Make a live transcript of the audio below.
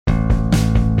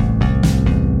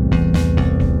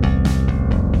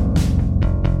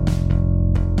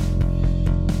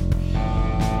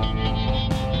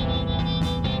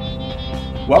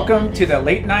Welcome to the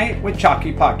Late Night with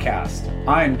Chalky podcast.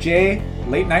 I'm Jay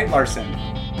Late Night Larson.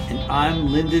 And I'm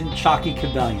Lyndon Chalky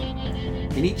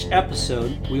Cabellion. In each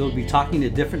episode, we will be talking to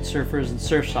different surfers and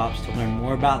surf shops to learn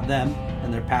more about them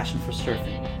and their passion for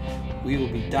surfing. We will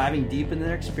be diving deep into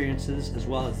their experiences as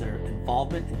well as their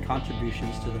involvement and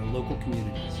contributions to their local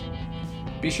communities.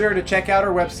 Be sure to check out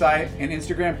our website and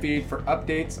Instagram feed for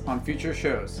updates on future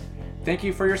shows. Thank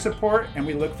you for your support, and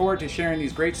we look forward to sharing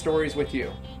these great stories with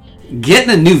you. Getting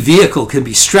a new vehicle can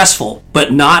be stressful,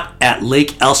 but not at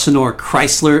Lake Elsinore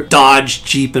Chrysler, Dodge,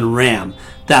 Jeep, and Ram.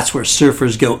 That's where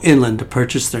surfers go inland to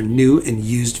purchase their new and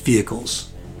used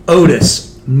vehicles.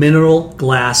 Otis Mineral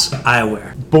Glass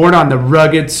Eyewear. Born on the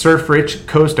rugged, surf-rich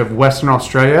coast of Western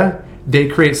Australia, they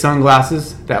create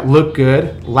sunglasses that look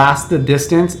good, last the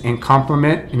distance, and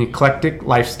complement an eclectic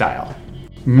lifestyle.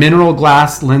 Mineral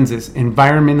glass lenses,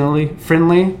 environmentally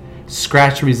friendly,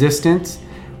 scratch resistant,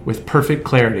 with perfect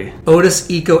clarity. Otis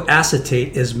Eco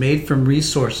Acetate is made from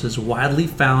resources widely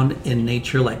found in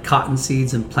nature like cotton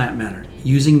seeds and plant matter,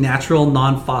 using natural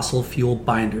non-fossil fuel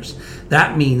binders.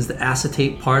 That means the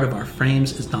acetate part of our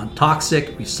frames is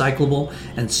non-toxic, recyclable,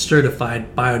 and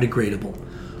certified biodegradable.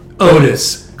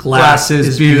 Otis, glass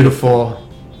is beautiful.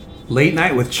 Late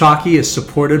Night with Chalky is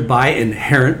supported by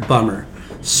Inherent Bummer.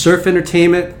 Surf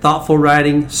entertainment, thoughtful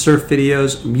writing, surf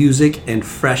videos, music, and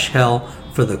fresh hell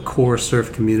for the core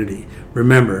surf community.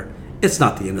 Remember, it's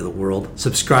not the end of the world.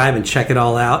 Subscribe and check it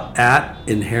all out at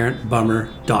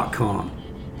inherentbummer.com.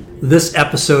 This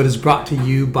episode is brought to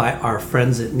you by our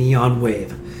friends at Neon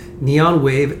Wave. Neon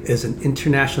Wave is an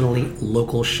internationally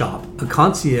local shop, a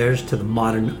concierge to the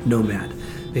modern nomad.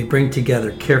 They bring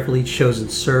together carefully chosen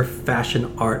surf,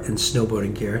 fashion, art, and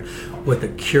snowboarding gear with a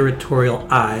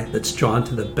curatorial eye that's drawn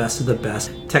to the best of the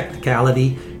best,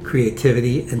 technicality,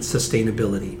 creativity, and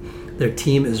sustainability. Their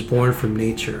team is born from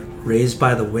nature, raised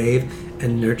by the wave,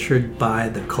 and nurtured by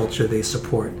the culture they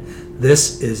support.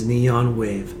 This is Neon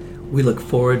Wave. We look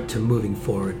forward to moving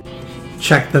forward.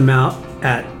 Check them out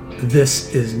at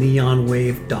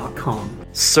thisisneonwave.com.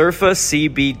 Surfa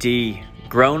CBD,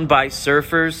 grown by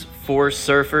surfers for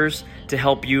surfers to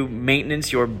help you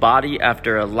maintenance your body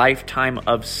after a lifetime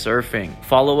of surfing.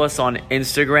 Follow us on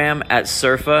Instagram at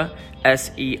Surfa,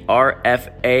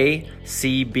 SERFA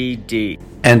CBD.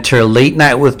 Enter Late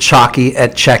Night with Chalky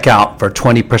at checkout for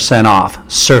 20% off.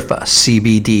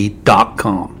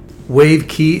 surfacbd.com. Wave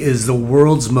Key is the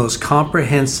world's most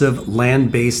comprehensive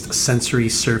land-based sensory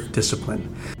surf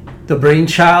discipline. The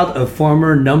brainchild of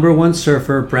former #1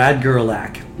 surfer Brad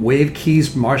Gerlach, Wave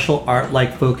Key's martial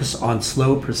art-like focus on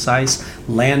slow, precise,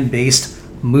 land-based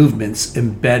movements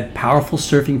embed powerful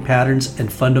surfing patterns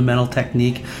and fundamental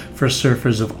technique for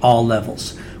surfers of all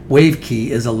levels. Wave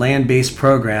Key is a land-based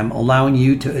program allowing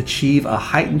you to achieve a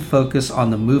heightened focus on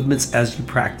the movements as you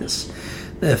practice.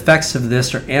 The effects of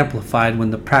this are amplified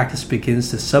when the practice begins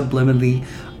to subliminally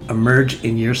emerge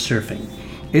in your surfing.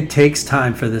 It takes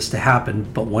time for this to happen,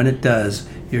 but when it does,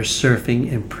 your surfing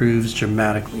improves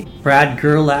dramatically. Brad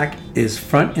Gerlach is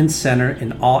front and center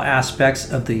in all aspects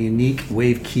of the unique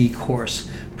Wave Key course,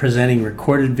 presenting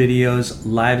recorded videos,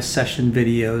 live session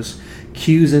videos,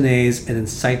 Q&As, and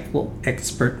insightful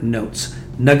expert notes,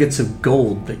 nuggets of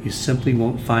gold that you simply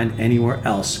won't find anywhere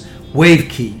else. Wave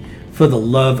Key, for the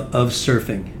love of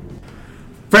surfing.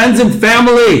 Friends and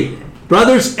family,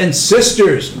 brothers and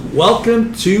sisters,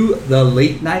 welcome to the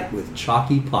Late Night with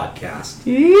Chalky podcast.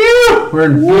 Yeah, we're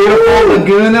in beautiful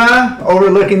Laguna,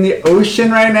 overlooking the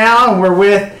ocean right now, and we're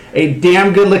with a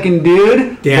damn good-looking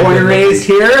dude, born and raised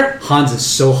here. Hans is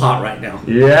so hot right now.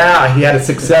 Yeah, he had a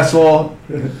successful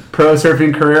pro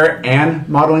surfing career and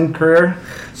modeling career.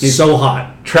 He's so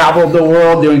hot. Traveled the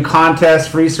world doing contests,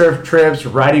 free surf trips,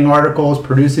 writing articles,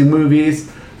 producing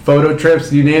movies, photo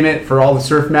trips, you name it, for all the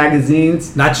surf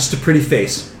magazines. Not just a pretty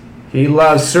face. He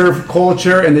loves surf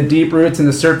culture and the deep roots in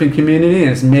the surfing community and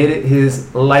has made it his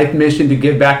life mission to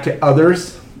give back to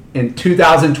others. In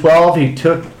 2012, he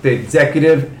took the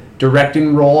executive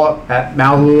directing role at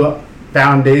Mauliola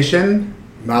Foundation.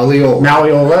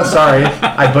 Mauliola, sorry.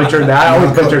 I butchered that. I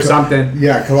always butcher something.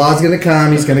 Yeah, Kalal's going to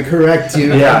come. He's going to correct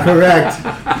you. Yeah. Correct.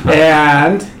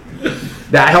 And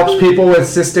that helps people with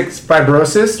cystic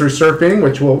fibrosis through surfing,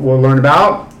 which we'll learn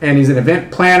about. And he's an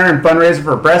event planner and fundraiser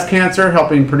for breast cancer,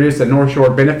 helping produce a North Shore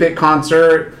benefit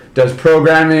concert, does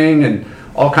programming and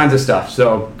all kinds of stuff.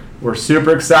 So we're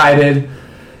super excited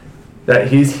that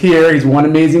he's here. He's one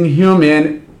amazing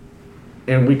human,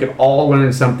 and we could all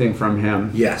learn something from him.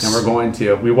 Yes. And we're going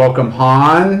to. We welcome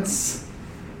Hans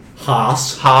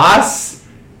Haas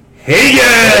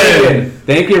Hagen.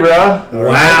 Thank you, bro.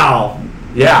 Wow.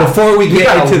 Yeah. Before we You get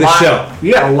got a into the lot- show.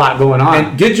 You got a lot going on.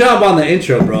 And good job on the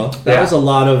intro, bro. That Yeah. was a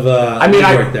lot of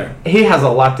work there. He has a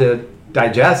lot to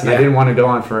digest, and I Yeah. didn't want to go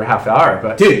on for a half hour,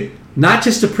 but Dude, not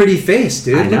just a pretty face,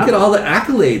 dude. I know. Look at all the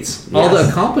accolades, all the Yes.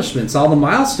 accomplishments, all the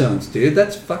milestones, dude.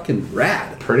 That's fucking rad.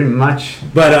 pretty much.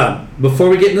 But before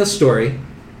we get into the story,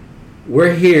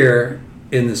 we're here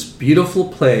in this beautiful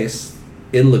place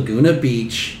in Laguna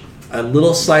Beach, a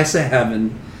little slice of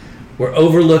heaven. We're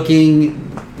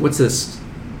overlooking, what's this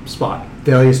spot?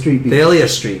 Dahlia Street. Dahlia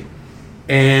Street.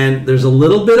 And there's a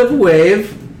little bit of a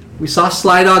wave. We saw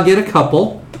Sly Dog get a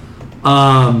couple.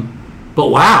 But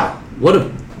wow, what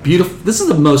a beautiful, this is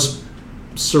the most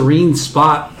serene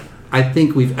spot I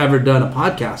think we've ever done a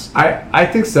podcast. I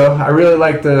think so. I really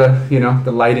like the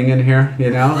lighting in here.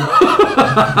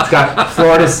 It's got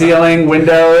floor to ceiling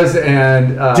windows and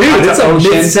Dude, it's a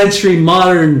ocean. mid-century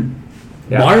modern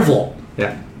Yeah. marvel.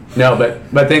 Yeah. No,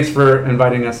 but thanks for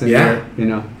inviting us into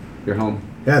Yeah. your home.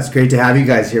 Yeah, it's great to have you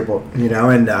guys here,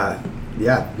 and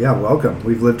welcome.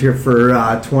 We've lived here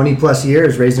for 20 plus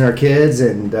years, raising our kids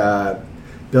and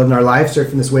building our life,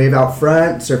 surfing this wave out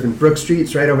front, surfing Brook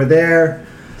Street's right over there.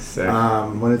 Sick.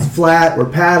 When it's flat, we're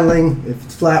paddling. If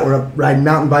it's flat, we're up riding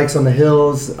mountain bikes on the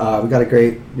hills. We got a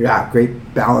great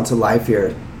balance of life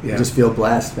here. Yeah. We just feel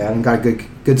blessed, man. And got a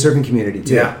good surfing community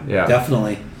too. Yeah.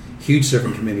 Definitely. Huge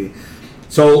surfing community.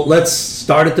 So let's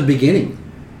start at the beginning.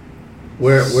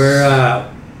 Where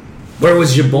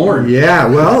was you born? Yeah,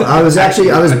 well, I was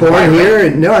born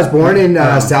here. No, I was born in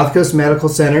South Coast Medical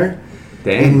Center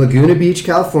Dang. in Laguna Beach,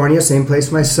 California, same place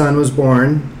my son was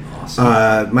born.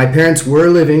 Awesome. My parents were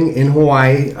living in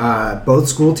Hawaii, both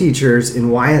school teachers in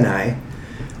Waianae.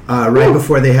 Right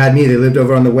before they had me, they lived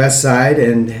over on the west side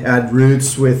and had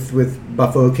roots with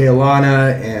Buffalo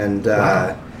Keaulana. And,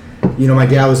 my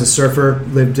dad was a surfer,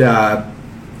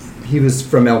 he was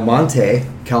from El Monte,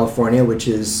 California, which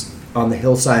is on the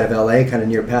hillside of LA, kind of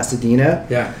near Pasadena.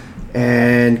 Yeah.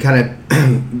 And kind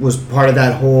of was part of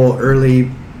that whole early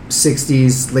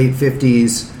 60s, late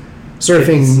 50s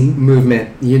surfing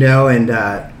movement, and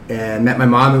met my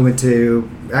mom and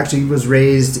was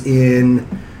raised in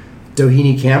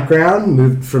Doheny Campground,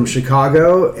 moved from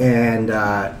Chicago, and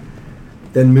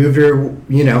then moved her,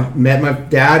 met my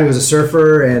dad who was a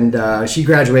surfer, and she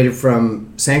graduated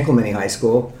from San Clemente High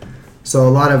School. So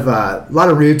a lot of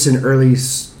roots in early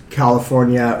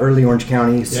California, early Orange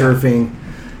County surfing,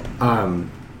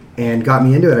 and got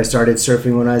me into it. I started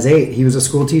surfing when I was 8. He was a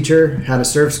school teacher, had a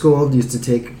surf school, used to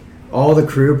take all the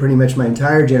crew, pretty much my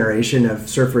entire generation of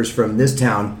surfers from this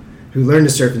town who learned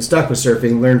to surf and stuck with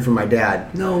surfing, learned from my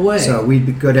dad. No way. So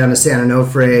we'd go down to San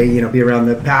Onofre, be around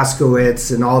the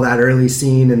Paskowitz and all that early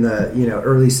scene in the,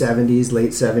 early 70s, late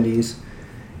 70s.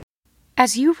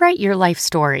 As you write your life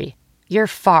story, you're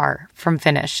far from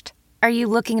finished. Are you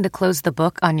looking to close the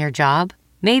book on your job?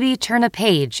 Maybe turn a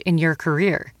page in your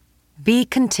career? Be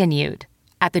continued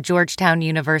at the Georgetown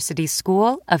University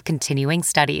School of Continuing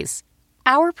Studies.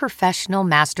 Our professional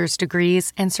master's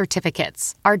degrees and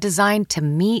certificates are designed to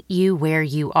meet you where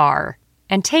you are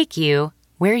and take you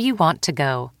where you want to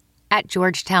go. At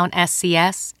Georgetown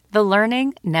SCS, the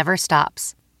learning never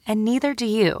stops, and neither do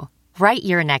you. Write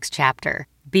your next chapter.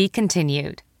 Be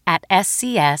continued at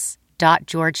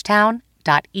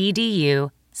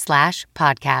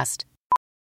scs.georgetown.edu/podcast.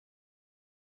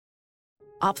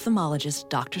 Ophthalmologist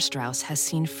Dr. Strauss has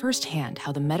seen firsthand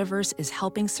how the metaverse is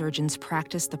helping surgeons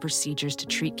practice the procedures to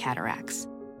treat cataracts.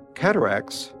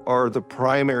 Cataracts are the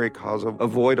primary cause of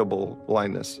avoidable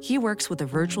blindness. He works with a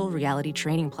virtual reality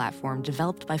training platform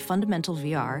developed by Fundamental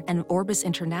VR and Orbis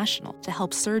International to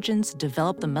help surgeons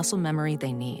develop the muscle memory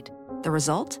they need. The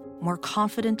result? More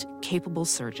confident, capable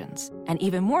surgeons. And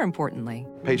even more importantly,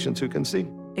 Patients who can see.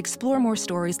 explore more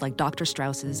stories like Dr.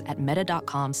 Strauss's at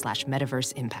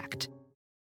meta.com/metaverseimpact.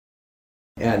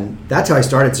 And that's how I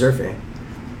started surfing.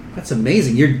 That's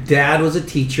amazing. Your dad was a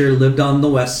teacher, lived on the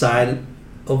west side of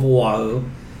Oahu,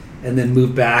 and then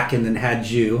moved back and then had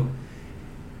you.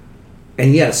 And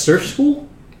he had a surf school?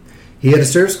 He had a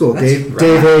surf school, That's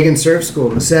Dave Hagen Surf School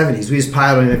in the 70s. We was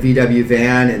piloting a VW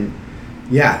van, and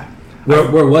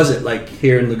Where was it? Like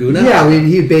here in Laguna? Yeah,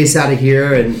 he'd base out of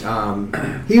here, and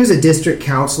he was a district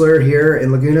counselor here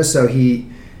in Laguna, so he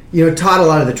taught a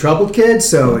lot of the troubled kids.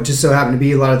 So it just so happened to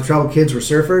be a lot of the troubled kids were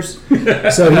surfers.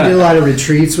 So he did a lot of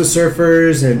retreats with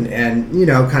surfers, and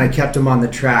kind of kept them on the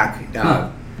track.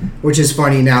 Which is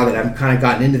funny now that I've kind of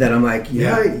gotten into that. I'm like,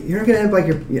 you're gonna end up like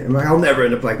I'll never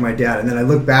end up like my dad. And then I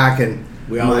look back and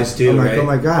we always do. I'm like, right? oh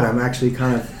my god, I'm actually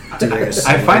kind of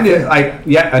I find it like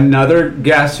yet another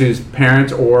guest whose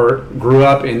parents or grew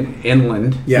up in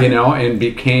inland, Yeah. you know, and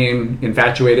became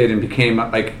infatuated and became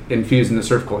like infused in the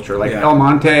surf culture. Like Yeah. El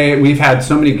Monte, we've had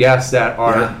so many guests that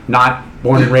are Yeah. not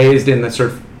born and raised in the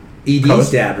surf. ED's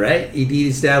Coast. dad, right?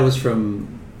 ED's dad was from.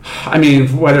 I mean,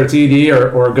 whether it's ED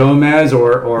or Gomez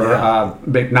or Yeah.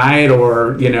 McKnight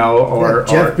or you know or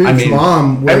Jeff or, Booth's I mean,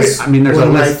 mom was I mean, there's one a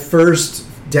of my list. first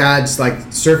dad's like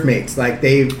surf mates. Like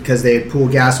because they pool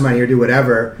gas money or do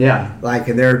whatever. Yeah. Like,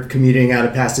 and they're commuting out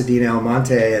of Pasadena, El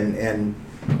Monte, and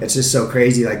it's just so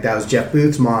crazy. Like, that was Jeff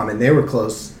Booth's mom, and they were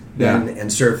close Yeah. and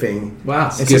surfing. Wow.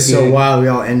 It's just so Skippy. wild. We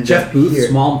all ended Jeff up Booth's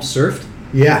here. mom surfed.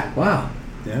 Yeah. Wow.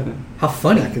 Yeah. How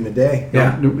funny. Back in the day.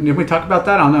 Yeah. Did we talk about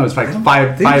that? I don't know. It's like think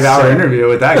 5 hour so. interview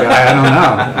with that guy. I don't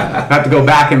know. I have to go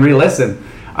back and re-listen.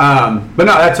 But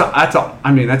no,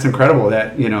 I mean, that's incredible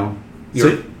that, you know,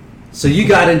 you're, So you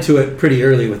got into it pretty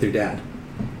early with your dad.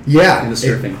 Yeah, In the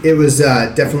surfing. It was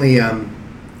definitely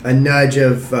a nudge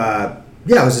of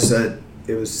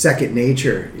it was second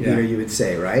nature. Yeah. You would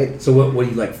say, right? So what are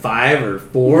you, like 5 or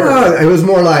 4? No, it was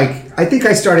more like I think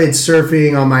I started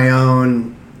surfing on my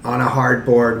own on a hard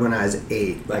board when I was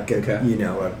 8, like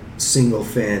a single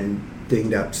fin,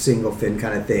 dinged up single fin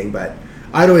kind of thing. But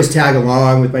I'd always tag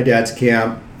along with my dad's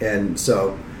camp, and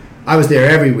so I was there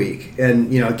every week. And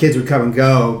kids would come and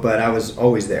go, but I was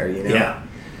always there. Yeah.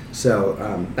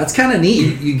 So That's kind of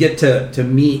neat. You get to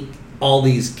meet all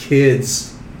these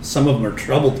kids. Some of them are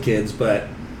troubled kids, but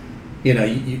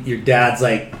your dad's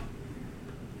like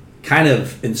kind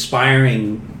of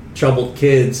inspiring troubled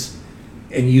kids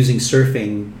and using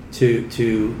surfing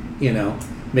to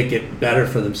make it better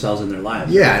for themselves in their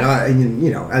lives. yeah, and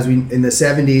as we in the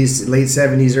 70s, late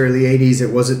 70s, early 80s,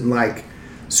 it wasn't like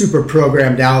super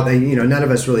programmed out. None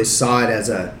of us really saw it as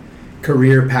a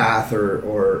career path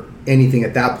or anything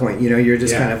at that point. You're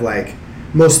just kind of like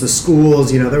most of the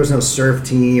schools. There was no surf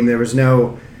team. There was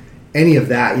no any of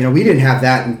that. We didn't have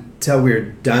that until we were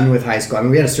done with high school. I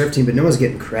mean, we had a surf team, but no one was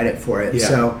getting credit for it. Yeah.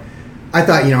 So I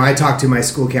thought, I talked to my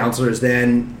school counselors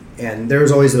then, and there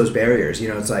was always those barriers.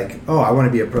 It's like, oh, I want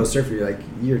to be a pro surfer. You're like,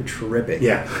 you're tripping.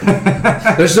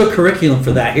 Yeah. There's no curriculum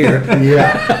for that here.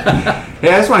 Yeah. hey,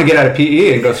 I just want to get out of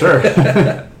PE and go surf.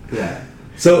 Yeah.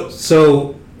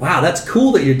 So wow, that's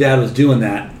cool that your dad was doing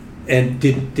that. And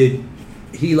did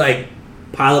he like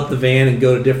pile up the van and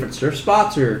go to different surf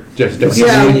spots, or Just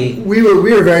Yeah, really- we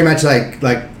were very much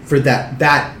like for that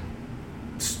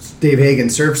Dave Hagen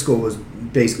surf school was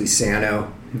basically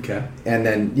Sano. Okay. And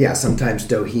then, sometimes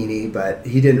Doheny, but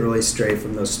he didn't really stray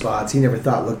from those spots. He never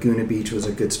thought Laguna Beach was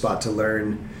a good spot to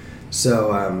learn.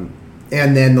 So,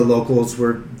 and then the locals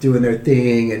were doing their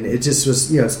thing, and it just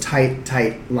was, it's tight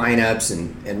lineups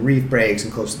and reef breaks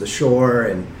and close to the shore.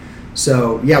 And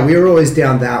so, we were always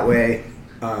down that way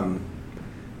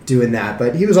doing that.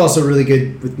 But he was also really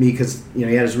good with me because, he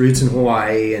had his roots in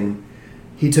Hawaii, and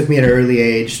he took me at an early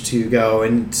age to go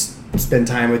and spend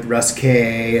time with Russ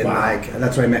Kay, and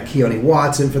that's where I met Keone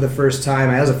Watson for the first time.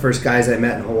 I was the first guys I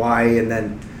met in Hawaii, and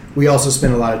then we also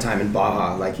spent a lot of time in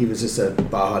Baja. Like, he was just a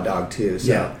Baja dog too.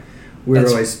 So we were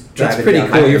always driving. That's pretty down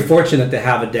cool. there. You're fortunate to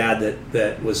have a dad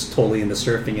that was totally into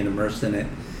surfing and immersed in it.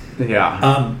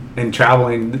 Yeah. And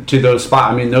traveling to those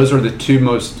spots. I mean, those are the two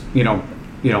most,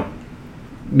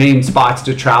 main spots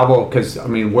to travel because, I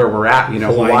mean, where we're at,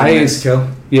 Hawaii is,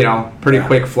 Mexico. Pretty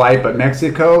quick flight. But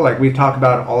Mexico, like we talk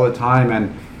about it all the time,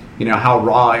 and, how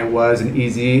raw it was and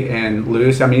easy and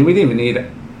loose. I mean, we didn't even need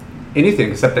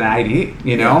anything except an ID,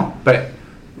 But,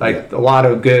 like, a lot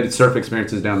of good surf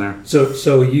experiences down there. So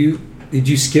did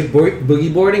you skip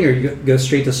boogie boarding, or you go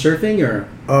straight to surfing, or?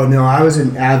 Oh no, I was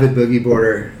an avid boogie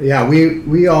boarder. Yeah,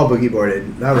 we all boogie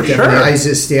boarded. That was For definitely. sure. I used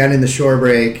to stand in the shore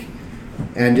break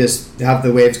and just have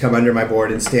the waves come under my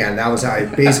board and stand. That was how I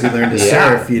basically learned to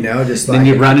Yeah. surf. Just Then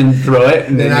you run and throw it.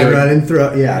 And Then I run and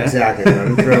throw. Yeah, exactly. Run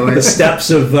and throw The it.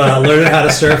 steps of learning how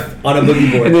to surf on a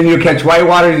boogie board. And then you catch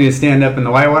whitewater and you stand up in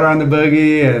the whitewater on the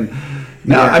boogie. And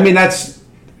no, Yeah. I mean,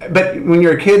 but when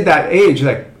you're a kid that age,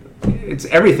 like, it's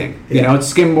everything. Yeah.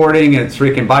 It's skimboarding, it's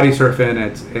freaking body surfing,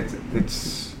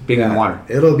 it's being in the water.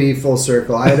 It'll be full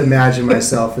circle. I'd imagine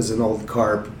myself as an old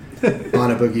carp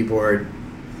on a boogie board.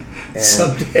 And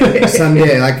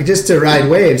someday, like just to ride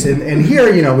waves. And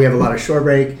here, we have a lot of shore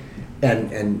break,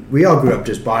 and we all grew up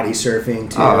just body surfing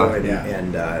too,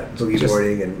 and boogie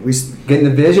boarding, and we Getting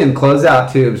the vision,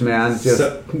 closeout tubes, man.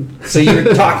 So you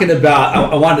were talking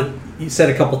about. You said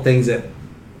a couple things that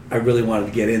I really wanted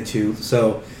to get into.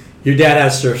 So your dad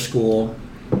has surf school.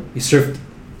 You surfed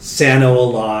Sano a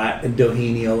lot and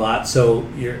Doheny a lot. So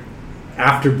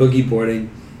after boogie boarding,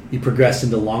 you progressed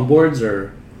into longboards,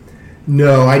 or?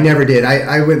 No, I never did.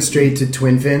 I went straight to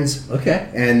twin fins.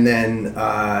 Okay. And then,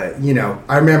 I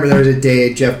remember there was a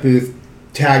day Jeff Booth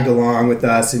tagged along with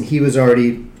us, and he was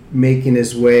already making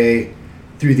his way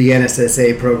through the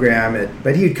NSSA program.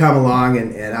 But he'd come along,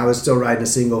 and I was still riding a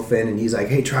single fin, and he's like,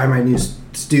 hey, try my new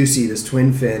Stussy, this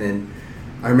twin fin. And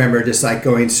I remember just like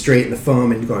going straight in the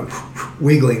foam and going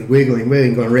wiggling,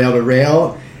 going rail to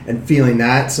rail and feeling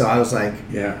that. So I was like,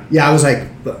 I was like,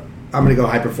 I'm going to go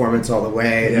high performance all the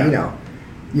way. And,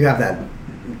 you have that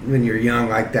when you're young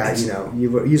like that,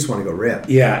 you just want to go rip.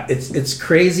 Yeah, it's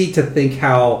crazy to think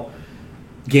how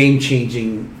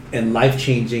game-changing and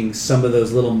life-changing some of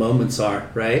those little moments are,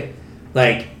 right?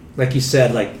 Like you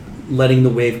said, like letting the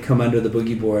wave come under the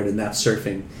boogie board and that's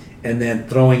surfing, and then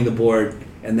throwing the board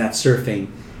and that's surfing,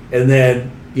 and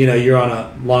then you're on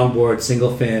a longboard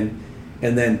single fin,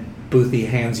 and then Boothie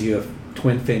hands you a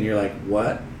twin fin. You're like,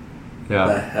 what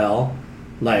the hell?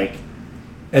 Like,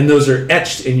 and those are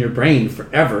etched in your brain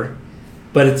forever.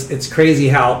 But it's crazy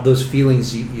how those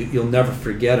feelings you'll never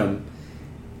forget them,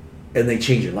 and they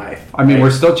change your life. I mean,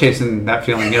 we're still chasing that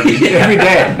feeling every day.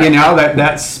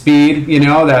 That speed,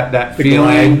 that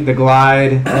feeling, the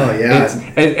glide. Oh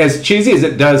yeah. As cheesy as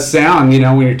it does sound,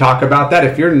 when you talk about that,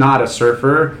 if you're not a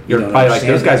surfer, you're probably like,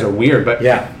 those guys are weird. But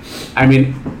I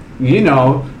mean,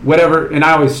 whatever. And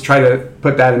I always try to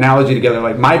put that analogy together.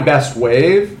 Like my best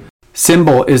wave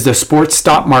symbol is the sports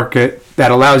stock market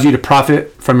that allows you to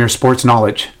profit from your sports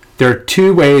knowledge. There are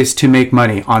two ways to make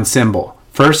money on Symbol.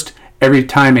 First, every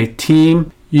time a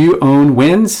team you own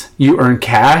wins, you earn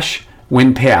cash,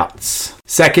 win payouts.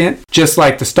 Second, just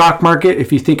like the stock market,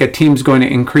 if you think a team's going to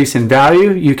increase in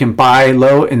value, you can buy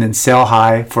low and then sell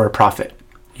high for a profit.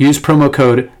 Use promo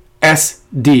code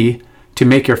SD to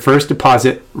make your first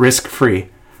deposit risk-free.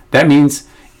 That means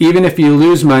even if you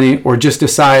lose money or just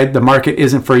decide the market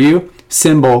isn't for you,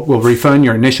 Symbol will refund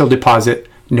your initial deposit,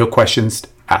 no questions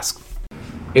asked.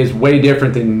 Is way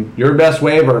different than your best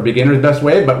wave or a beginner's best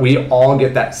wave, but we all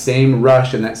get that same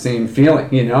rush and that same feeling,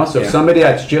 So somebody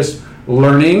that's just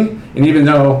learning, and even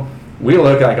though we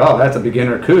look like, oh, that's a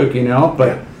beginner kook,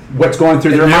 but what's going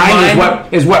through their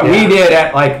mind is what we did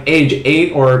at like age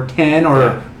 8 or 10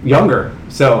 or younger.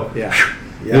 So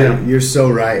you're so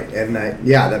right. And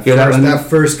that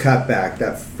first cutback,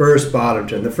 that first bottom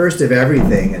turn, the first of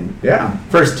everything, and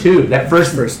first two,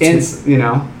 first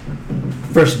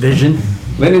vision.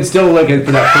 Lyndon's still looking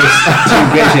for that first two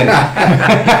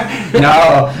vision.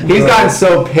 No, he's gotten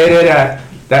so pitted at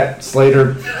that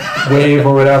Slater wave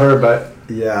or whatever, but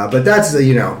but that's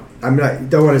don't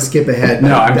want to skip ahead. No,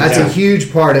 that's a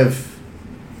huge part of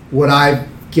what I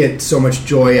get so much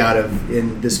joy out of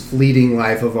in this fleeting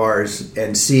life of ours,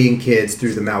 and seeing kids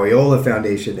through the Mauiola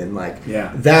Foundation, and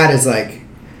that is like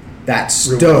that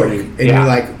stoke, rewarding. And you're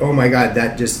like, oh my God,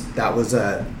 that was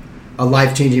a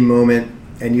life-changing moment,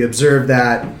 and you observe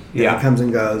that, and it comes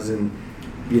and goes, and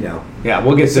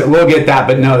we'll get that,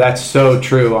 but no, that's so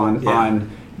true on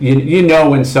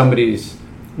when somebody's,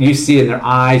 you see it in their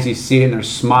eyes, you see it in their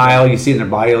smile, you see it in their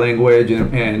body language,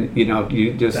 and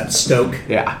you just that stoke.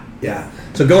 Yeah.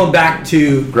 So going back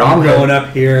to growing up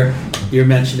here, you're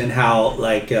mentioning how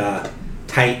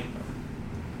tight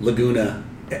Laguna,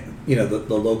 the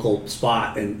local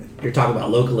spot, and you're talking about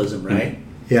localism, right?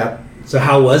 Yeah. So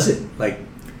how was it? Like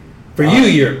for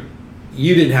you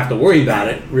didn't have to worry about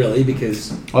it really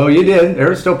because you did. They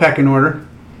were still pecking order.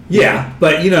 Yeah,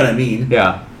 but you know what I mean.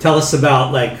 Yeah. Tell us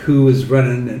about who was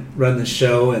running the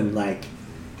show and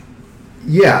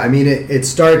Yeah, I mean it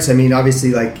starts. I mean,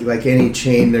 obviously, like any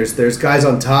chain, there's guys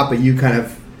on top, but you kind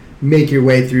of make your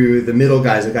way through the middle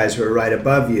guys, the guys who are right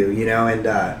above you,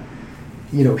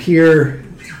 and here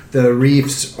the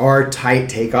reefs are tight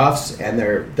takeoffs, and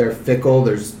they're fickle.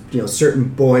 There's certain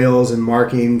boils and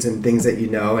markings and things that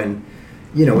and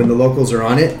when the locals are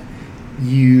on it,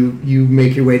 you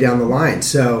make your way down the line.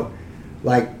 So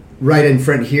right in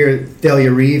front here,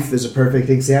 Thalia Reef is a perfect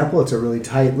example. It's a really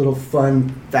tight little fun,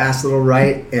 fast little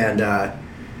right. And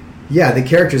the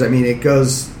characters, I mean,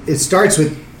 it starts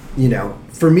with,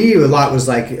 for me, a lot was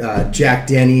Jack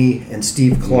Denny and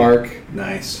Steve Clark.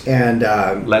 Nice. And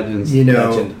legends.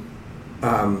 Legend.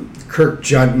 Kirk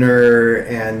Juntner,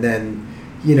 and then,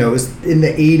 it was in the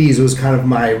 80s, it was kind of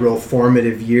my real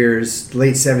formative years.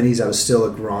 Late 70s, I was still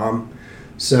a Grom.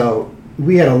 So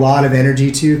we had a lot of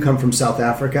energy too, come from South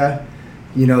Africa.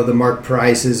 The Mark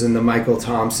Prices and the Michael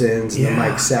Thompsons and the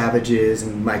Mike Savages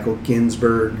and Michael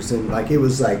Ginsbergs, and it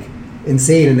was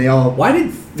insane. And they all why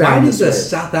did the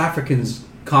South Africans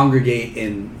congregate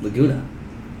in Laguna?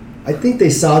 I think they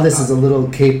saw this as a little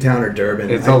Cape Town or Durban.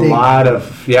 It's a lot of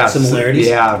similarities.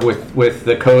 With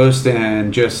the coast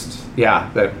and just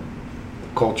that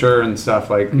culture and stuff.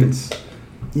 Like it's,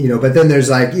 but then there's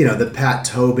like, the Pat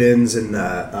Tobins and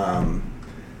the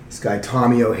this guy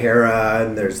Tommy O'Hara,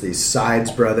 and there's these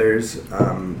Sides brothers.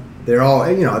 They're all,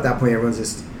 at that point everyone's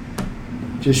just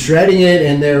shredding it,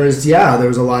 and there was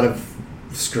a lot of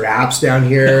scraps down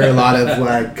here, a lot of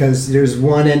like, because there's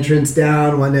one entrance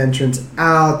down, one entrance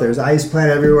out, there's ice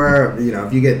plant everywhere.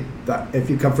 If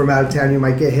you come from out of town, you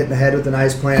might get hit in the head with an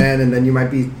ice plant, and then you might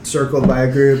be circled by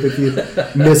a group if you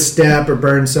misstep or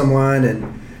burn someone.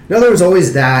 And there was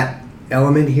always that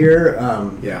element here.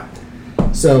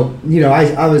 So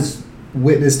I was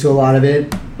witness to a lot of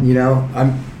it.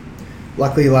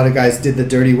 Luckily a lot of guys did the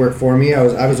dirty work for me. I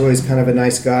was always kind of a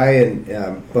nice guy, and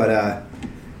but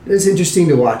it's interesting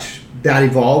to watch that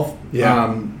evolve.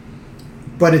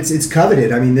 But it's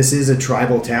coveted. I mean, this is a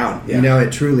tribal town.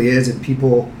 It truly is, and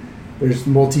people. There's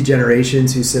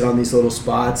multi-generations who sit on these little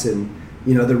spots, and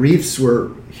the reefs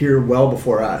were here well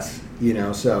before us.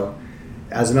 So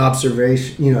as an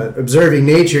observing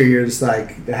nature, you're just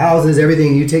like the houses,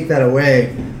 everything. You take that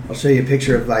away, I'll show you a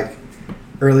picture of like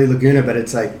early Laguna, but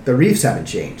it's like the reefs haven't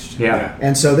changed.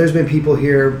 And so there's been people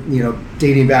here,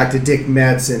 dating back to Dick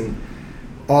Metz and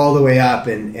all the way up,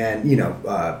 and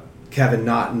Kevin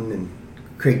Naughton and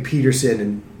Craig Peterson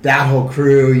and that whole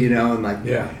crew, and like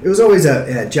it was always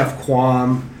a Jeff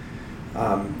Quam,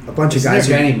 a bunch of guys.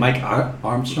 There Mike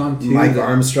Armstrong too. Mike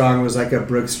Armstrong was like a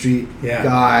Brook Street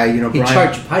guy. He Brian,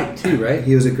 charged pipe too, right?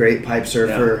 He was a great pipe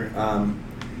surfer.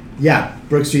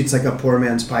 Brook Street's like a poor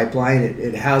man's pipeline.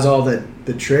 It has all the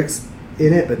tricks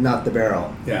in it, but not the barrel.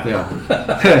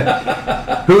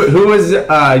 Who was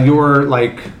your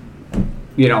like,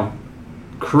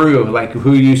 crew? Like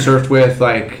who you surfed with?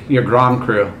 Like your Grom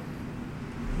crew?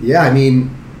 Yeah, I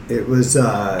mean, it was...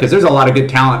 Because there's a lot of good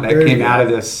talent that came out of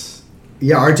this.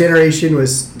 Yeah, our generation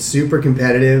was super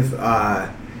competitive.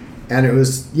 And it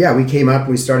was... Yeah, we came up,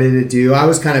 we started to do...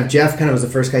 Jeff kind of was the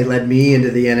first guy who led me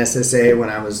into the NSSA when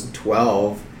I was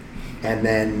 12. And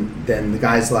then the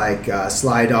guys like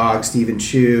Sly Dog, Stephen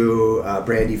Chu,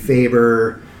 Brandy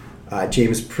Faber,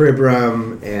 James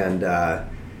Pribram, and... the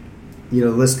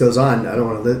list goes on. I don't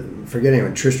want to forget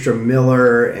anyone. Tristram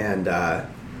Miller and...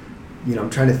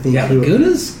 I'm trying to think. Yeah,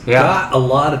 Laguna's got a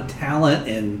lot of talent,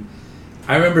 and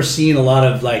I remember seeing a lot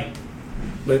of like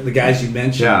the guys you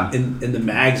mentioned in the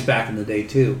mags back in the day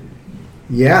too.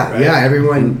 Yeah, right?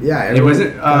 Everyone. It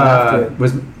wasn't.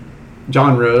 Was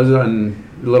John Rose and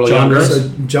a little younger? So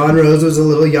John Rose was a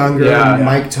little younger. Yeah,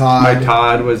 Mike Todd. Mike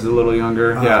Todd was a little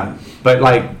younger. But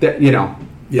like that,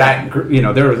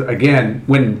 there was again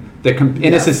when the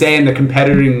NSSA and the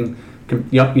competing,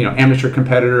 amateur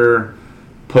competitor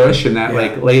push in that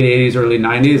like late 80s, early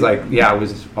 90s, it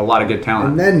was a lot of good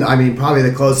talent. And then probably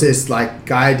the closest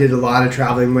guy I did a lot of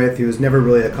traveling with, he was never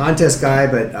really a contest guy,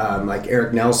 but like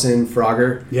Eric Nelson,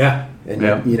 Frogger.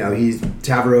 He's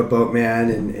Tavaroa boatman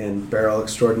and barrel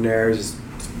extraordinaire, just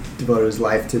devoted his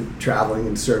life to traveling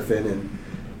and surfing,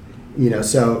 and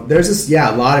so there's this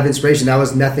a lot of inspiration. That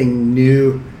was nothing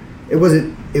new. It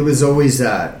was always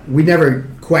we never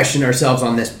questioned ourselves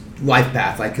on this life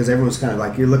path, because everyone's kind of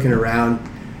like, you're looking around.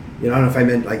 I don't know if I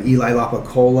meant like Eli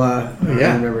Lapacola.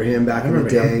 I remember him back in the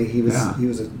day. He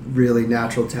was a really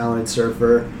natural, talented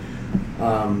surfer.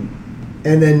 And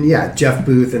then Jeff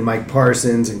Booth and Mike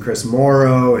Parsons and Chris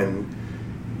Morrow, and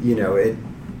the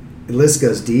list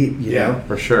goes deep. You know,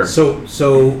 for sure.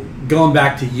 So going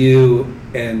back to you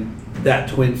and that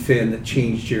twin fin that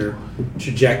changed your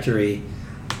trajectory.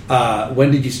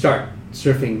 When did you start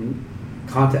surfing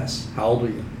contests? How old were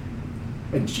you?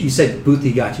 You said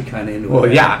Boothie got you kind of into it.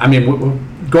 Well, yeah. I mean,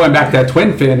 going back to that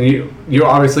twin fin, you're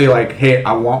obviously like, hey,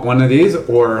 I want one of these,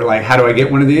 or like, how do I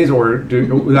get one of these? Or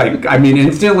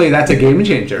instantly that's a game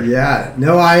changer. Yeah.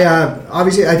 No, I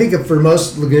obviously, I think for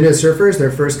most Laguna surfers,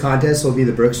 their first contest will be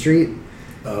the Brook Street.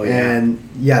 Oh, yeah. And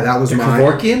that was mine.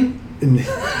 Kevorkian?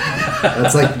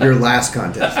 That's like your last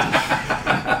contest.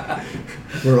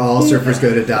 Where all surfers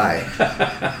go to die.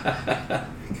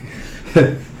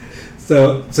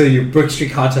 So your Brook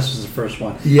Street contest was the first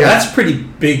one. Yeah, that's pretty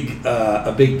big,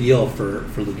 a big deal for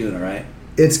Laguna, right?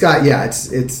 It's got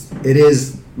it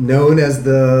is known as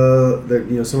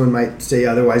the someone might say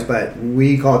otherwise, but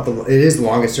we call it it is the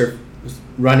longest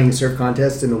running surf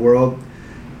contest in the world.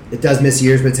 It does miss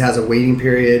years, but it has a waiting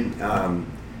period, and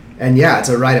it's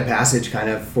a rite of passage kind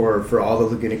of for all the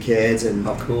Laguna kids. And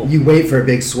cool. You wait for a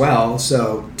big swell,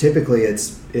 so typically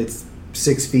it's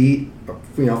 6 feet.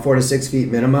 4 to 6 feet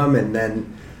minimum, and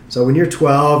then so when you're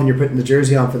 12 and you're putting the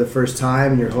jersey on for the first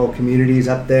time and your whole community's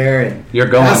up there and you're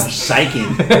going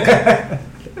psyching.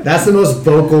 That's the most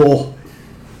vocal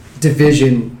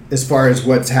division as far as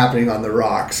what's happening on the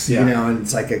rocks, Yeah. you know, and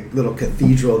it's like a little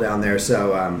cathedral down there.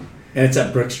 So, And it's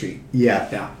at Brook Street. yeah.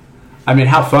 Yeah. I mean,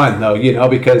 how fun though, you know,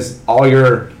 because all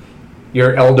your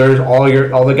elders, all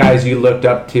the guys you looked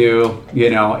up to, you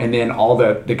know, and then all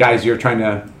the guys you're trying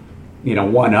to, you know,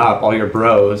 one up, all your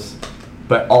bros,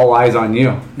 but all eyes on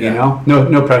you, you Yeah. know,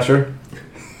 no pressure.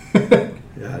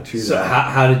 Yeah, true. So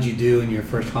that. how did you do in your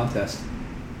first contest?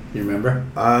 You remember?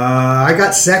 I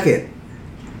got second.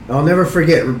 I'll never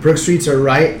forget. Brook Streets are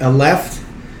left,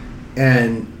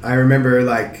 and I remember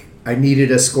like I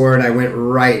needed a score, and I went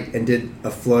right and did a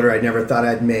floater I never thought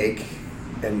I'd make,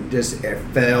 and just it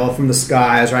fell from the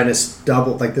sky. I was riding this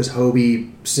double, like this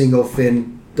Hobie single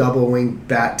fin double wing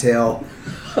bat tail.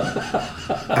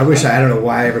 I don't know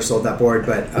why I ever sold that board,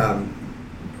 but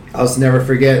I'll just never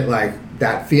forget like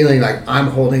that feeling like I'm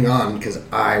holding on because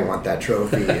I want that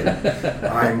trophy and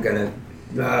I'm gonna,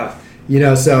 you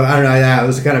know. So I don't know. Yeah, it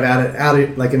was kind of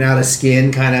out of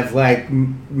skin kind of like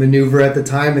maneuver at the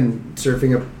time, and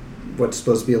surfing up what's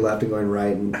supposed to be a left and going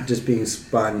right, and just being a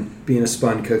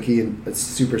spun cookie, and a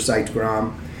super psyched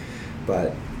Grom,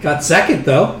 but. Got second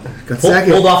though.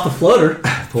 Second. Pulled off the floater.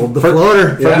 Pulled the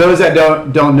floater. For those that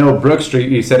don't know Brook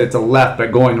Street, you said it's a left,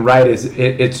 but going right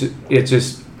it's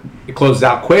just it closes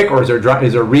out quick, or is there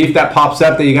a reef that pops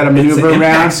up that you got to maneuver It's an around?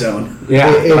 impact zone. Yeah,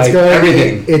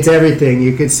 everything. It's everything.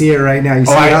 You can see it right now. You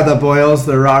see how the boils,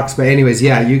 the rocks. But anyways,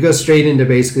 yeah, you go straight into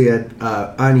basically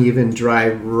a uneven, dry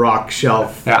rock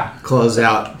shelf. Yeah. Close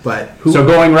out. But So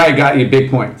going right got you big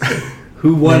points.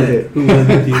 Who won it? Who won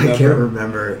it? Do you I remember? can't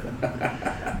remember.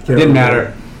 Didn't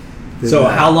matter. So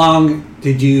how long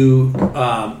did you?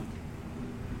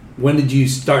 When did you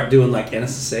start doing like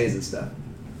NSSAs and stuff?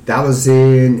 That was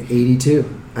in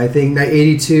 '82. I think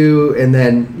 82, and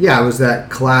then it was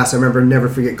that class. I remember, never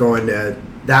forget going to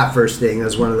that first thing. It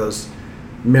was one of those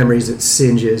memories that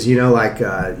singes, you know, like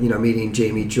meeting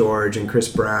Jamie George and Chris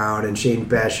Brown and Shane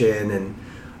Beshin and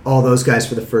all those guys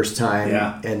for the first time,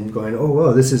 and going, oh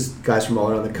whoa, this is guys from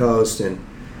all around the coast, and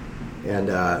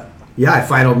I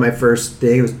finaled my first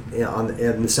thing. It was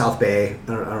in the South Bay.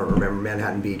 I don't remember,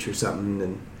 Manhattan Beach or something,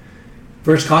 and.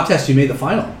 First contest, you made the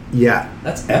final. Yeah.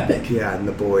 That's epic. Yeah, and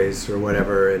the boys or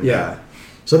whatever. And,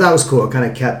 so that was cool. It kind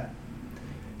of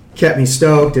kept me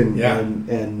stoked, and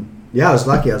I was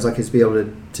lucky. I was lucky to be able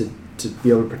to be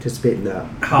able to participate in that.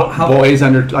 How boys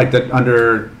under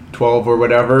under 12 or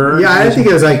whatever? Yeah, I think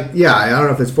it was like I don't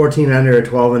know if it's 14 under or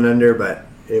 12 and under, but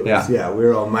it was we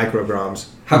were all microgroms.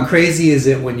 How crazy is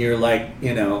it when you're like,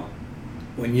 you know,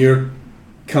 when you're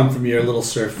come from your little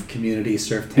surf community,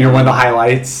 surf town. You're one of the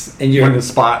highlights, and you're in the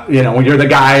spot. You know, when you're the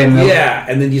guy, and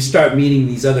and then you start meeting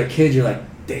these other kids. You're like,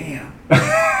 damn,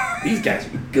 these guys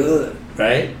are good,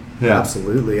 right? Yeah,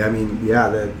 absolutely. I mean,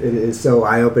 it is so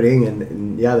eye opening,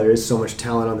 and there is so much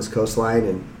talent on this coastline,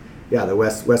 and the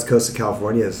west coast of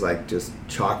California is like just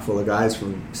chock full of guys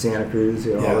from Santa Cruz,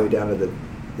 all the way down to the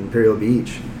Imperial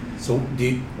Beach. So,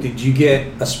 did you get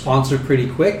a sponsor pretty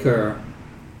quick, or?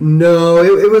 No,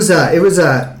 it was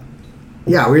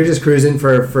we were just cruising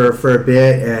for a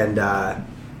bit, and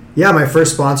my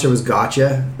first sponsor was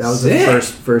Gotcha. That was the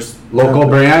first local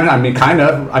brand. I mean, kind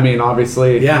of. I mean,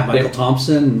 obviously. Yeah, Michael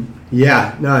Thompson.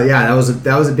 Yeah, that was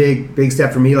a big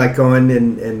step for me. Like going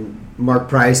and Mark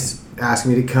Price asked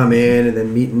me to come in, and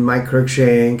then meeting Mike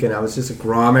Cruikshank, and I was just a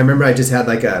Grom. I remember I just had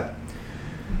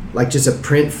just a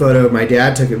print photo my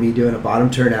dad took of me doing a bottom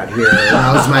turn out here. And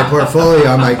that was my portfolio.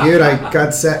 I'm like, dude, I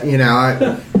got set,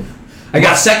 I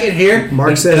got second here.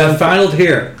 Mark said I finaled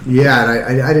here. Yeah,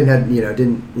 and I I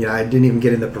didn't even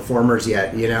get in the performers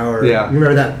yet, you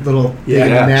remember that little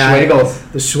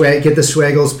Schwagels. Get the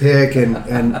Schwagels pick and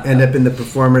end up in the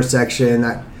performer section.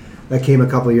 That came a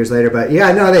couple of years later, but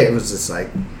it was just like,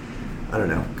 I don't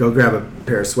know, go grab a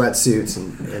pair of sweatsuits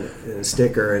and a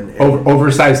sticker and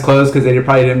oversized clothes because they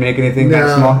probably didn't make anything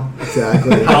that small.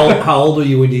 Exactly. How old were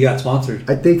you when you got sponsored?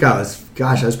 I think I was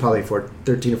probably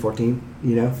 13 or 14.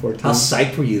 14. How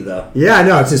psyched were you though? Yeah,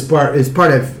 no, it's just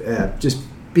part of just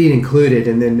being included,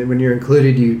 and then when you're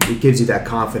included, it gives you that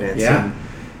confidence. Yeah.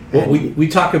 Well, we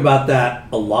talk about that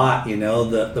a lot.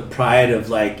 The pride of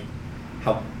like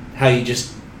how you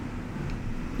just.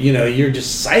 You're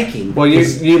just psyching. Well,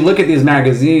 you look at these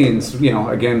magazines,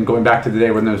 again, going back to the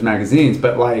day when there was magazines,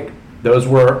 but like those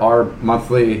were our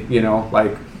monthly,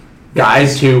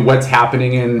 guides to what's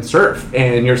happening in surf.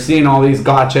 And you're seeing all these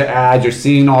Gotcha ads, you're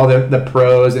seeing all the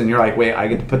pros, and you're like, wait, I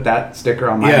get to put that sticker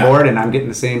on my board, and I'm getting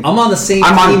the same. I'm on the same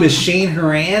team as Shane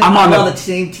Horan. I'm on the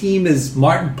same team as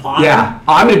Martin Potter. Yeah,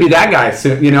 I'm going to be that guy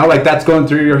soon, that's going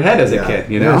through your head as a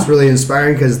kid, It's really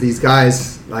inspiring because these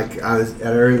guys, like I was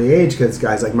at an early age, because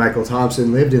guys like Michael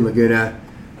Thompson lived in Laguna,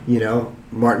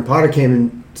 Martin Potter came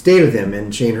and stayed with him,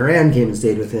 and Shane Horan came and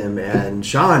stayed with him, and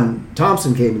Sean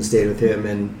Thompson came and stayed with him,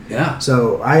 and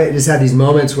so I just had these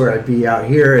moments where I'd be out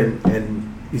here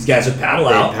and these guys would paddle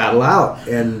out,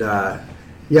 and and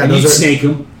you'd snake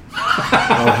them.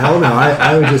 Oh hell no!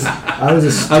 I was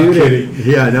a student.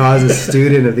 Yeah, no, I was a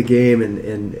student of the game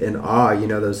and awe.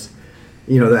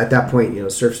 At that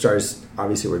point, Surf Stars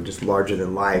obviously were just larger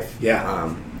than life.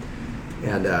 Yeah.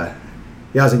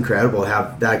 It was incredible to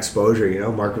have that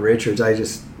exposure. Mark Richards. I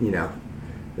just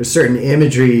there's certain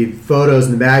imagery, photos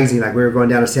in the magazine. Like we were going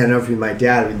down to San Onofre with my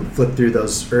dad. We'd flip through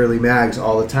those early mags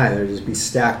all the time. They'd just be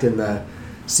stacked in the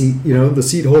seat, the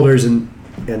seat holders, and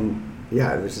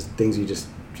there's just things you just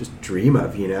dream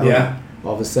of, Yeah.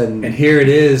 All of a sudden. And here it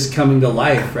is coming to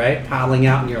life, right? Paddling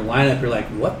out in your lineup. You're like,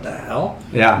 what the hell?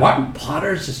 Yeah. Martin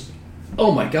Potter's just,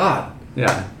 oh my God.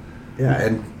 Yeah.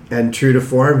 Yeah. And true to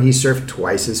form, he surfed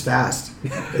twice as fast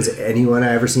as anyone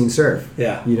I ever seen surf.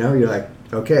 Yeah. You're like,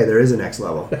 okay, there is a next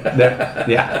level.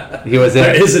 Yeah. He was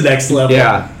There is a next level.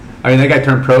 Yeah. I mean, that guy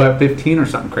turned pro at 15 or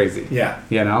something crazy. Yeah.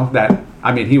 He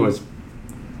was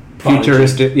Prodigy.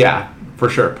 futuristic. Yeah, for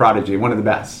sure. Prodigy. One of the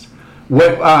best.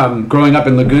 What growing up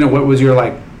in Laguna, what was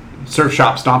your surf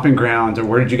shop stomping grounds, or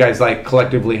where did you guys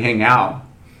collectively hang out?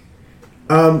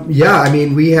 We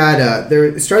had there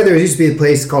used to be a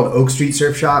place called Oak Street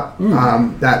Surf Shop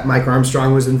that Mike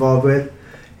Armstrong was involved with,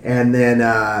 and then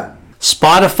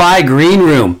Spotify Green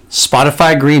Room.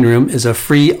 Spotify Green Room is a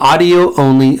free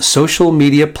audio-only social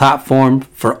media platform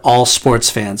for all sports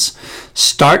fans.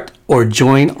 Start or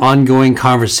join ongoing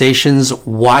conversations,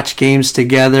 watch games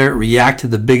together, react to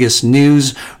the biggest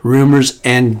news, rumors,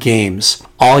 and games.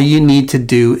 All you need to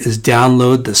do is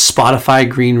download the Spotify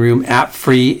Green Room app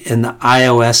free in the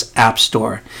iOS App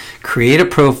Store. Create a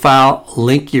profile,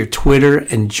 link your Twitter,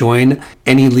 and join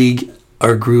any league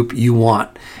or group you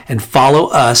want. And follow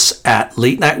us at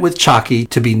Late Night with Chalky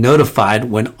to be notified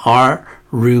when our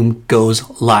room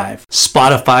goes live.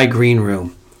 Spotify Green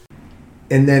Room.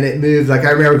 And then it moved. I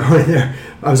remember going there.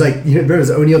 I was like, remember those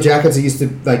O'Neill jackets that used to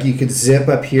you could zip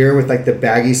up here with the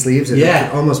baggy sleeves? It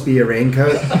could almost be a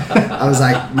raincoat. I was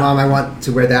like, Mom, I want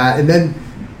to wear that. And then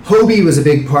Hobie was a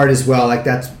big part as well.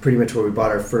 That's pretty much where we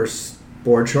bought our first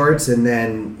board shorts. And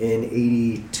then in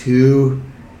 '82,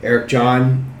 Eric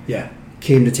John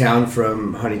came to town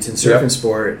from Huntington Surf and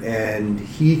Sport, and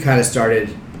he kind of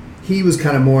started. He was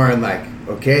kind of more on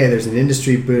okay, there's an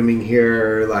industry booming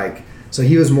here. So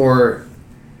he was more.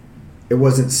 It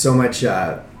wasn't so much.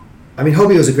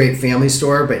 Hobie was a great family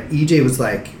store, but EJ was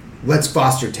let's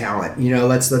foster talent.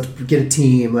 Let's get a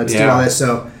team. Let's do all this.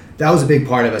 So that was a big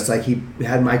part of us. He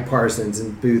had Mike Parsons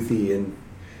and Boothie and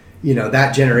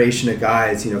that generation of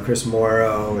guys. Chris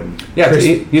Morrow and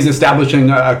he's establishing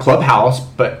a clubhouse,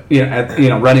 but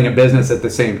running a business at the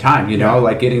same time.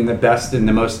 Getting the best and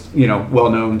the most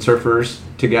well-known surfers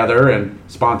together and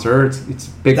sponsor. It's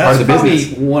a big part of the business.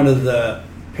 That's probably one of the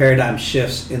paradigm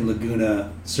shifts in Laguna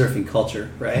surfing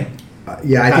culture, right? I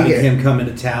Having think him come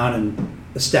into town and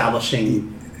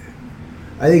establishing.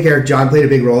 I think Eric John played a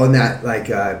big role in that,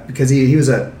 because he was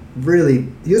a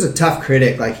tough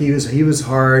critic. He was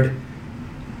hard.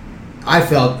 I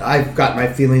felt I've got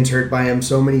my feelings hurt by him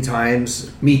so many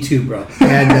times. Me too, bro.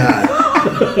 And,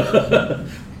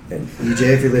 and EJ,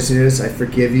 if you're listening to this, I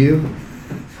forgive you.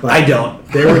 But I don't.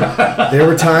 There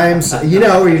were times, where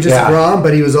you're just wrong,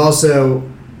 but he was also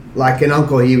like an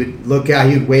uncle. He would look out,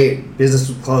 he would wait, business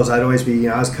would close. I'd always be,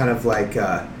 I was kind of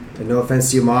and no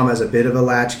offense to your mom, as a bit of a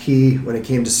latchkey when it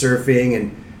came to surfing,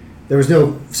 and there was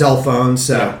no cell phones,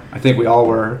 so I think we all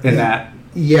were in that.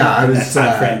 Yeah, I was.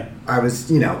 That time frame. I was,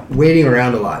 waiting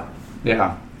around a lot.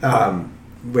 Yeah.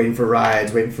 Waiting for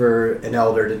rides, waiting for an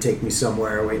elder to take me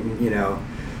somewhere, waiting,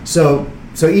 So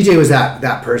EJ was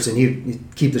that person. He'd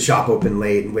keep the shop open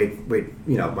late and wait.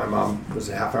 My mom was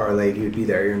a half hour late. He would be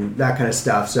there and that kind of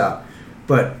stuff. So,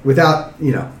 but without,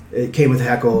 it came with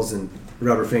heckles and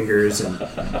rubber fingers and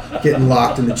getting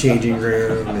locked in the changing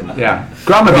room. And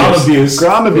Grom abuse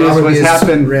was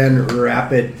happened. Ran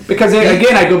rapid. Because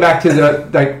again, I go back to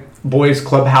the boys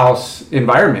clubhouse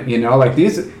environment.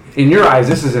 These. In your eyes,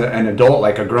 this is an adult,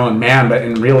 a grown man, but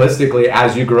realistically,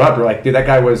 as you grew up, you're like, dude, that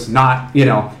guy was not,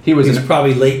 he was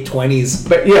probably late 20s.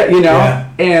 But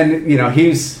and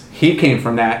he came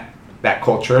from that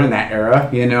culture and that era,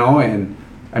 and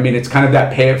it's kind of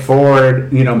that pay it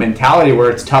forward, mentality where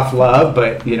it's tough love,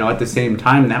 but at the same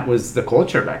time, that was the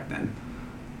culture back then.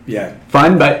 Yeah.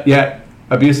 Fun, but yet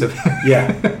abusive.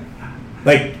 Yeah.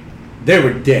 They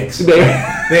were dicks.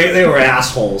 They were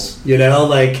assholes,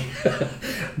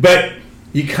 But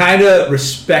you kind of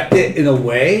respect it in a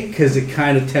way because it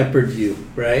kind of tempered you,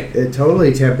 right? It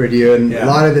totally tempered you, and Yeah. a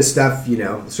lot of this stuff,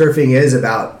 surfing is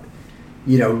about,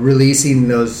 releasing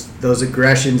those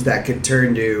aggressions that could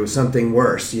turn to something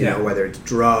worse. Yeah. Whether it's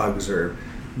drugs or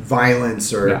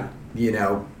violence or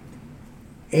Yeah.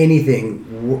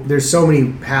 Anything. There's so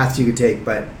many paths you could take,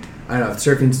 but I don't know.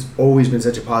 Surfing's always been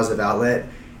such a positive outlet,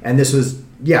 and this was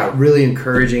really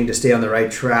encouraging to stay on the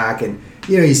right track. And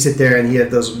you sit there and you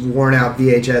have those worn out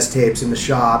VHS tapes in the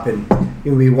shop, and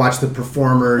we watch the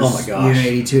performers. Oh my gosh.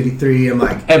 82, 83. I'm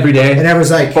like Every day. and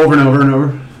everyone's like, Over and over and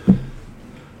over.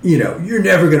 you're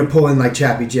never gonna pull in like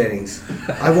Chappie Jennings.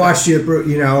 I watched you, or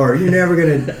you're never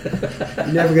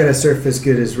gonna surf as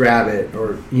good as Rabbit,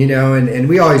 or and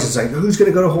we always just like, who's gonna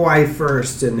go to Hawaii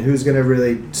first, and who's gonna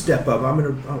really step up. I'm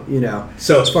gonna,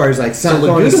 So as far as like So going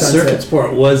Laguna to Surf and sunset.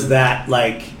 Sport was that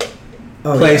like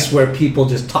Oh, place yeah. where people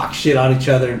just talk shit on each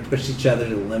other and push each other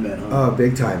to the limit. Huh? Oh,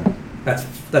 big time.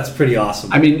 That's pretty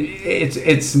awesome. I mean,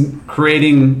 it's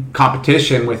creating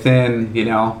competition within,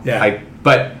 Yeah.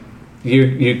 but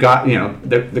you got,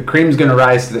 the cream's going to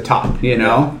rise to the top,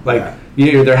 Yeah.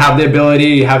 you either have the ability,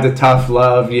 you have the tough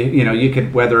love, you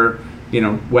could weather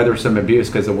some abuse,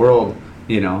 because the world,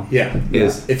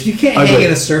 is if you can't ugly. hang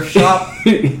in a surf shop,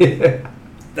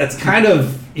 that's kind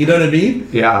of, you know what I mean?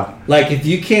 Yeah. Like if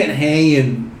you can't hang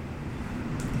and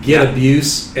get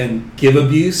abuse and give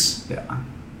abuse, Yeah.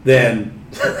 then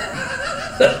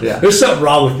Yeah. there's something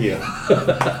wrong with you.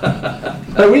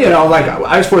 But we,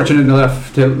 I was fortunate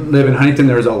enough to live in Huntington.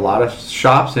 There was a lot of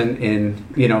shops, and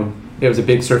it was a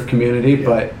big surf community,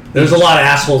 but There's a lot of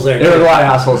assholes there. there were a lot of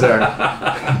assholes there.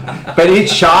 But each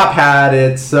shop had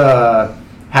its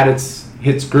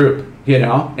group,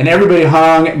 and everybody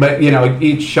hung. But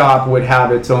each shop would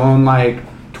have its own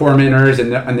tormentors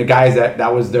and the guys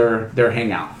that was their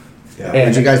hangout. Yeah.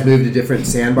 And Did you guys move to different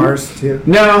sandbars too?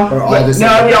 No, Or all but- just no,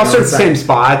 like we all on sort of the site? same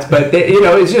spots, but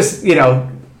it's just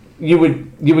you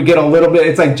would get a little bit.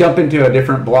 It's like jump into a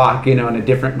different block, and a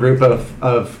different group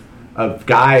of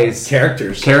guys,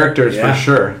 Characters for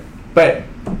sure. But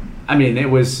I mean, it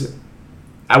was.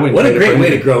 I wouldn't. What a trade it great for way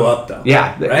to anything. grow up, though.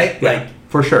 Yeah, right. yeah, Like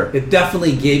for sure. it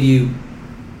definitely gave you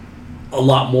a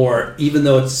lot more, even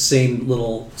though it's the same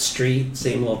little street,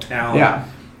 same little town. Yeah.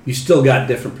 You still got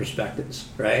different perspectives,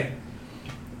 right?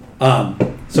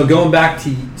 So going back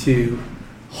to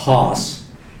Haas,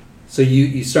 so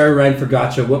you started riding for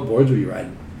Gotcha. What boards were you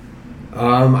riding?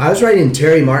 I was riding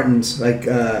Terry Martin's,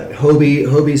 Hobie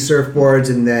surfboards,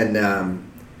 and then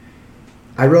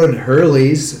I rode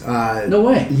Hurley's. No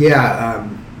way. Yeah,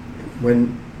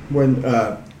 when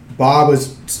Bob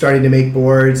was starting to make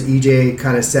boards, EJ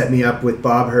kind of set me up with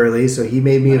Bob Hurley, so he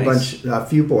made me Nice. a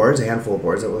few boards, a handful of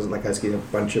boards. It wasn't like I was getting a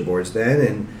bunch of boards then,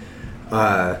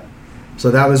 and so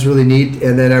that was really neat.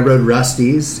 And then I rode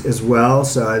Rusty's as well,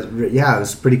 so it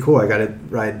was pretty cool. I got to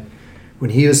ride when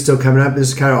he was still coming up. This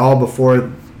is kind of all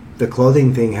before the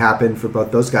clothing thing happened for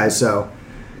both those guys, so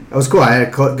that was cool. I had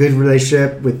a good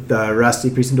relationship with Rusty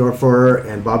Priestendorfer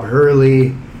and Bob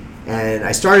Hurley. And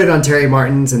I started on Terry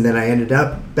Martin's, and then I ended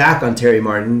up back on Terry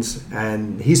Martin's.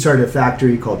 And he started a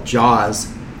factory called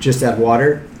Jaws, just at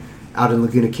water, out in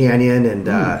Laguna Canyon. And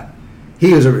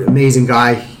he was an amazing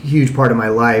guy, huge part of my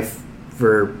life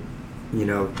for,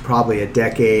 probably a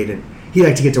decade. And he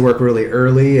liked to get to work really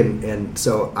early, and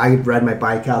so I'd ride my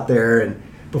bike out there. And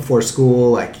before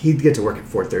school, he'd get to work at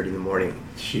 4:30 in the morning.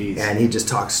 Jeez. And he'd just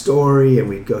talk story, and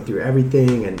we'd go through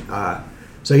everything. And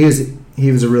so he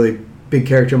was a really big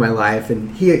character in my life,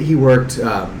 and he worked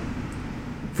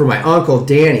for my uncle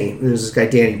Danny. There's this guy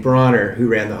Danny Bronner who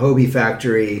ran the Hobie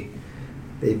factory.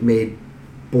 They've made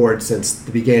boards since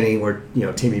the beginning, where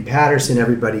Timmy Patterson,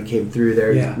 everybody came through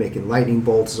there. Yeah. He's making lightning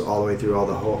bolts all the way through all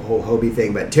the whole Hobie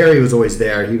thing. But Terry was always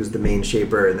there. He was the main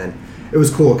shaper, and then it was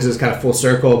cool because it was kind of full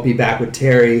circle. Be back with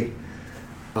Terry.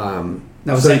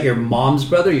 Now, was that your mom's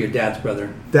brother or your dad's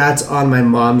brother? That's on my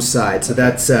mom's side. So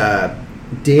that's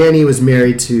Danny was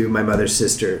married to my mother's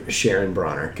sister, Sharon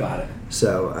Bronner. Got it.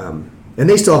 So, and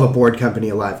they still have a board company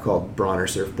alive called Bronner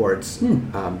Surfboards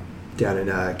down in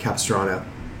Capistrano.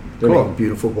 They're Cool. making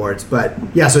beautiful boards. But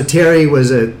yeah, so Terry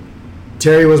was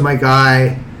my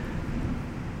guy,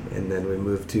 and then we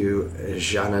moved to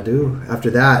Xanadu after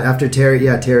that. After Terry,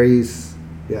 I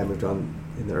moved on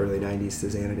in the early '90s to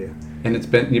Xanadu. And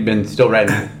you've been still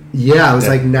riding. Yeah, it was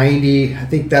like 90. I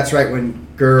think that's right when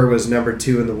Gurr was number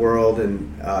 2 in the world,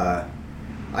 and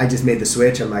I just made the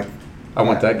switch. I'm like, I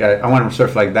want that guy. I want to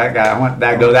surf like that guy. I want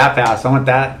that go that fast. I want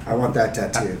that. I want that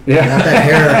tattoo. Yeah. I want that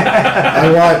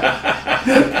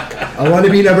hair. I want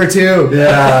to be number 2.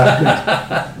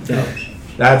 Yeah. So,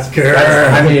 That's good.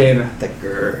 I mean, the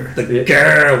Gurr.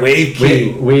 Wave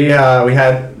King. We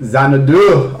had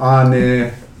Xanadu on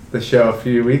the show a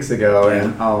few weeks ago,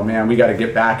 and oh man, we got to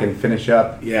get back and finish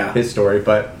up his story.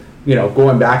 But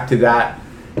going back to that,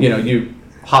 you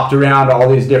hopped around all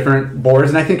these different boards,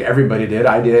 and I think everybody did.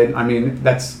 I did. I mean,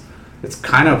 it's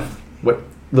kind of what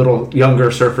little younger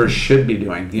surfers should be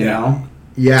doing. You know.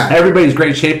 Yeah. Everybody's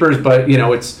great shapers, but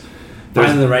it's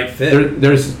finding the right fit.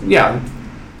 There's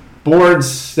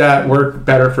boards that work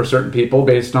better for certain people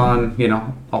based on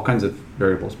all kinds of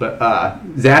variables. But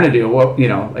Xanadu,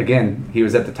 again, he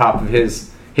was at the top of his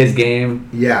game.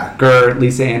 Yeah. Gert,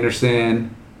 Lisa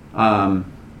Anderson. I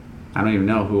don't even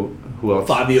know who else.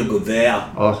 Fabio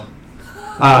Gouveia. Oh.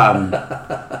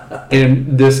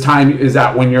 And this time, is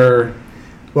that when you're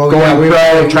going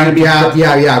pro, trying to be pro?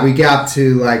 Yeah. We got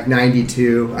to like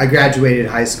 92. I graduated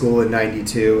high school in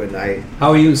 92, and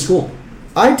How were you in school?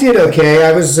 I did okay.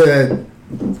 I was a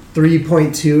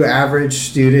 3.2 average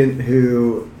student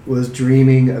who was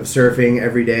dreaming of surfing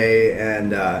every day,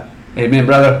 and amen,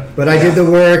 brother. But I did the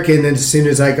work, and then as soon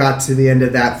as I got to the end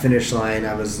of that finish line,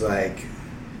 I was like,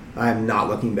 I'm not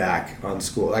looking back on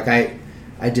school. Like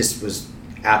I just was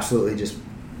absolutely just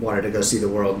wanted to go see the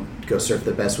world, go surf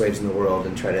the best waves in the world,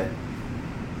 and try to.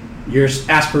 Your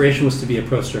aspiration was to be a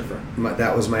pro surfer.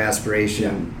 That was my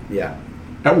aspiration. Yeah.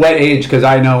 At what age? Because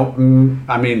I know,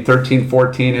 13,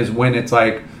 14 is when it's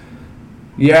like,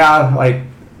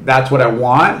 that's what I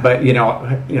want. But,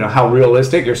 how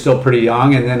realistic, you're still pretty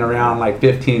young. And then around like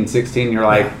 15, 16, you're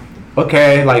like,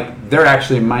 okay, like there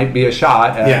actually might be a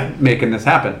shot at making this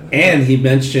happen. And he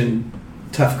mentioned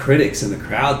tough critics in the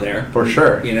crowd there. For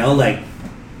sure.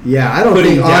 Yeah, I don't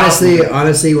think,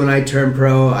 honestly, when I turned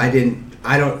pro, I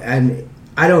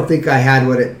don't think I had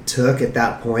what it took at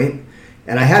that point.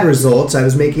 And I had results. I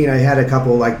had a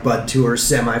couple like Bud Tour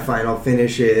semifinal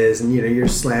finishes, and you're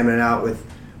slamming it out with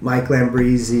Mike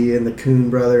Lambrisi and the Kuhn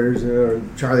brothers, or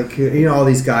Charlie Kuhn, all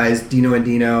these guys, Dino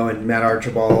Andino and Matt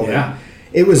Archibald. Yeah,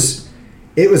 it was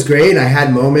great. And I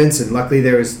had moments, and luckily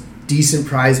there was decent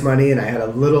prize money, and I had a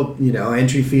little,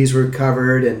 entry fees were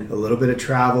covered, and a little bit of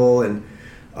travel, and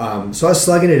so I was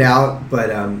slugging it out. But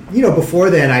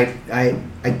before then,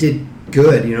 I did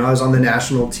good. I was on the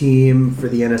national team for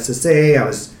the NSSA. I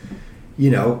was,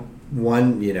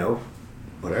 won,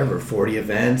 40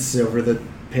 events over the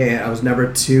pan. I was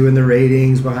number 2 in the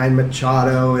ratings behind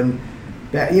Machado, and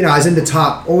that, I was in the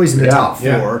top, always in the top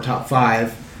 4, top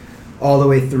 5, all the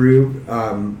way through.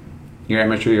 Your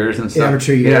amateur years and stuff.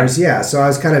 Amateur years, yeah. So I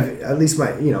was kind of, at least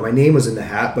my name was in the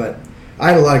hat, but I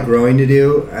had a lot of growing to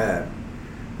do. I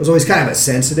was always kind of a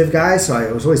sensitive guy, so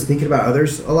I was always thinking about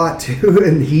others a lot too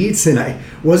in heats, and I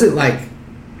wasn't like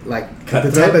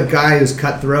the type of guy who's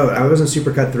cutthroat. I wasn't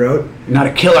super cutthroat. Not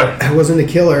a killer. I wasn't a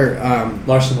killer.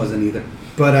 Larson wasn't either.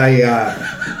 But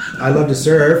I love to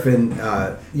surf, and and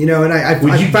I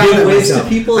would you give ways to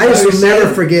people? I just will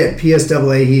never forget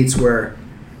PSAA heats where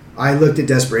I looked at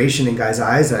desperation in guys'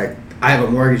 eyes. I have a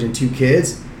mortgage and 2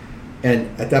 kids,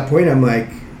 and at that point I'm like,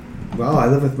 well, I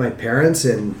live with my parents,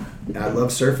 and I love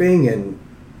surfing, and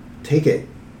take it.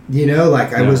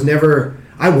 I was never.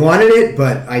 I wanted it,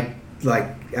 but I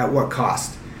at what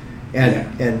cost? And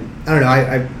I don't know.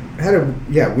 I had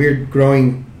a weird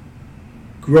growing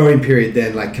period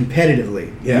then, like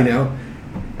competitively.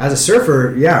 As a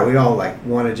surfer, we all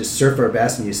want to just surf our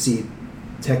best, and you see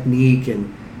technique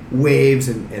and waves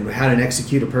and how to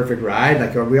execute a perfect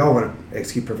ride. We all want to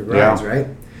execute perfect rides, right?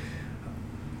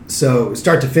 So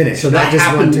start to finish. So that just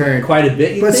happened one turn. Quite a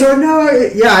bit. But think? So no,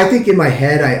 I think in my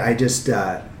head I just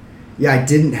I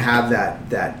didn't have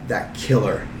that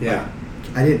killer. Yeah.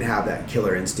 I didn't have that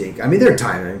killer instinct. I mean, there are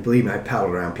times, believe me, I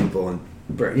paddled around people, and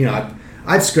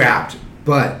I've scrapped,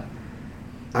 but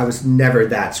I was never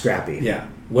that scrappy. Yeah.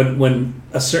 When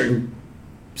a certain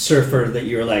surfer that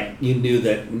you were you knew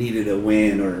that needed a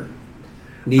win or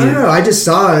needed. I don't know. I just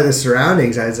saw the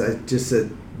surroundings. I just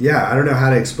said. I don't know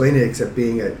how to explain it except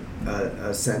being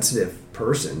a sensitive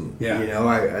person. Yeah.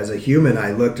 As a human,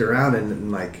 I looked around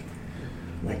and like,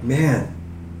 man.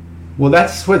 Well,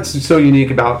 that's what's so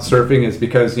unique about surfing is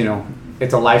because,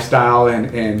 it's a lifestyle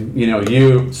and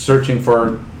you searching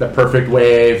for the perfect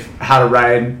wave, how to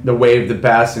ride the wave the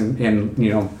best, and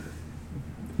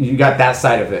you got that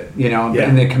side of it,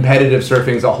 and the competitive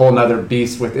surfing is a whole nother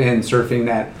beast within surfing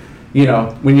that,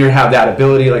 when you have that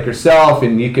ability like yourself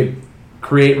and you could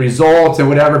create results and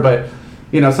whatever, but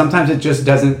sometimes it just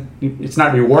doesn't, it's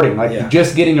not rewarding.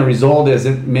 Just getting a result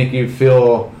doesn't make you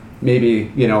feel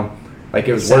maybe like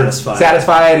it was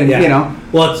satisfied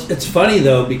and well, it's funny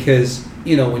though, because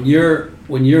when you're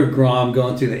Grom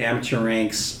going through the amateur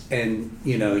ranks and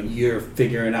you're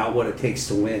figuring out what it takes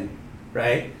to win,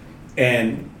 right?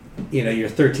 And you're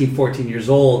 13, 14 years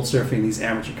old surfing these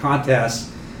amateur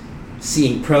contests,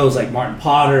 seeing pros like Martin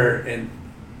Potter, and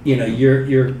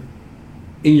you're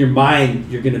in your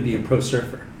mind you're going to be a pro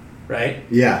surfer, right?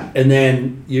 Yeah. And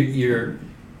then you're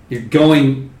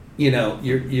going,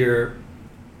 you're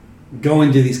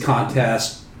going to these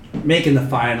contests, making the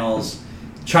finals,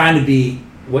 trying to be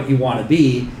what you want to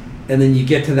be, and then you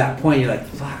get to that point, you're like,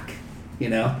 fuck,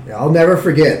 Yeah, I'll never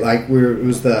forget. Like it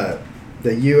was the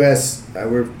U.S.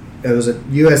 It was a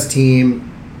U.S.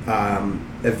 team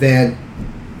event.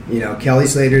 Kelly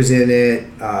Slater's in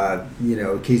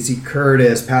it. Casey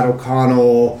Curtis, Pat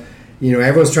O'Connell.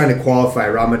 Everyone's trying to qualify.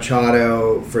 Rob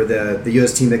Machado for the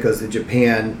U.S. team that goes to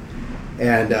Japan,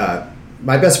 and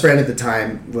my best friend at the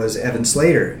time was Evan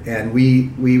Slater, and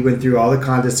we went through all the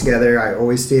contests together. I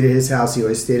always stayed at his house. He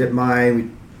always stayed at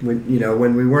mine.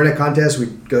 When we weren't at contests,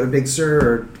 we'd go to Big Sur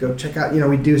or go check out.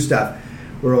 We'd do stuff.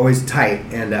 We're always tight,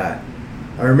 and I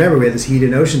remember we had this heat in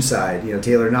Oceanside.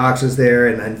 Taylor Knox was there,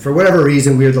 and for whatever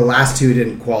reason, we were the last two who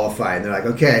didn't qualify. And they're like,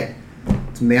 okay,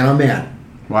 it's man on man.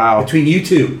 Wow. between you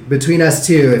two, Between us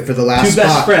two for the last two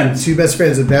best spot. friends. Two best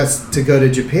friends, the best to go to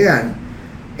Japan,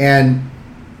 and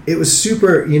it was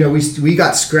super. We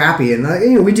got scrappy,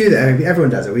 and we do that. I mean, everyone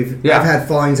does it. I've had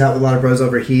fallings out with a lot of bros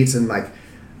over heats, and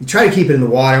you try to keep it in the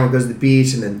water when it goes to the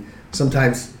beach, and then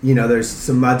sometimes there's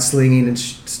some mudslinging and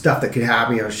stuff that could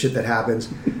happen, shit that happens.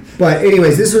 But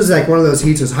anyways, this was like one of those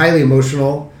heats. It was highly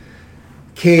emotional.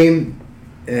 Came,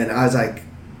 and I was like,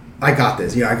 I got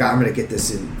this. I'm gonna get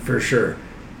this in for sure,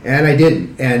 and I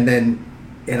didn't.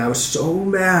 And I was so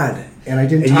mad, and I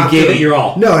didn't. And talk you gave to it your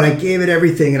all. No, and I gave it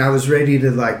everything, and I was ready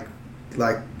to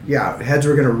heads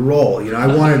were gonna roll. I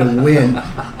wanted to win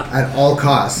at all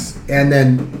costs, and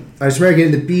then I just remember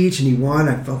getting to the beach, and he won.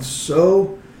 I felt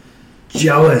so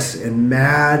jealous and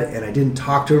mad, and I didn't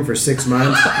talk to him for 6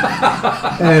 months.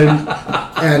 and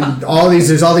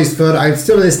there's all these photos. I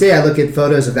still to this day I look at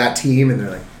photos of that team, and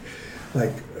they're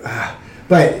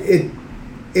but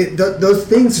those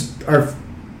things are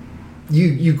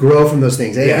you grow from those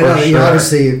things. Sure.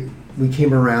 Obviously we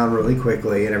came around really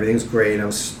quickly, and everything was great, and I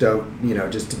was stoked,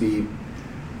 just to be.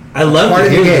 I love part to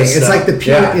of the hear gang. this It's stuff. like the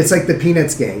peanut. It's like the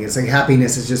Peanuts gang. It's like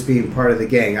happiness is just being part of the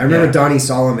gang. I remember Donnie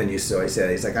Solomon used to always say,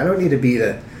 he's like, I don't need to be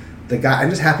the guy. I'm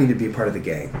just happy to be part of the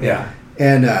gang. Yeah.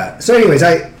 And so, anyways,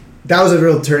 that was a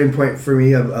real turning point for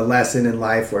me, a lesson in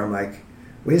life where I'm like,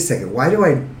 wait a second, why do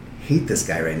I hate this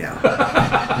guy right now?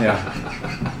 Yeah.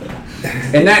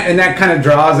 And that kind of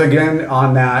draws again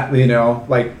on that.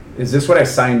 Is this what I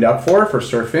signed up for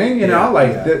surfing?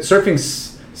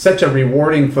 Surfing's such a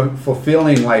rewarding,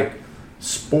 fulfilling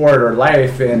sport or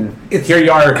life, and here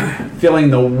you are feeling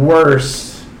the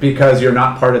worst because you're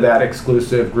not part of that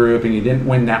exclusive group and you didn't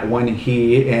win that one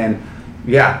heat. And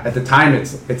at the time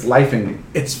it's life ending.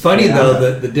 It's funny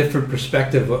though the different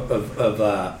perspective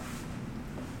of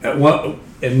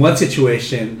in one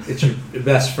situation it's your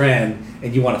best friend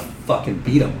and you want to fucking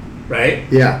beat him, right?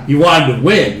 Yeah. You wanted to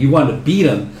win, you wanted to beat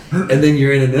him, and then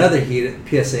you're in another heat at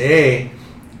PSAA.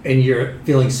 And you're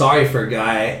feeling sorry for a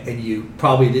guy, and you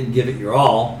probably didn't give it your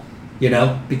all,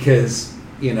 because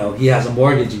he has a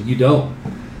mortgage and you don't.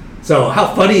 So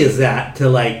how funny is that to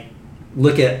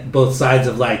look at both sides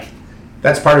of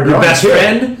that's part of your growing best too,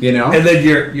 friend, and then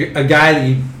you're a guy that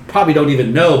you probably don't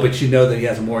even know, but you know that he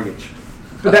has a mortgage.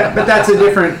 But that's a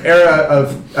different era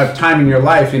of time in your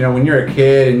life. When you're a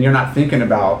kid and you're not thinking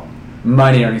about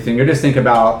money or anything, you're just thinking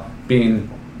about being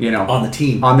on the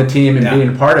team and being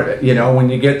a part of it. When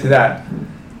you get to that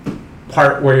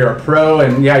part where you're a pro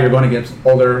and you're going against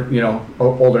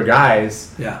older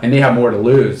guys, and they have more to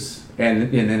lose,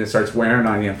 and then it starts wearing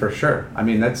on you for sure. I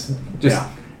mean, that's just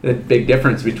a big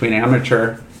difference between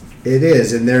amateur. It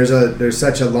is, and there's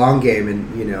such a long game,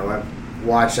 and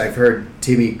I've heard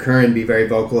Timmy Curran be very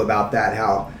vocal about that,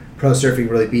 how pro surfing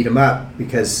really beat him up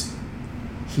because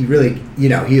he really, he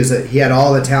had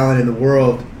all the talent in the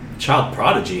world. Child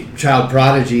prodigy,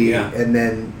 and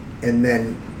then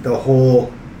the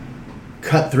whole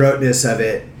cutthroatness of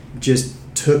it just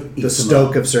took the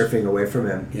stoke of surfing away from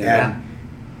him.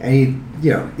 And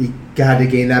he got to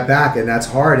gain that back, and that's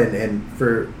hard. And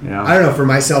for I don't know, for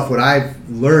myself, what I've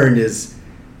learned is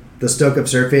the stoke of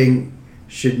surfing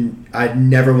I'd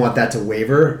never want that to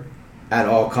waver at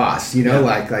all costs.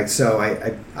 So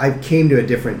I came to a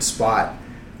different spot,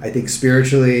 I think,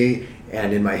 spiritually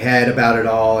and in my head about it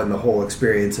all, and the whole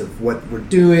experience of what we're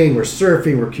doing. We're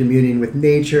surfing, we're communing with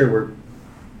nature, we're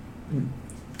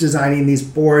designing these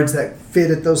boards that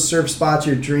fit at those surf spots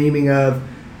you're dreaming of,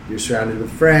 you're surrounded with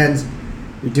friends,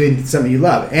 you're doing something you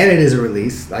love, and it is a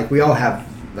release. We all have,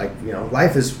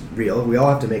 life is real, we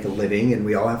all have to make a living, and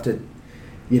we all have to,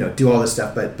 do all this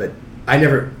stuff. But I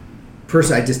never,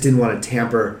 personally, I just didn't want to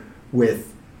tamper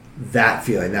with that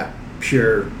feeling, that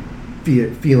pure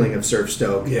feeling of surf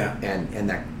stoke, and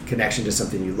that connection to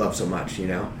something you love so much,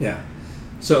 Yeah.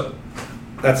 So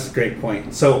that's a great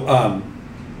point. So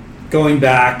going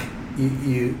back,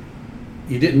 you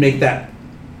didn't make that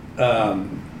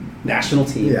national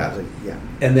team. Yeah,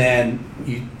 and then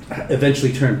you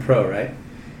eventually turned pro, right?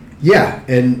 Yeah,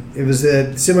 and it was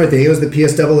a similar thing. It was the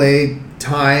PSAA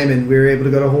time, and we were able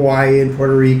to go to Hawaii and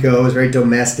Puerto Rico. It was very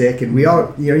domestic, and we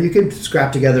all, you could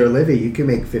scrap together a living. You could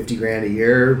make $50,000 a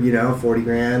year,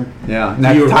 $40,000. Yeah, and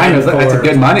at the time, that's a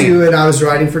good money. And I was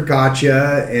riding for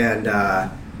Gotcha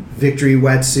and Victory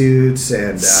wetsuits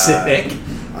and Civic.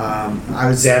 I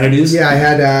was Xanadu's. Yeah, I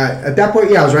had at that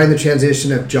point. Yeah, I was riding the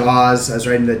transition of Jaws. I was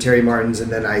riding the Terry Martins,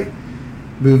 and then I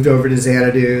moved over to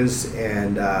Xanadu's,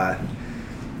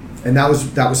 and that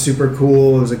was super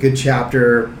cool. It was a good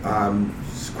chapter.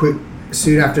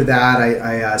 Soon after that,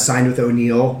 I signed with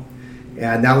O'Neill,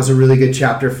 and that was a really good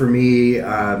chapter for me.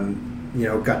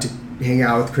 Got to hang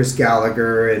out with Chris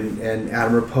Gallagher and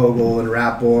Adam Rapogel and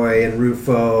Ratboy and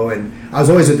Rufo, and I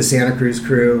was always with the Santa Cruz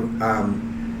crew.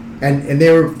 And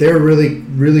they were really,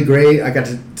 really great. I got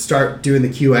to start doing the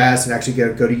QS and actually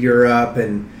go to Europe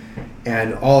and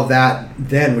all of that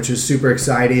then, which was super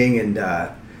exciting.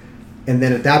 And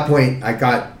then at that point, I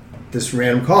got this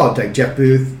random call, like Jeff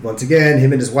Booth, once again,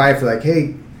 him and his wife were like,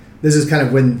 hey, this is kind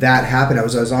of when that happened. I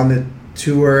was on the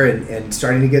tour and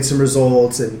starting to get some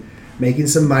results and making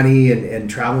some money and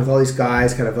traveling with all these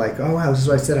guys, kind of like, oh, wow, this is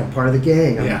what I said. I'm part of the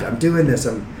gang. I'm doing this.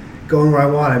 I'm going where I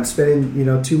want. I'm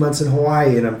spending 2 months in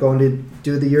Hawaii, and I'm going to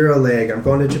do the Euro leg. I'm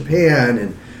going to Japan,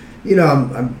 and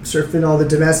I'm surfing all the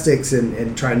domestics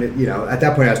and trying to at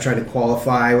that point I was trying to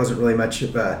qualify. It wasn't really much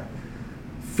of a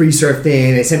free surf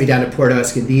thing. They sent me down to Puerto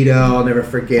Escondido. I'll never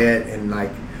forget, and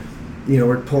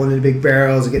we're pulling in big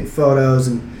barrels and getting photos,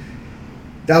 and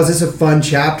that was just a fun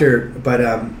chapter. But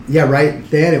right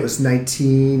then it was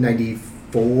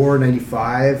 1994,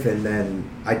 95, and then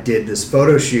I did this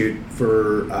photo shoot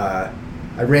for, I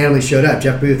randomly showed up.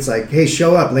 Jeff Booth's like, hey,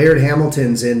 show up. Laird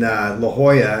Hamilton's in La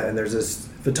Jolla, and there's this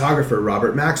photographer,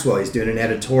 Robert Maxwell. He's doing an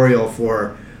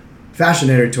fashion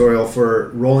editorial for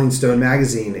Rolling Stone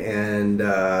magazine. And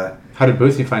how did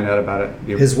Boothie find out about it?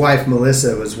 His wife,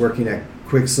 Melissa, was working at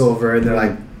Quicksilver, and they're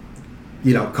like,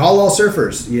 call all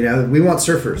surfers. We want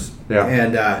surfers. Yeah.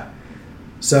 And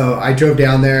so I drove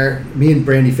down there. Me and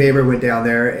Brandy Faber went down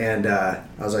there, and I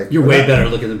was like, "You're way better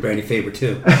looking than Brandy Faber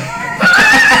too."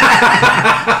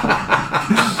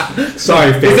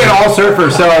 Sorry, Faber. He said all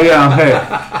surfers, so hey.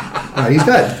 He's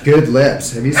got good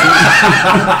lips. Have you seen?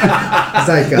 It's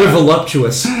like they're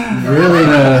voluptuous. Really,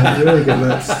 really good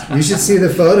lips. You should see the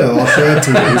photo. I'll show it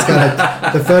to you. He's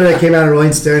got the photo that came out of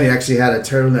Rolling Stone. He actually had a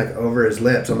turtleneck over his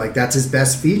lips. I'm like, that's his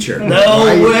best feature. No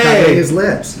way. He's covering his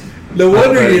lips. No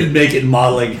wonder he didn't make it in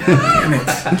modeling. Damn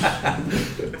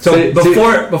it. So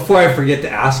before I forget to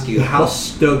ask you, how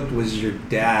stoked was your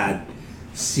dad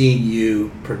seeing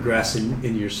you progress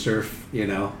in your surf,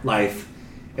 life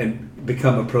and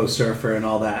become a pro surfer and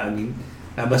all that? I mean,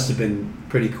 that must have been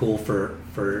pretty cool for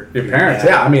your parents.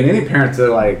 Yeah, I mean, any parents are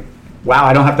like, wow,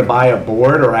 I don't have to buy a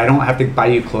board, or I don't have to buy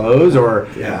you clothes, or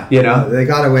they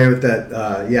got away with that.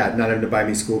 Not having to buy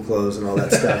me school clothes and all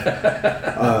that stuff.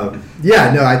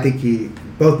 I think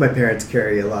both my parents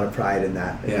carry a lot of pride in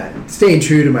that. Yeah, staying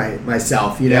true to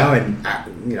myself, and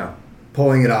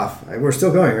pulling it off. We're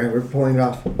still going, right? We're pulling it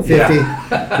off. 50.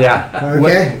 Yeah.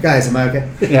 Okay, guys, am I okay?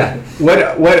 Yeah.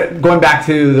 What? Going back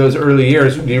to those early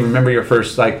years, do you remember your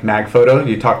first mag photo?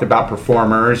 You talked about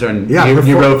performers, and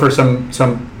you wrote for some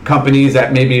companies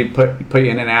that maybe put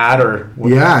you in an ad, or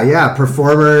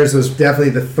performers was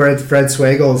definitely the Fred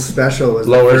Swagel special. Was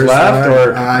Lowers Left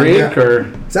or Creek or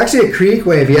it's actually a Creek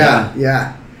Wave.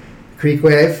 Yeah. Creek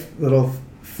Wave, little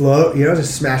float,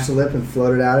 just smashed the lip and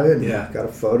floated out of it. And got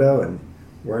a photo and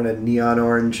wearing a neon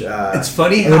orange. It's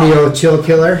funny how Chill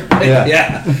Killer.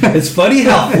 Yeah. It's funny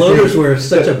how floaters were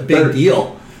such a big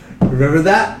deal. Remember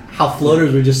that? How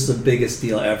floaters were just the biggest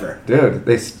deal ever. Dude,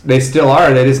 they still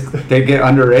are. They get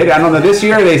underrated. I don't know. This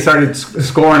year they started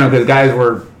scoring them because guys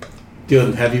were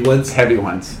doing heavy ones.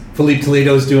 Felipe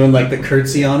Toledo's doing like the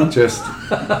curtsy on them. Just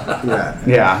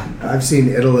yeah. I've seen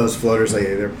Italo's floaters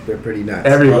lately. They're pretty nuts.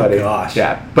 Everybody. Oh gosh.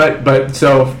 Yeah. But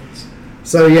so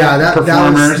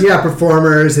performers. That was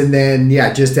performers, and then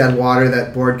Just Add Water,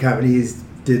 that board companies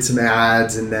did some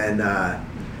ads, and then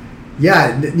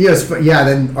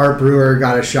then Art Brewer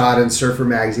got a shot in Surfer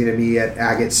Magazine of me at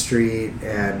Agate Street,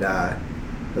 and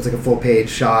It was like a full page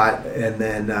shot, and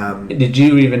then Did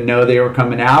you even know they were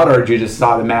coming out, or did you just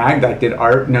saw the mag? Like, did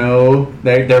Art know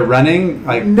they're running?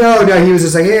 Like, no, he was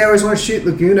just like, hey, I always want to shoot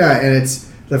Laguna, and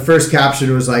it's the first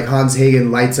caption was like Hans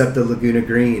Hagen lights up the Laguna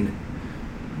green.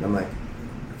 And I'm like,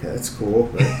 okay, that's cool,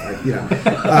 but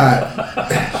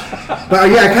but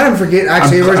yeah, I kind of forget.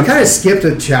 Actually, we kind of skipped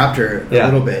a chapter a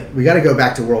little bit. We got to go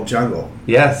back to World Jungle.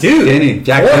 yes, Dude.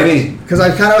 Jack Denny. Because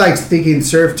I'm kind of like thinking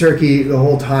Surf Turkey the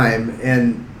whole time,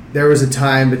 and there was a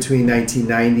time between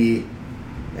 1990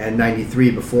 and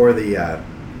 93 before the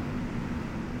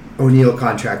O'Neill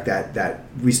contract that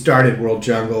we started World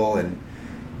Jungle, and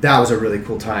that was a really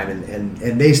cool time.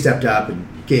 And they stepped up and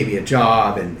gave me a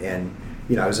job, and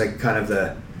I was like kind of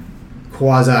the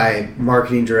quasi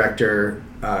marketing director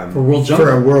For World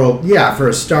Jungle? for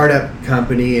a startup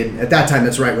company. And at that time,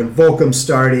 that's right when Volcom's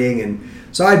starting, and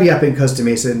so I'd be up in Costa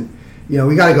Mesa, and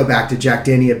we got to go back to Jack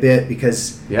Denny a bit,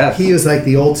 because he was like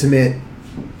the ultimate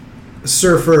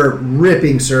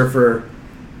ripping surfer,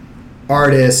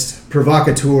 artist,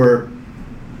 provocateur,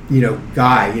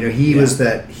 guy. He was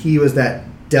that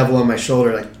devil on my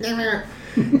shoulder, like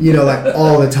like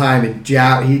all the time, and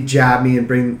he'd jab me and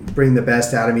bring the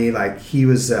best out of me. Like he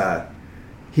was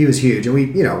huge, and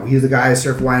he was the guy I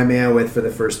surfed Waimea with for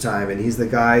the first time, and he's the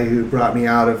guy who brought me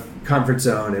out of comfort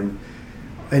zone, and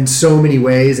in so many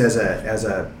ways as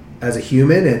a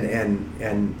human,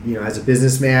 and as a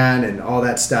businessman and all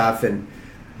that stuff. And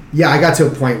I got to a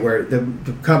point where the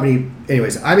company,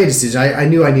 anyways, I made a decision. I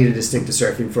knew I needed to stick to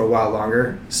surfing for a while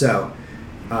longer, so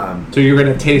you're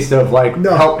going to taste of like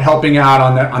helping out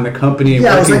on the company.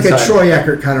 Yeah, it was like side. a Troy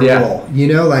Eckert kind of role.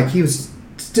 Like he was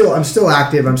I'm still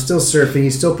active. I'm still surfing. He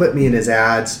still put me in his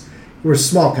ads. We're a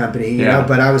small company,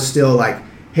 but I was still like,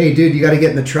 hey, dude, you got to get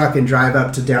in the truck and drive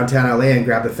up to downtown LA and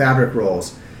grab the fabric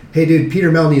rolls. Hey, dude,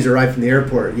 Peter Mel needs a ride from the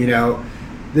airport.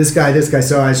 This guy.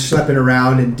 So I was schlepping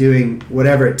around and doing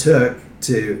whatever it took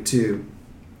to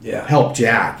help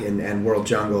Jack and World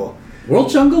Jungle. World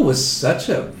Jungle was such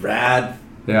a rad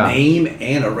name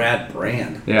and a rad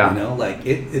brand. Yeah. Like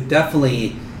it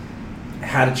definitely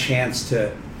had a chance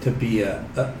to be a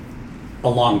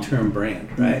long-term brand,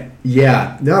 right?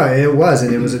 Yeah, no, it was,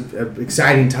 and it was an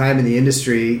exciting time in the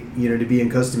industry, to be in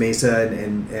Costa Mesa,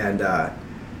 and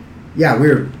we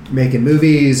were making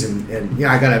movies, and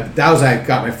I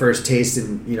got my first taste,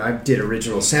 and I did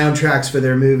original soundtracks for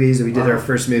their movies, and we did our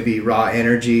first movie, Raw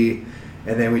Energy,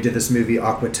 and then we did this movie,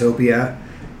 Aquatopia.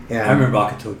 And I remember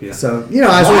Aquatopia. So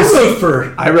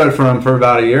I wrote for him for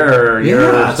about a year or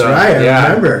that's so. right. I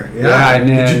remember. Yeah. And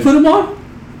then, did you put him on?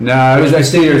 No, it was like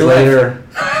 2 years later.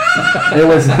 It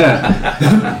was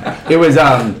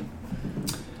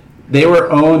they were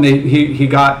owned. He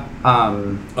got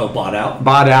bought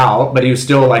out, but he was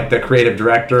still like the creative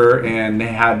director, and they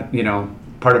had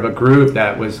part of a group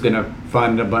that was going to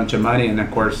fund a bunch of money, and of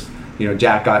course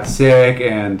Jack got sick,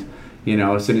 and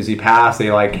as soon as he passed,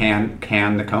 they like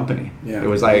canned the company. Yeah. It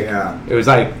was like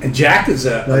and Jack is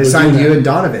they signed you and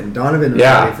Donovan. Donovan was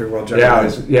ready for World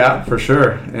Jungle. Yeah, for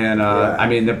sure. And I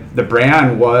mean the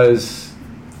brand was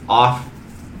off.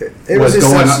 It was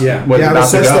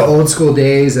such the old school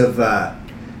days of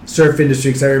surf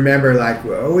industry. Because I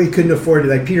remember we couldn't afford it.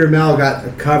 Like Peter Mel got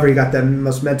a cover. He got the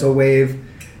most mental wave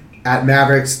at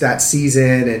Mavericks that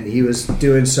season, and he was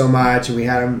doing so much. And we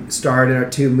had him starred in our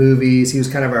 2 movies. He was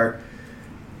kind of our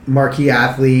marquee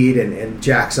athlete, and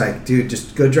Jack's like, dude,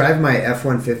 just go drive my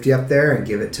F-150 up there and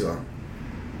give it to him.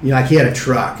 Like he had a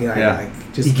truck. He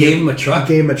gave him a truck.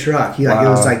 He gave him a truck. It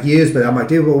was like used, but I'm like,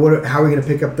 dude, well, how are we gonna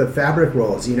pick up the fabric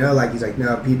rolls? He's like,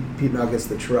 no, Pete Mel gets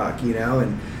the truck.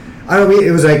 And I don't mean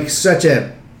it was like such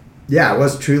a, it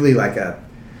was truly like a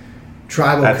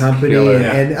tribal company.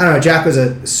 And I don't know, Jack was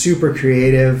a super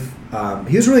creative.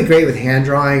 He was really great with hand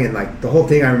drawing, and like the whole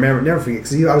thing. I remember never forget,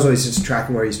 because I was always just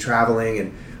tracking where he's traveling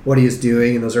and what he was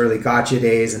doing in those early gotcha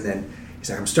days. And then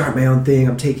he's like, I'm starting my own thing,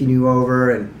 I'm taking you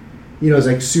over. And it was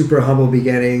like super humble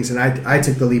beginnings, and I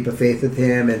took the leap of faith with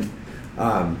him, and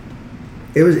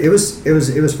it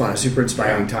was fun, super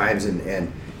inspiring times.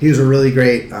 And he was a really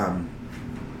great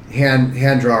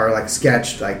hand drawer, like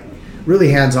sketched, like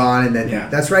really hands on. And then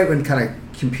that's right when kind of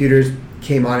computers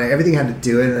came on, and everything had to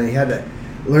do it, and then he had the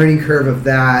learning curve of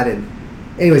that. And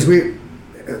anyways, we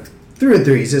through and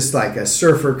through, he's just like a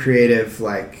surfer creative,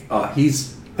 like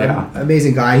he's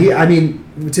amazing guy.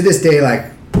 To this day,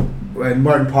 like when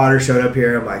Martin Potter showed up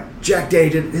here, I'm like, Jack Day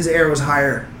his air was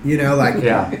higher,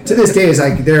 to this day it's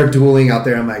like they're dueling out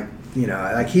there. I'm like, you know,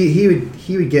 like he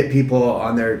would get people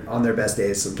on their best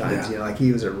days sometimes. Yeah. You know, like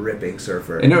he was a ripping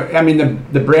surfer. And I mean,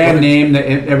 the brand name,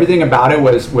 everything about it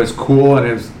was cool and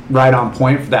it was right on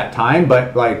point for that time.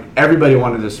 But like everybody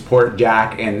wanted to support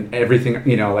Jack and everything.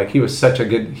 You know, like he was such a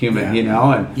good human. You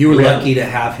know, and you were lucky to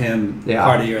have him Yeah.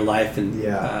 part of your life and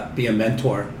be a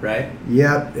mentor, right?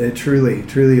 Yeah, truly,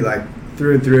 like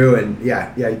through and through. And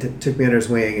he took me under his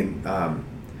wing, and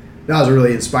that was a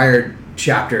really inspired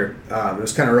chapter. It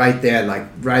was kind of right then, like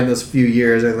right in those few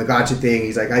years, and the Gotcha thing.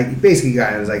 He's like, I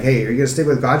was like, hey, are you gonna stick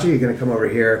with Gotcha? You're gonna come over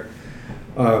here.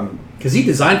 Because he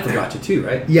designed for Gotcha too,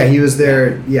 right? Yeah, he was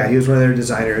there. Yeah, he was one of their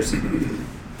designers,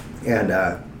 and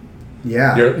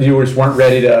you just weren't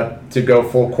ready to go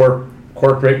full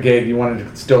corporate gig. You wanted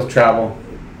to still travel.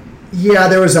 Yeah,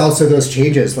 there was also those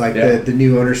changes. Like the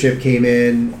new ownership came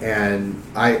in, and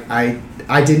I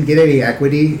didn't get any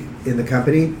equity in the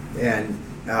company, and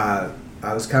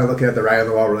I was kind of looking at the writing on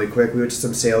the wall really quick. We went to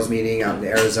some sales meeting out in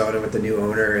Arizona with the new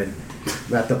owner, and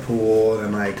I'm at the pool, and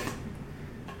I'm like,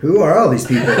 who are all these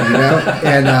people, you know?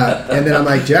 And then I'm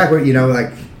like, Jack, what, you know,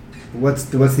 like, what's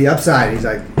the upside? He's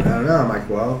like, I don't know. I'm like,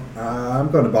 well,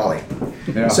 I'm going to Bali.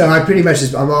 Yeah. So I pretty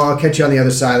much I'll catch you on the other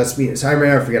side. Let's meet. So I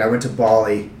never forget, I went to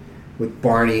Bali with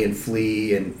Barney and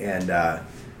Flea and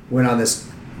went on this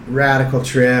radical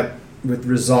trip with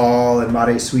Rizal and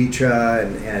Mare Suitra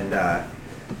and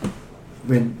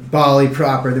went Bali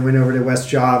proper, then went over to West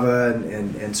Java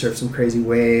and surfed some crazy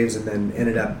waves, and then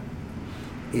ended up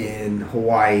in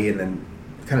Hawaii, and then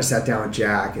kind of sat down with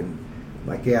Jack and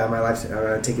like, my life's, I'm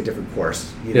going to take a different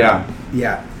course. You know?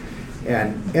 Yeah.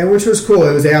 And which was cool.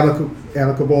 It was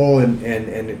amicable and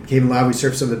it came alive. We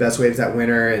surfed some of the best waves that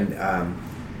winter, and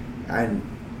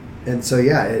so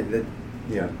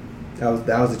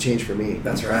that was a change for me.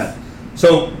 That's right.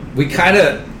 So we kind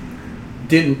of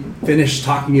didn't finish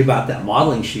talking about that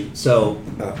modeling shoot. So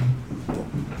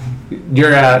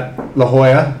you're at La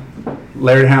Jolla,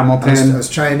 Laird Hamilton. I was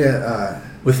trying to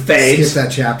with fades. Skip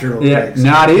that chapter. Real quick.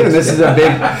 Not even. This is a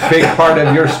big part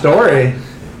of your story.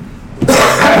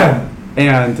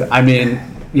 And I mean,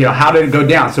 you know, how did it go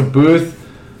down? So Booth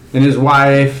and his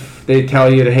wife, they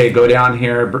tell you to, hey, go down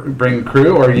here, bring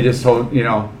crew, or you just told, you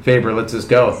know, Faber, let's just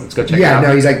go. Let's go check it out. Yeah,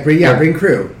 no, he's like, bring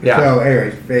crew. Yeah. So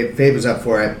anyway, Fabe was up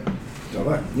for it.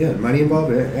 So, yeah, money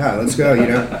involved. Yeah, let's go, you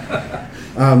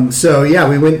know. So yeah,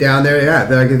 we went down there. Yeah,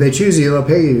 they're like, if they choose you, they'll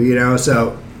pay you, you know.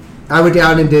 So I went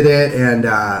down and did it, and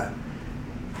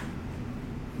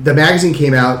the magazine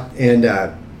came out, and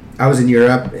I was in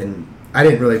Europe, and I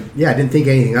didn't think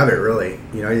anything of it really.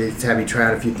 You know, they just had me try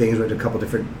out a few things, went to a couple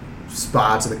different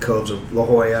spots in the coves of La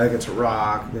Jolla, against a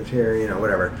rock, here, you know,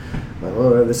 whatever. I'm like,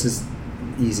 oh, this is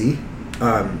easy,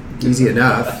 easy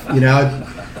enough, you know.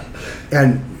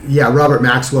 And yeah, Robert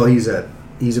Maxwell, he's a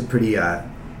pretty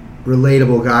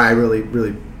relatable guy,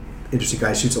 really interesting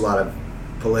guy. Shoots a lot of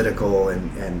political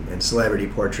and celebrity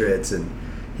portraits, and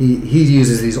he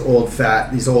uses these old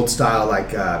style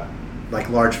like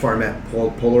large format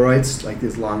Polaroids, like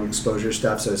these long exposure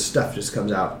stuff. So his stuff just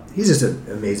comes out. He's just an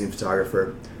amazing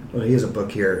photographer. Well, he has a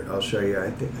book here. I'll show you. I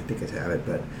think I have it.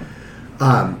 But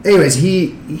anyways,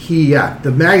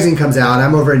 the magazine comes out.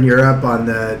 I'm over in Europe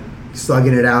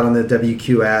slugging it out on the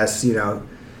WQS. You know,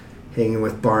 hanging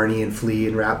with Barney and Flea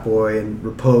and Ratboy and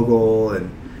Rapogle and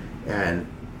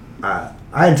I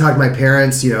hadn't talked to my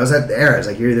parents. You know, I was at the era. It's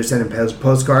like, you're either sending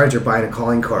postcards or buying a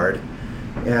calling card.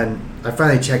 And I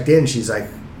finally checked in. She's like,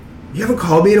 you haven't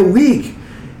called me in a week.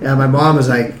 And my mom was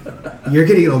like, you're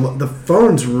getting the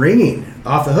phone's ringing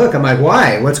off the hook. I'm like,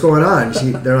 why? What's going on?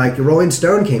 They're like, the Rolling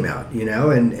Stone came out, you know,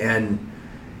 and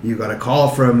you got a call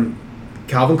from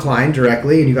Calvin Klein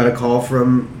directly, and you got a call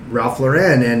from Ralph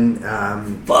Lauren, and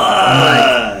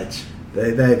fudge.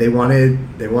 They want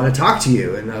to talk to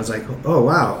you, and I was like, oh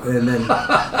wow. And then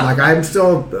like,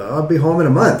 I'll be home in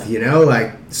a month, you know,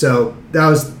 like, so that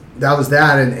was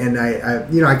that, and I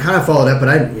you know, I kind of followed up, but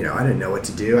I didn't know what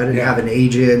to do. I didn't have an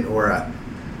agent or a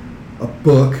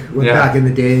book. Back in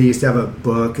the day, they used to have a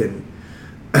book,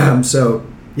 and so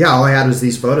yeah, all I had was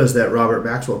these photos that Robert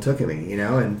Maxwell took of me, you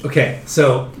know. And okay,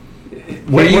 so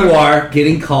where you are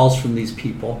getting calls from these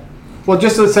people. Well,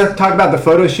 just let's talk about the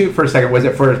photo shoot for a second. Was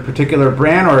it for a particular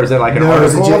brand, or is it like an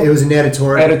article? It was an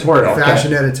editorial.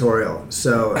 Fashion okay. editorial.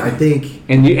 So I think...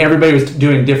 And everybody was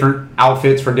doing different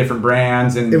outfits for different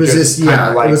brands. And it was it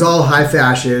was all high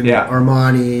fashion. Yeah.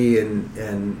 Armani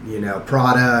and you know,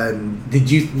 Prada. And did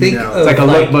you think... it's like a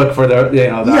lookbook for the, you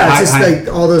know... it's just like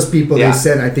all those people they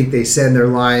send, I think they send their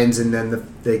lines, and then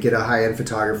they get a high-end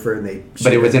photographer, and they...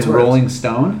 But it was in Rolling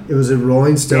Stone? It was a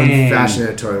Rolling Stone fashion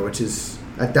editorial, which is...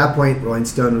 At that point, Rolling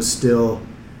Stone was still,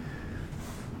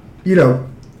 you know,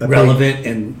 relevant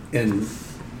and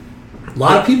a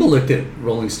lot of people looked at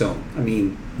Rolling Stone. I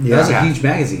mean, that was a huge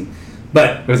magazine.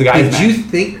 But it was a guy's did you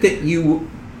think that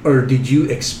did you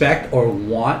expect or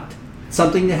want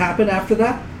something to happen after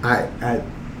that? I had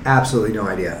absolutely no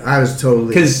idea. I was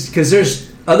totally... Because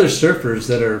there's other surfers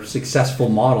that are successful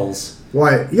models.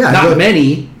 Why? Yeah. Not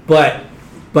many, but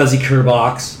Buzzy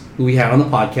Kerbox, who we had on the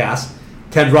podcast,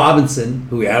 Ted Robinson,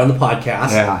 who we had on the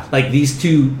podcast. Yeah. Like these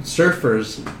two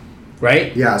surfers,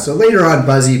 right? Yeah, so later on,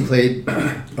 Buzzy played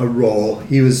a role.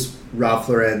 He was Ralph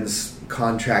Lauren's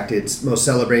contracted, most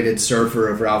celebrated surfer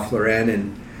of Ralph Lauren,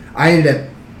 and I ended up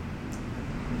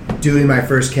doing my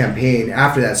first campaign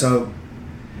after that. So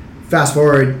fast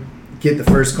forward, get the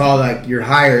first call, like, you're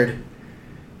hired.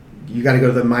 You got to go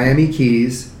to the Miami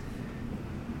Keys.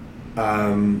 A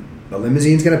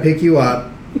limousine's going to pick you up.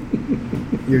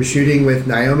 You're shooting with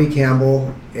Naomi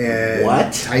Campbell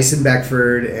and Tyson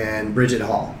Beckford and Bridget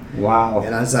Hall. Wow.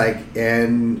 And I was like,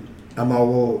 and I'm all,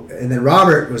 well, and then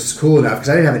Robert was cool enough because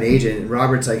I didn't have an agent. And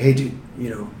Robert's like, hey, dude,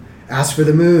 ask for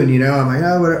the moon. I'm like,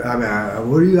 oh,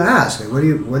 what do you ask? Like,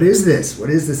 what is this? What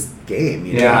is this game?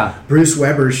 Bruce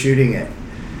Weber's shooting it.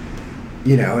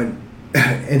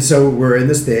 And so we're in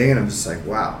this thing, and I'm just like,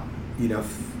 wow.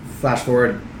 Flash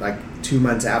forward like 2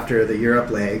 months after the Europe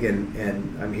leg, and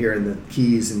I'm here in the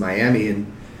Keys in Miami, and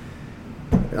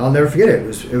I'll never forget it.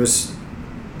 It was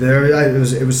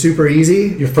super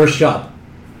easy. Your first job.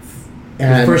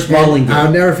 And, your first modeling gig.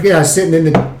 I'll never forget. I was sitting in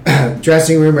the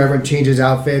dressing room. Everyone changes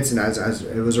outfits, and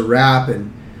it was a wrap,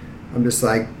 and I'm just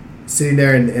like sitting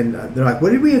there, and they're like,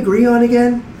 "What did we agree on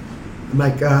again?" I'm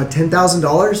like,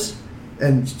 $10,000,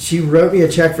 and she wrote me a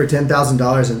check for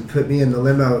 $10,000 and put me in the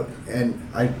limo, and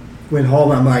I went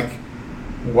home. I'm like,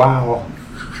 wow.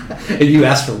 And you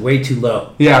asked for way too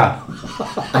low. Yeah.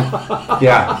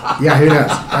 Yeah, who knows?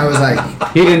 I was like...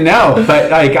 He didn't know, but,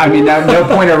 no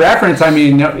point of reference.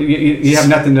 You have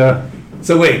nothing to...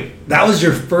 So, wait, that was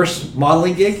your first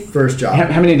modeling gig? First job.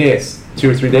 How many days? 2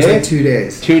 or 3 days? Like 2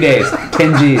 days. 2 days.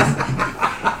 10 G's.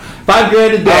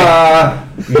 $5,000 a day.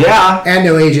 Yeah. And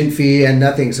no agent fee and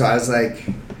nothing, so I was like...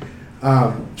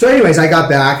 So anyways, I got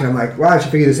back, and I'm like, wow, I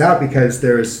should figure this out because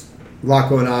there's a lot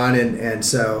going on, and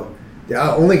so... The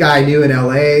only guy I knew in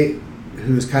LA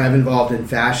who was kind of involved in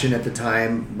fashion at the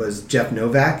time was Jeff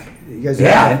Novak. You guys know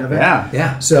Jeff Novak?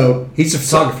 Yeah. So he's a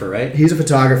photographer, right? He's a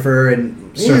photographer,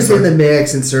 and he was in the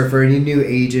mix and surfer, and he knew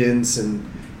agents, and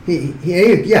he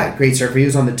great surfer. He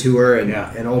was on the tour, and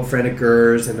an old friend of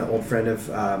Gers, and an old friend of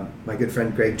my good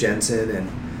friend Greg Jensen, and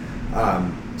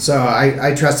so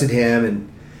I trusted him, and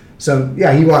so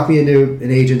he walked me into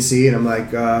an agency, and I'm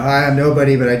like, hi, I'm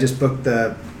nobody, but I just booked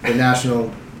the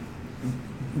national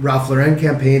Ralph Lauren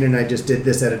campaign, and I just did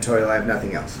this editorial. I have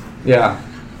nothing else. Yeah.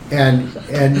 And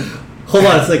hold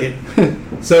on a second.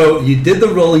 So you did the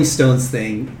Rolling Stones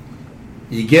thing.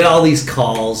 You get all these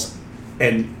calls,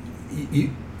 and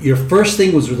your first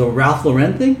thing was the Ralph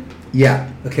Lauren thing. Yeah.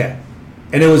 Okay.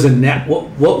 And it was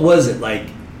what was it like?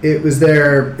 It was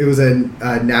a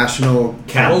national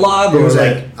catalog, or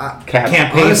like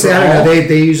campaign. Honestly, I don't know.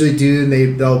 They usually do, and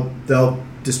they'll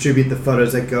distribute the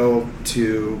photos that go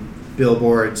to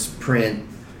billboards, print,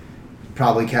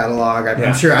 probably catalog.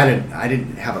 I'm sure I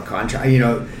didn't have a contract.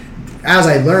 As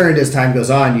I learned as time goes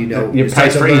on, you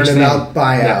start to learn about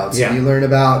buyouts. Yeah. You learn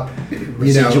about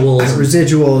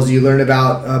residuals. You learn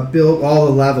about all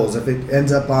the levels. If it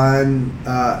ends up on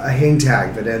a hang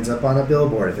tag, if it ends up on a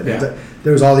billboard, if it ends up,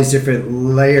 there's all these different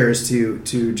layers to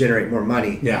generate more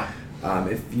money. Yeah.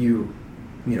 If you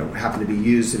happen to be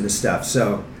used in this stuff,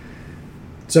 so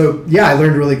I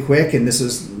learned really quick, and this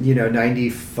was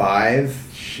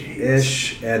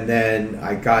 95-ish, and then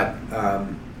I got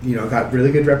got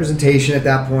really good representation at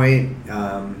that point.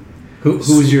 Who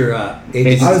was your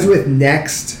agency? I was with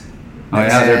Next. Oh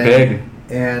yeah, they're big.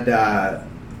 And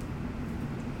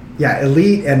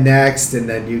Elite and Next, and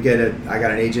then I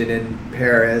got an agent in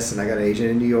Paris, and I got an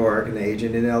agent in New York, and an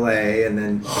agent in LA, and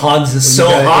then Hans is so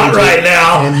hot right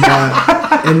now.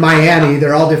 In Miami,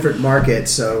 they're all different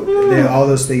markets, so all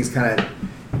those things kind of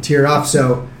tear off.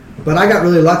 So, but I got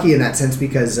really lucky in that sense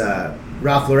because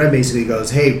Ralph Lauren basically goes,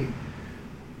 "Hey,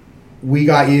 we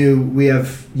got you. We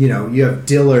have you have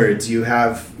Dillard's, you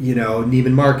have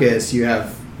Neiman Marcus, you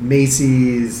have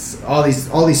Macy's, all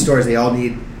these stores. They all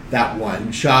need that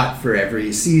one shot for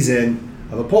every season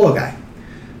of a polo guy."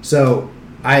 So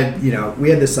we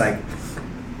had this I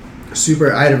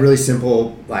had a really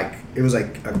simple it was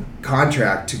like a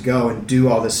contract to go and do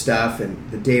all this stuff, and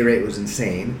the day rate was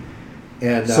insane.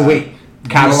 And so wait,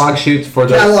 catalog shoots for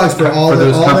those catalogs for all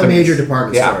the major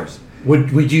department stores.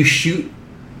 Would you shoot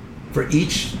for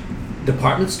each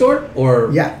department store,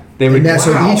 or They would.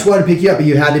 So each one pick you up, but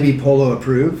you had to be Polo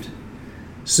approved.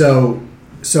 So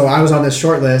I was on this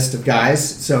short list of guys.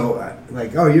 So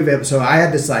like, oh, you're available. So I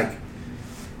had this like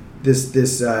this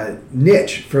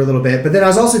niche for a little bit, but then I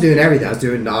was also doing everything. I was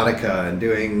doing Nautica and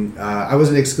doing. I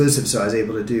wasn't exclusive, so I was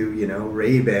able to do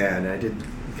Ray-Ban. I did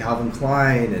Calvin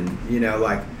Klein, and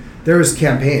like there was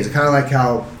campaigns, kind of like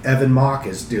how Evan Mock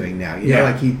is doing now.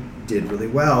 Like he did really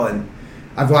well, and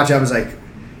I've watched. I was like,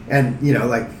 and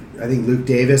like I think Luke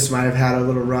Davis might have had a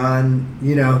little run.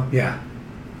 Yeah.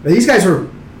 But these guys,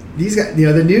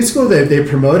 the new school, they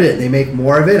promote it and they make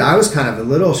more of it. I was kind of a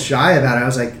little shy about it. I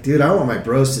was like, dude, I don't want my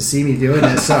bros to see me doing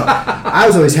this. So I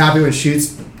was always happy when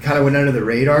shoots kind of went under the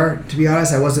radar, to be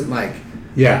honest. I wasn't like,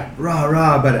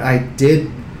 rah, but I did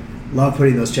love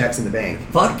putting those checks in the bank.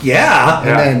 Fuck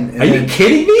yeah. And Are you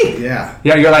kidding me? Yeah.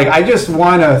 Yeah, you're like, I just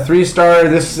won a 3-star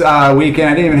this weekend.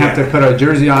 I didn't even have to put a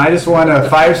jersey on. I just won a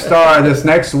 5-star this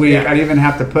next week. I didn't even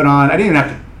have to put on. I didn't even have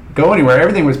to go anywhere.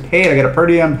 Everything was paid. I got a per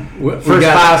diem, first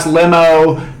class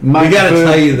limo. We got to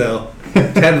tell you though,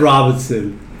 Ted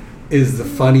Robinson is the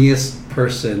funniest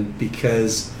person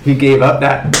because he gave up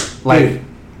that life. Dude,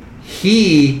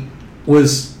 he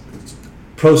was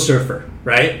pro surfer,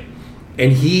 right?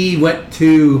 And he went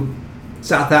to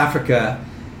South Africa,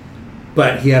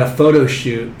 but he had a photo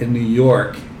shoot in New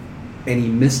York, and he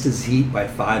missed his heat by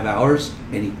 5 hours,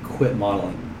 and he quit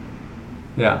modeling.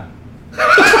 Yeah.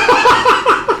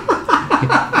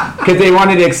 Because they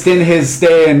wanted to extend his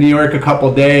stay in New York a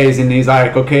couple days, and he's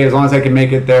like, okay, as long as I can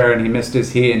make it there, and he missed his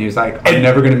heat, and he was like, I'm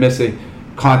never going to miss a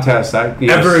contest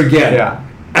ever again. Yeah.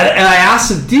 And I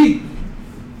asked him, dude,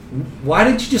 why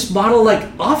didn't you just model like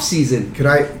off season? Can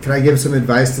I give some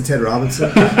advice to Ted Robinson?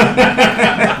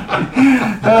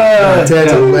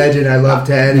 Ted's a legend. I love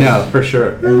Ted. No, for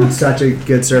sure. And he's such a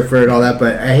good surfer and all that.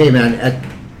 But hey, man,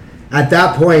 at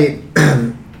that point,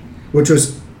 which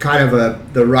was kind of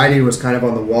the writing was kind of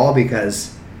on the wall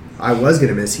because I was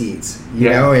going to miss heats,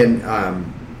 you know, and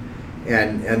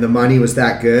the money was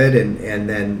that good, and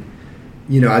then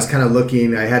I was kind of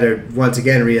looking. I had to once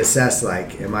again reassess,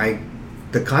 like, am I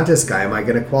the contest guy? Am I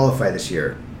going to qualify this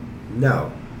year?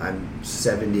 No, I'm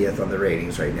 70th on the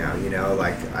ratings right now.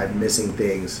 Like I'm missing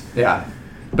things. Yeah,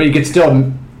 but you could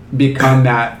still become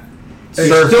that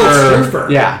surfer. Still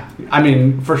surfer. Yeah, I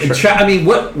mean for sure.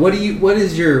 What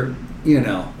is your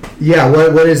Yeah,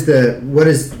 what is the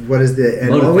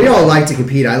and we all like to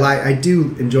compete. I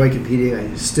do enjoy competing.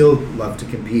 I still love to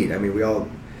compete. I mean,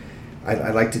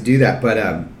 I like to do that. But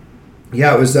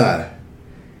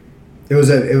it was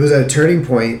a turning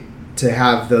point to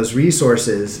have those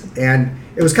resources, and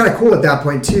it was kind of cool at that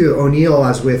point too. O'Neill, I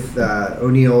was with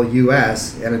O'Neill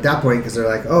US, and at that point, because they're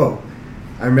like, oh,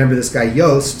 I remember this guy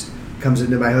Yost comes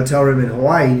into my hotel room in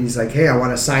Hawaii, and he's like, hey, I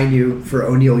want to sign you for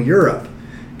O'Neill Europe.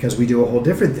 Because we do a whole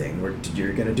different thing.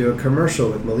 You're going to do a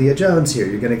commercial with Malia Jones here.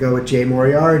 You're going to go with Jay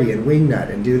Moriarty and Wingnut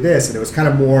and do this. And it was kind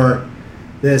of more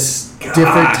this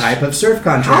different type of surf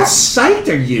contract. How psyched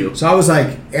are you? So I was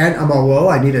like, and I'm all, well,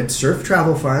 I need a surf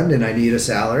travel fund and I need a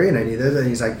salary and I need this. And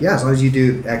he's like, yeah, as long as you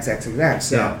do X, X, and X.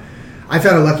 So I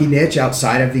found a lucky niche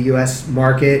outside of the U.S.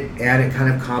 market, and it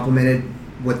kind of complemented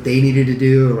what they needed to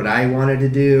do and what I wanted to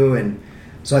do. And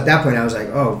so at that point I was like,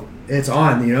 oh, it's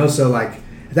on, So like,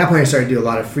 at that point, I started to do a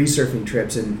lot of free surfing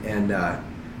trips, and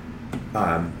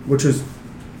which was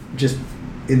just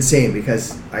insane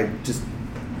because I just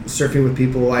surfing with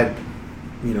people I,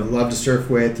 love to surf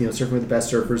with, surfing with the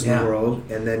best surfers in the world,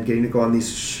 and then getting to go on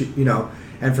these,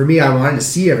 and for me, I wanted to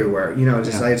see everywhere,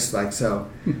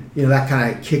 that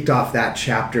kind of kicked off that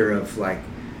chapter of like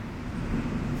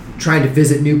trying to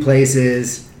visit new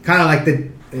places, kind of like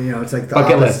it's like the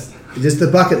bucket list, just the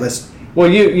bucket list. Well,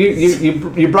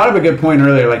 you brought up a good point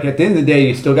earlier. Like at the end of the day,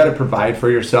 you still got to provide for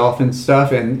yourself and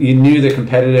stuff. And you knew the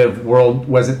competitive world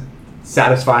wasn't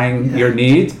satisfying your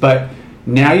needs, but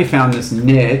now you found this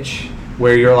niche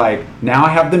where you're like, now I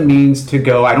have the means to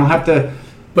go. I don't have to.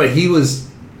 But he was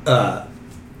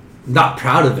not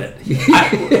proud of it.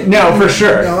 No, for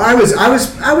sure. No, I was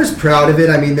proud of it.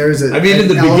 I mean, there's in the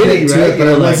beginning, to right? it, but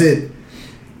it wasn't.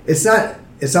 It's not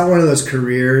one of those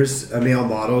careers, a male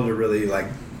model, to really like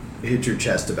hit your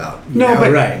chest about.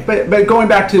 But going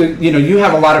back to, you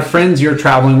have a lot of friends you're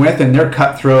traveling with, and they're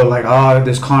cutthroat, like, oh,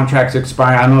 this contract's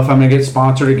expiring, I don't know if I'm going to get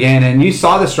sponsored again. And you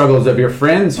saw the struggles of your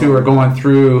friends who are going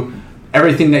through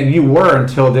everything that you were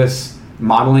until this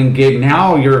modeling gig.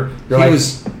 Now you're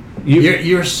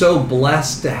so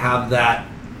blessed to have that,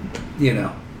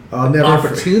 I'll never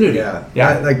opportunity. Yeah.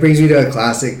 That like brings me to a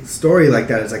classic story like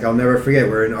that. It's like, I'll never forget.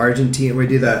 We're in Argentina.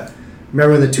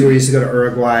 Remember when the tour used to go to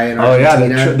Uruguay and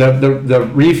Argentina? Oh yeah, the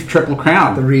Reef Triple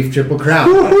Crown. The Reef Triple Crown.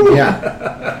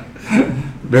 Yeah.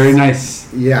 Very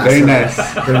nice. Yeah, Very so- nice.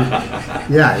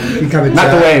 Yeah, you become a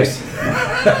Not the track- waves.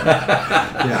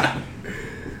 Yeah.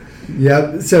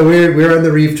 Yep. So we were on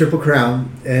the Reef Triple Crown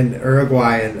in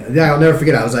Uruguay, and yeah, I'll never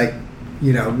forget. I was like,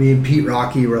 me and Pete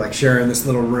Rocky were like sharing this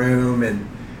little room,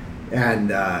 and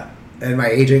my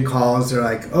agent calls. They're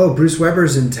like, "Oh, Bruce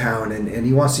Weber's in town, and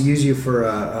he wants to use you for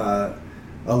a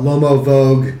Lomo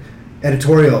Vogue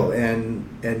editorial, and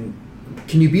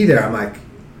can you be there?" I'm like,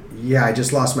 "Yeah, I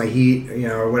just lost my heat,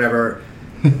 or whatever."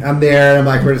 I'm there. I'm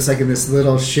like, we're just like in this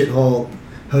little shithole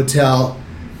hotel,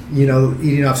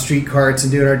 eating off street carts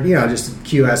and doing our, just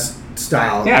QS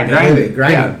style. Yeah, grinding.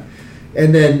 Yeah.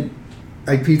 And then,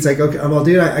 like, Pete's like, "Okay, well,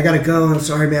 dude, I gotta go. I'm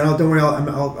sorry, man. Don't worry.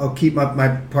 I'll keep my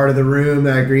part of the room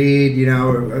that I agreed.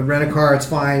 Rent a car. It's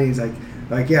fine." He's like,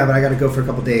 "Yeah, but I gotta go for a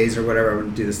couple days or whatever. I'm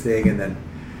gonna do this thing." And then,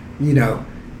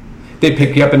 They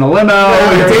pick you up in a limo.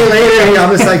 a day later,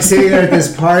 I'm just like sitting there at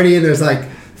this party, and there's like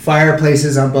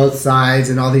fireplaces on both sides,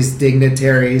 and all these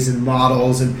dignitaries and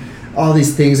models and all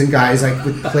these things, and guys like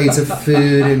with plates of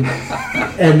food,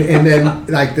 and then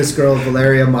like this girl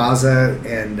Valeria Maza,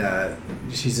 and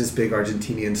she's this big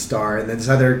Argentinian star, and then this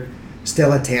other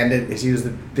Stella Tandon, she was the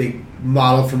big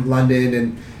model from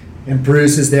London, and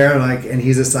Bruce is there, and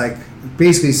he's just like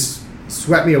basically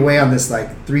swept me away on this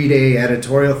like 3-day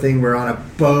editorial thing. We're on a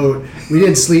boat. We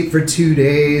didn't sleep for 2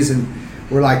 days, and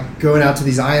we're like going out to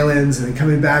these islands and then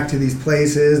coming back to these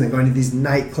places and going to these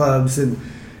nightclubs, and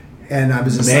I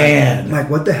was just like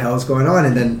what the hell is going on?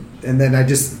 And then I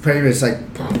just pretty much like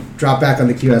dropped back on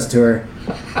the QS tour.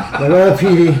 Like, "Oh,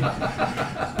 Petey,"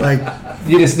 like,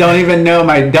 You just don't even know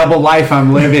my double life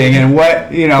I'm living and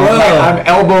what I'm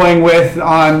elbowing with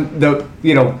on the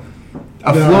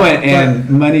affluent and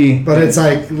money. but it's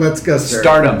like, let's go surf.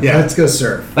 Stardom. Yeah. Let's go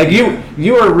surf. Like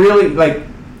you are really like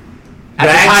at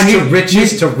the time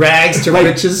rags to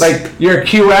riches. Like you're a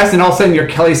QS and all of a sudden you're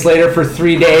Kelly Slater for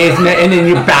 3 days and then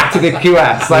you're back to the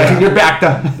QS. Like you're back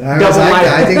to double life.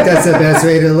 I think that's the best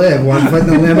way to live. One foot in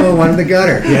the limo, one in the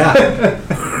gutter. Yeah.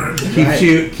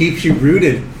 keeps you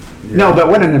rooted. No, but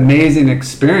what an amazing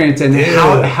experience, and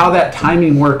how that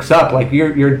timing works up. Like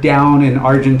you're down in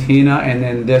Argentina, and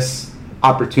then this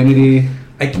opportunity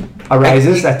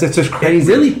arises. That's just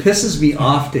crazy. It really pisses me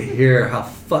off to hear how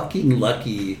fucking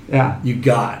lucky you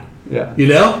got. Yeah.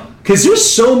 Because there's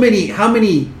so many. How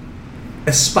many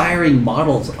aspiring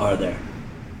models are there?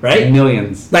 Right?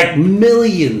 Millions. Like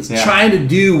millions Yeah. trying to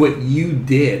do what you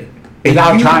did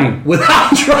Without trying.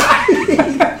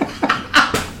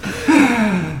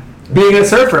 Being a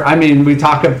surfer, I mean, we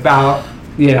talk about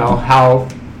how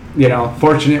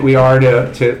fortunate we are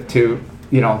to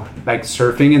like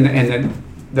surfing and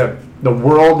the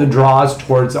world that draws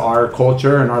towards our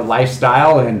culture and our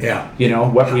lifestyle and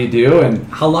what we do. And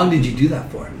how long did you do that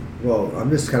for? Well, I'm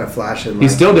just kind of flashing.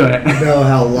 He's still doing it.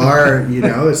 How Lar,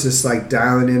 it's just like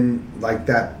dialing in like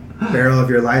that barrel of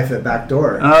your life at back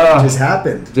door. It just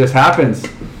happened. Just happens.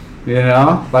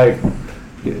 Like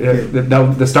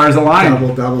the stars align.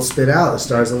 Double spit out. The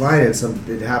stars align.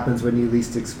 It happens when you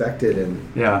least expect it, and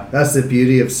yeah, that's the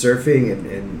beauty of surfing.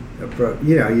 And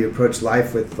you approach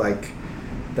life with like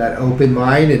that open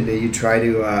mind, and you try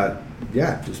to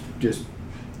just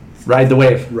ride the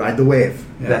wave. Ride the wave.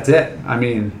 Yeah. That's it. I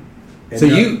mean, so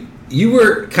you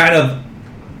were kind of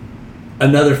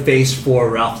another face for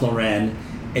Ralph Lauren,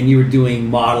 and you were doing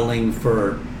modeling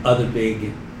for other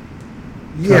big.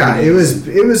 Yeah, it was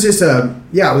just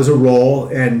it was a role,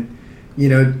 and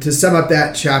to sum up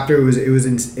that chapter, it was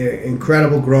an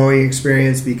incredible growing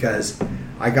experience because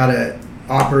I got to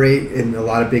operate in a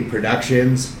lot of big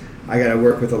productions. I got to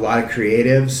work with a lot of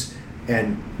creatives,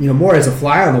 and more as a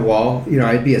fly on the wall.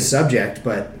 I'd be a subject,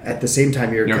 but at the same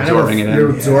time, you're kind absorbing you're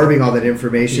absorbing all that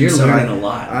information. You're learning a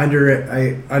lot.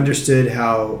 I understood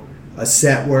how a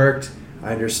set worked.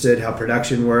 I understood how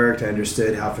production worked. I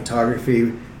understood how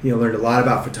photography. Learned a lot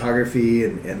about photography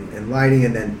and lighting,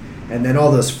 and then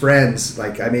all those friends.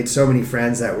 Like I made so many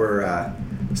friends that were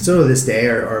still to this day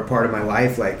are a part of my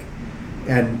life. Like,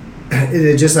 and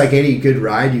it, just like any good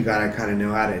ride, you gotta kind of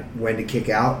know when to kick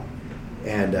out.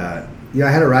 And I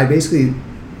had a ride basically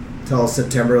till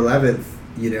September 11th.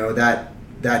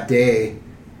 That day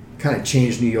kind of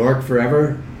changed New York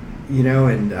forever.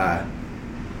 That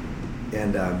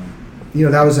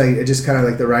was like just kind of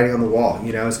like the writing on the wall.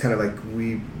 It's kind of like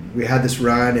we had this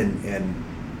run, and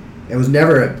it was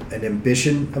never an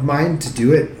ambition of mine to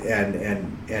do it.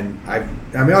 And I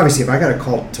mean, obviously, if I got a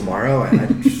call tomorrow,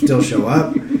 I'd still show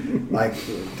up. Like,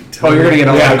 you're gonna get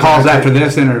a lot of calls after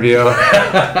this interview.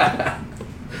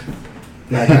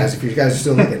 Yeah, guys, if you guys are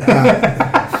still looking,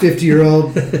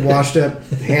 50-year-old washed up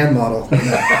hand model.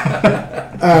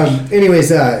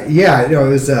 Anyways, it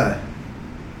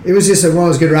was just one of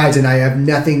those good rides, and I have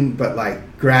nothing but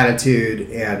like gratitude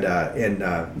and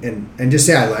just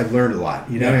say I learned a lot.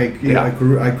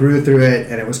 I grew through it,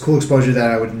 and it was cool exposure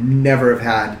that I would never have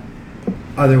had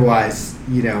otherwise.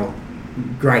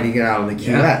 Grinding it out on the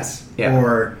QS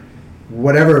or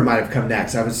whatever might have come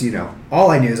next. I was,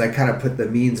 all I knew is I kind of put the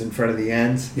means in front of the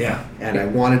ends. Yeah. And I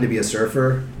wanted to be a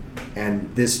surfer, and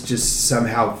this just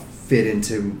somehow fit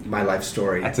into my life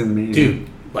story. That's amazing, dude.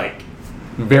 Like,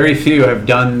 very few have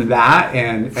done that,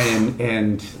 and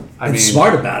I mean,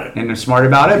 smart about it. And they're smart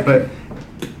about it. But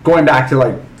going back to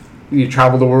like, you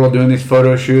travel the world doing these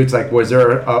photo shoots. Like, was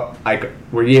there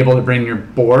were you able to bring your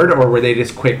board, or were they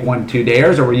just quick 1-2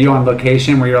 days, or were you on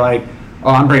location where you're like, oh,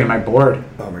 I'm bringing my board?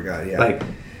 Oh my God, yeah. Like,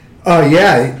 oh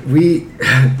yeah,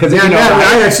 because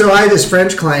so I had this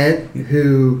French client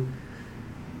who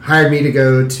hired me to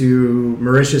go to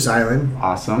Mauritius Island.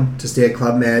 Awesome. To stay at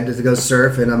Club Med to go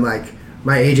surf, and I'm like,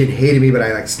 my agent hated me, but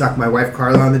I like stuck my wife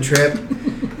Carla on the trip,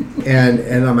 and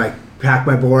I'm like, packed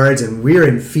my boards, and we were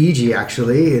in Fiji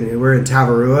actually, and we were in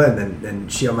Tavarua, and then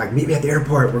I'm like, meet me at the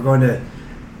airport. We're going to,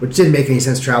 which didn't make any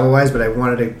sense travel wise, but I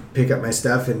wanted to pick up my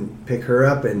stuff and pick her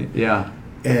up,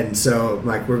 and so I'm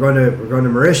like, we're going to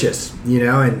Mauritius,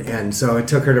 and so I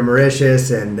took her to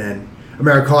Mauritius, and then I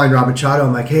remember calling Rob Machado.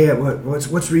 I'm like, hey,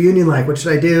 what's Reunion like? What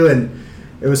should I do? And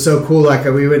it was so cool. Like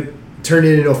we turned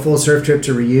it into a full surf trip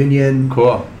to Reunion.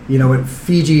 Cool. Went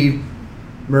Fiji,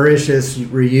 Mauritius,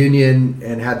 Reunion,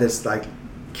 and had this like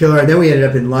killer. And then we ended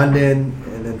up in London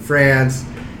and then France.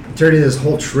 It turned into this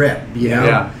whole trip,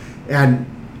 Yeah. And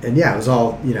yeah, it was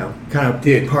all kind of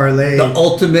parlay. The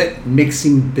ultimate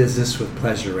mixing business with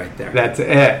pleasure, right there. That's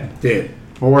it, dude.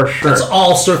 For sure. That's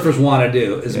all surfers want to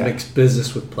do is mix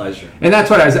business with pleasure. And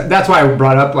that's why I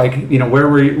brought up, like, where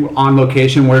were you on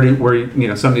location?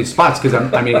 Where some of these spots? Because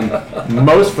I mean,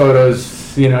 most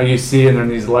photos, you see, and they're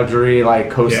these luxury like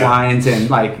coastlines,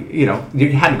 and like, you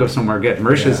had to go somewhere good.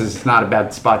 Mauritius is not a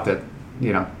bad spot to,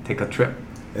 take a trip.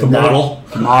 To model.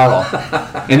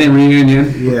 And then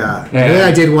Reunion. Yeah. And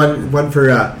then I did one for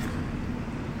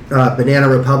Banana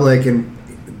Republic, and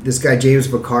this guy James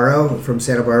Vaccaro from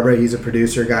Santa Barbara, he's a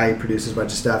producer guy. He produces a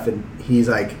bunch of stuff, and he's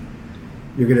like,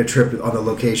 you're going to trip on the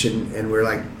location, and we're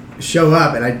like, show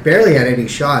up, and I barely had any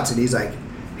shots, and he's like,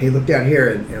 hey, look down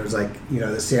here, and it was like,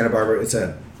 the Santa Barbara, it's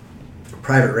a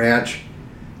private ranch,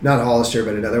 not Hollister,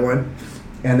 but another one,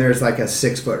 and there's like a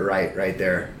 6-foot right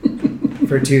there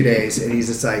for 2 days, and he's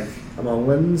just like, I'm on,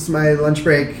 when's my lunch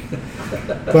break?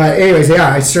 But anyways,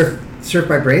 I surfed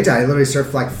my brains out. I literally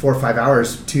surfed like 4 or 5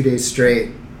 hours, 2 days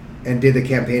straight, and did the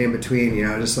campaign in between,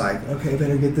 just like, okay,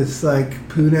 better get this like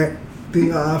poo neck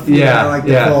thing off, the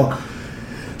full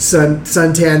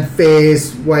suntan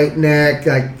face, white neck,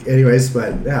 like, anyways,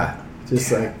 but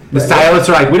just like the stylists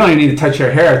are like, we don't even need to touch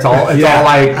your hair. It's all like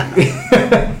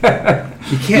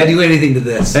you can't do anything to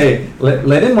this. Hey,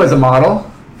 Lyndon was a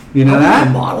model. You know that? A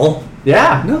model?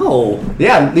 Yeah. No.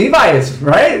 Yeah, Levi's,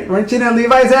 right? Weren't you in a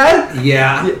Levi's ad?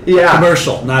 Yeah. Yeah.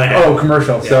 Commercial, not an ad. Oh,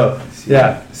 commercial.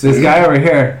 Yeah. So this guy over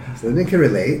here. So they can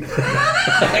relate.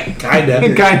 Kind of.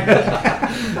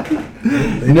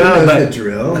 No, but the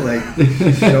drill, like,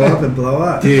 show up and blow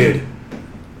up. Dude,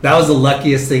 that was the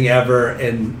luckiest thing ever,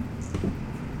 and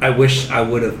I wish I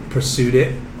would have pursued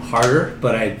it harder,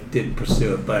 but I didn't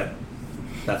pursue it. But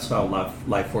that's how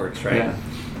life works, right? Yeah.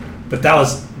 But that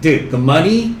was, dude, the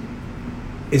money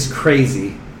is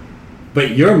crazy,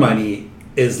 but your money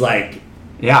is like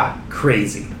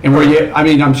crazy. And were you? I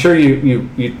mean, I'm sure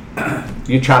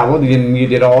you traveled and you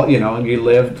did all, you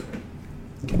lived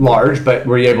large, but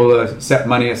were you able to set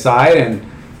money aside and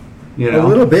a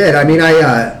little bit? I mean,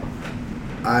 yeah.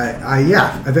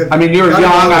 I mean, you were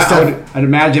young. I'd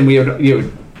imagine you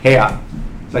would, hey,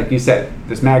 like you said,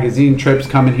 this magazine trip's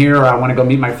coming here, or I want to go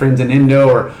meet my friends in Indo,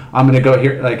 or I'm going to go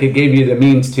here. Like, it gave you the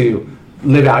means to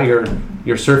live out your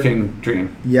surfing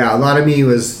dream. Yeah, a lot of me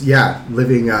was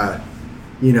living. I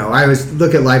always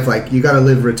look at life like you got to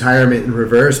live retirement in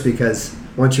reverse, because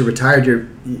once you're retired,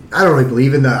 I don't really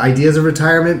believe in the ideas of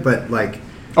retirement, but like,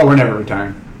 we're never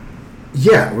retiring.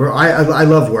 Yeah, I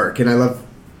love work, and I love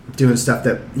doing stuff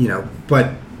that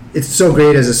but it's so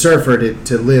great as a surfer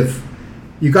to live.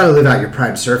 You got to live out your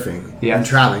prime surfing and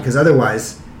traveling, because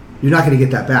otherwise you're not going to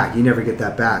get that back. You never get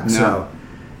that back. No. So,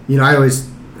 I always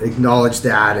acknowledge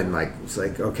that, and like, it's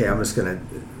like, okay, I'm just going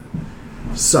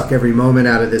to suck every moment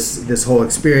out of this whole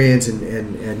experience,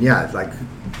 and like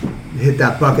hit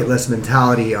that bucket list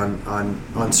mentality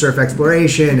on surf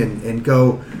exploration and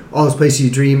go all those places you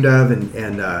dreamed of,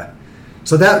 and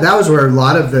so that was where a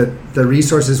lot of the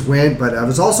resources went. But I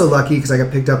was also lucky because I got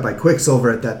picked up by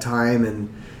Quicksilver at that time, and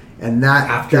and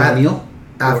that O'Neill?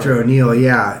 After O'Neill,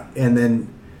 yeah. And then,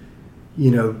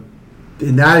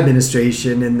 in that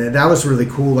administration, and that was really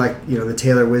cool, like, the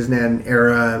Taylor Wisnan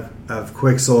era of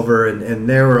Quicksilver, and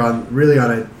they were really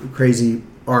on a crazy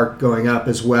arc going up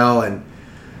as well, and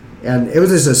it was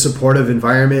just a supportive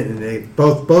environment, and they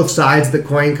both sides of the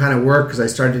coin kind of worked, because I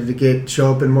started to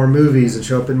show up in more movies and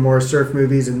show up in more surf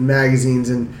movies and magazines,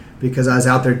 and because I was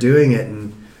out there doing it,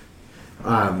 and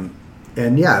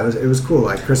yeah, it was cool.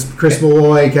 Like Chris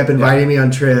Malloy kept inviting me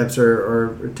on trips,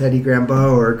 or Teddy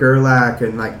Grambeau or Gerlach,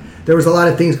 and like there was a lot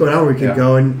of things going on where we could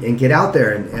go and get out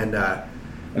there, and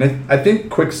I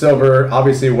think Quicksilver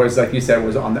obviously was, like you said,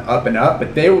 was on the up and up,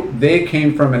 but they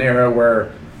came from an era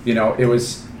where it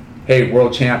was, hey,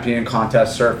 world champion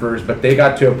contest surfers, but they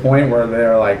got to a point where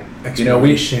they're like,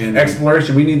 exploration.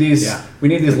 We need these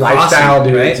lifestyle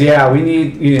dudes. Right? Yeah, we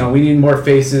need more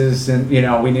faces, and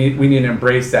we need to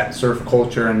embrace that surf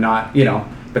culture, and not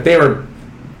But they were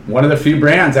one of the few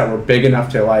brands that were big enough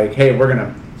to like, hey, we're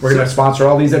gonna sponsor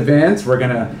all these events. We're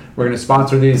gonna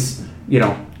sponsor these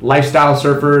lifestyle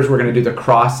surfers. We're gonna do the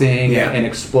crossing and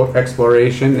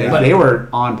exploration. They were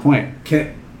on point.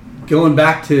 Going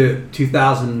back to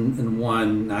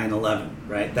 2001, 9/11,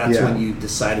 right? That's when you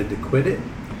decided to quit it?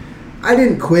 I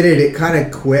didn't quit it. It kind of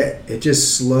quit. It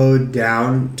just slowed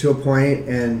down to a point.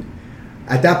 And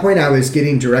at that point, I was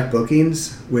getting direct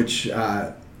bookings, which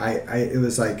it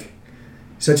was like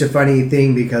such a funny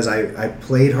thing, because I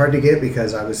played hard to get,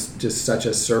 because I was just such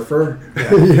a surfer.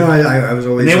 Yeah. I was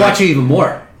always. And they watch you even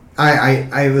more.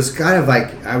 I was kind of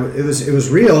like, it was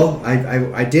real.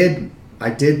 I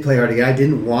did play hard to get. I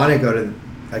didn't want to go to,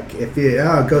 like, if you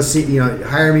go see,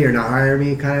 hire me or not hire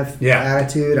me kind of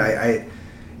attitude.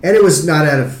 And it was not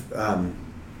out of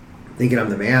thinking I'm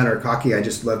the man or cocky. I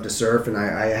just loved to surf, and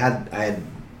I had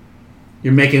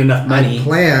you're making enough money.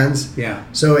 Plans. Yeah.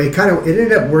 So it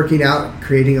ended up working out,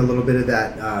 creating a little bit of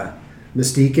that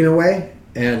mystique in a way,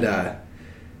 and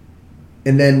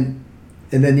then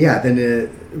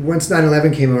once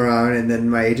 9/11 came around, and then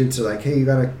my agents are like, hey, you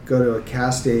got to go to a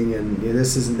casting, and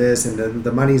this isn't this, and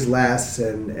the money's less,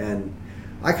 and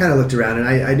I kind of looked around, and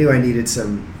I knew I needed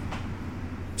some.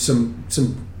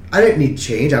 I didn't need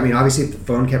change. I mean, obviously, if the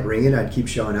phone kept ringing, I'd keep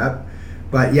showing up,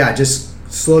 but yeah, just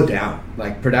slowed down.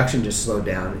 Like, production just slowed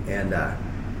down, and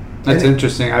that's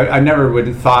interesting. I never would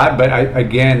have thought, but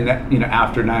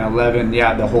after 9/11,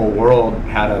 the whole world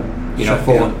had a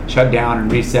shut down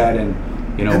and reset, and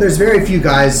and there's very few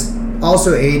guys.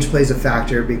 Also, age plays a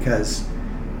factor, because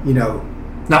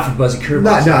not for Buzzy Kerr.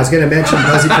 No, I was going to mention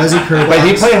Buzzy Kerr. But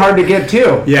he played hard to get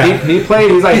too. Yeah, he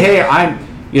played. He's like, hey, I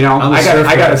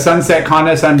got a sunset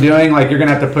contest I'm doing. Like, you're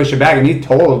gonna have to push it back. And he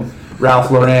told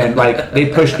Ralph Lauren, like, they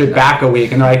pushed it back a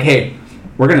week, and they're like, hey,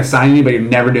 we're gonna sign you, but you're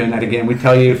never doing that again. We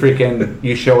tell you,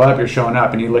 you show up, you're showing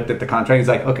up. And he looked at the contract. He's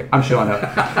like, okay, I'm showing up.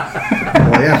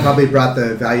 Well, yeah, probably brought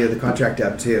the value of the contract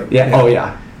up too. Yeah. Oh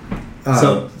yeah.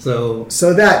 So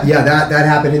that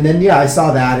happened, and then I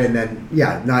saw that, and then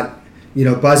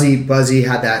Buzzy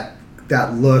had that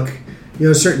look.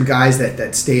 Certain guys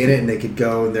that stay in it, and they could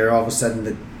go, and they're all of a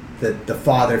sudden the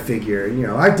father figure.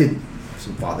 I did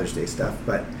some Father's Day stuff,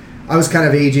 but I was kind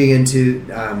of aging into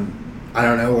I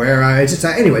don't know where I just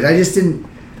didn't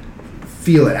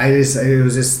feel it. It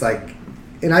was just like,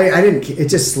 and I didn't. It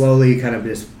just slowly kind of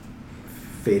just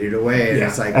faded away, and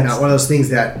it's like not one of those things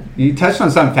that you touched on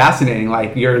something fascinating.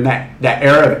 Like, you're in that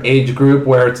era of age group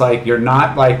where it's like you're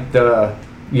not like the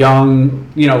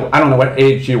young, I don't know what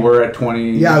age you were at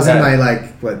 20. Yeah, I was in my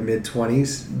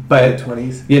mid-20s. But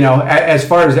mid-20s. As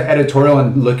far as the editorial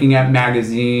and looking at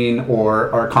magazine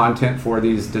or content for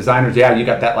these designers, you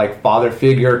got that like father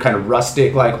figure, kind of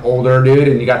rustic, like older dude,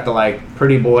 and you got the like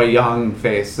pretty boy young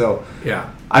face. So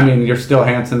I mean, you're still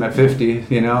handsome at 50.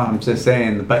 I'm just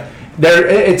saying, but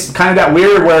it's kind of that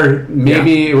weird where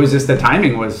maybe it was just the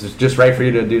timing was just right for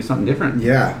you to do something different.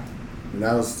 Yeah. And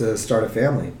that was to start a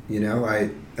family.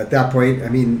 At that point, I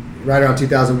mean, right around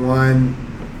 2001,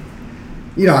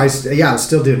 I was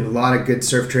still doing a lot of good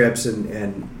surf trips,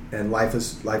 and life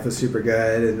was super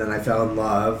good. And then I fell in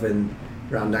love, and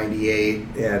around 98,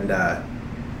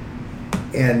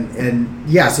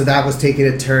 so that was taking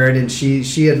a turn. And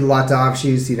she had a lot to offer.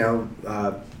 She's a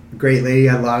great lady,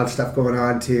 had a lot of stuff going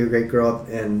on too, great girl,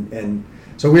 and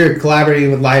so we were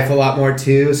collaborating with Life a lot more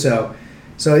too. So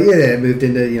it moved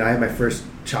into, I had my first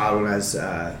child when I was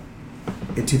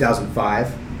in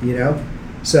 2005,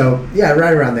 So,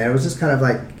 right around there. It was just kind of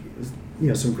like,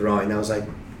 some growing. That was like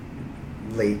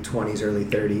late 20s, early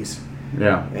 30s.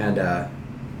 Yeah. And,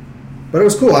 but it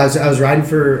was cool. I was riding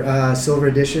for Silver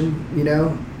Edition,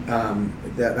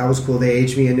 that was cool. They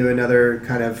aged me into another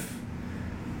kind of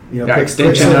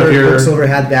extension of your... Quicksilver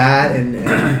had that,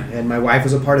 and my wife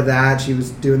was a part of that. She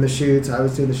was doing the shoots, I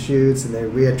was doing the shoots, and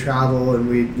then we had travel, and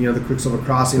the Quicksilver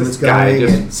Crossing was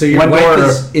going. So your wife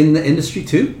is in the industry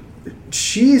too?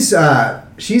 She's a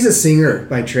singer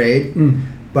by trade,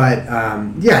 but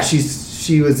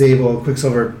she was able.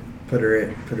 Quicksilver put her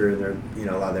in their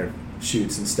a lot of their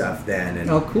shoots and stuff then. And,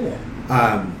 cool.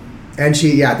 And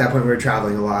she at that point we were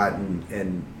traveling a lot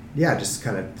and just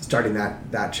kind of starting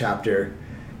that chapter.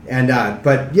 And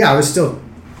but I was still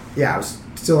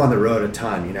on the road a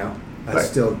ton,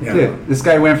 This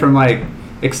guy went from like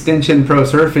extension pro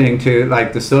surfing to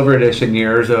like the silver edition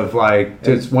years of like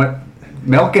just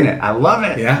milking it. I love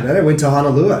it. Yeah. Then I went to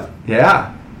Honolulu.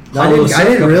 Yeah. I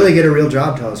didn't really get a real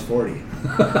job till I was 40.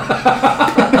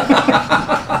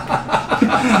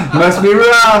 Must be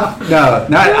rough. No,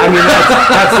 I mean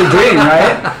that's the dream,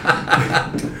 right?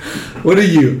 What are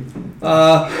you?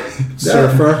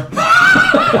 Surfer.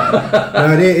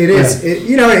 No, it is.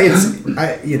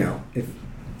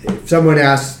 If someone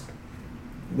asks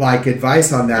like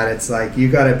advice on that, it's like you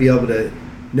got to be able to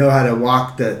know how to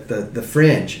walk the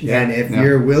fringe, and if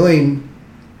you're willing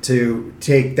to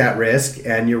take that risk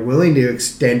and you're willing to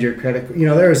extend your credit,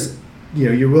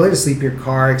 you're willing to sleep in your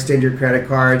car, extend your credit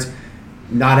cards,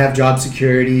 not have job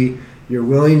security, you're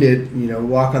willing to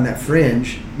walk on that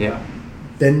fringe. Yeah.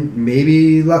 Then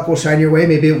maybe luck will shine your way.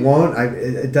 Maybe it won't.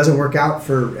 It doesn't work out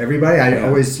for everybody. I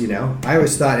always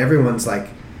thought everyone's like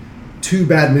 2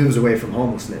 bad moves away from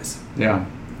homelessness. Yeah.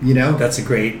 That's a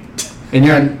great. And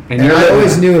I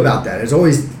always knew about that. It's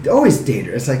always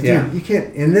dangerous. Like, dude, you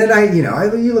can't. And then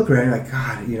you look around, you're like,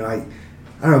 God, I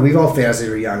don't know. We've all fantasized when we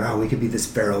were young. Oh, we could be this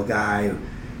feral guy.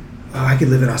 Oh, I could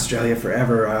live in Australia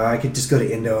forever. I could just go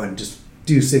to Indo and just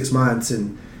do 6 months,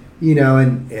 and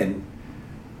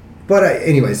But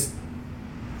anyways,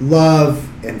 love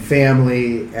and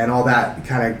family and all that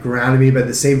kind of grounded me. But at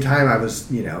the same time, I was,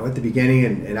 at the beginning,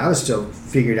 and I was still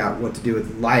figuring out what to do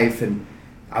with life, and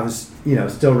I was,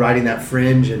 still riding that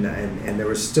fringe, and there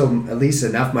was still at least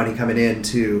enough money coming in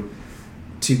to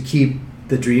keep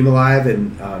the dream alive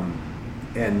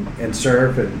and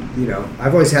surf, and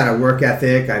I've always had a work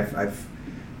ethic. I've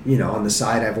on the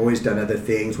side, I've always done other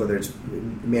things, whether it's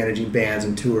managing bands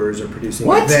and tours or producing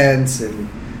events and.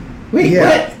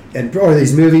 What? Or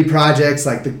these movie projects,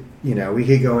 like we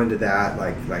could go into that.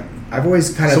 Like I've always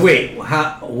kind of. So wait,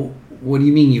 what do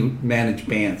you mean you manage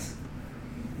bands?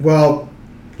 Well,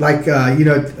 like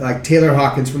like Taylor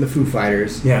Hawkins from the Foo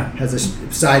Fighters, has a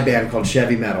side band called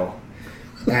Chevy Metal,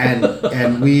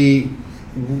 and we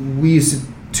used to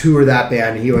tour that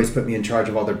band. He always put me in charge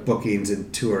of all their bookings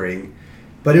and touring,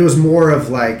 but it was more of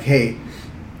like, hey,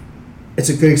 it's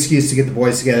a good excuse to get the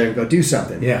boys together and go do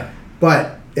something. Yeah,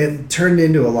 but it turned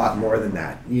into a lot more than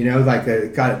that, like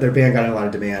their band got in a lot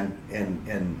of demand,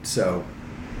 and so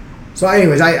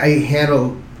anyways, I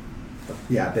handle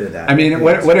a bit of that. I mean,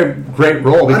 what a great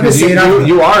role, because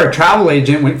you are a travel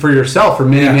agent for yourself for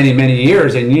many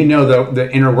years, and the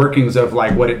inner workings of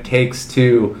like what it takes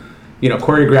to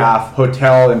choreograph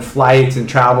hotel and flights and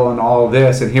travel and all of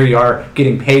this, and here you are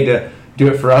getting paid to do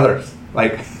it for others,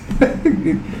 like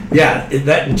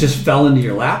that just fell into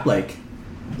your lap, like.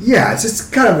 Yeah, it's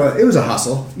just kind of it was a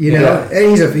hustle,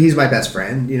 and he's my best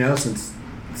friend,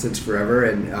 since forever,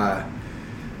 and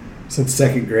since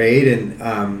second grade, and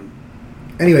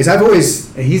anyways, I've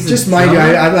always he's just the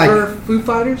drummer I'm like for Foo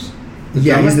Fighters.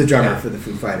 He's the drummer for the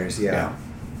Foo Fighters. Yeah.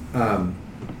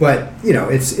 But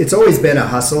it's always been a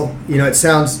hustle. It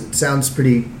sounds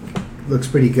looks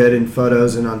pretty good in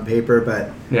photos and on paper,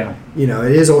 but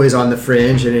it is always on the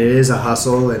fringe, and it is a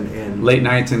hustle, and late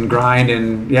nights and grind,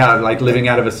 and like living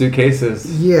out of a suitcase is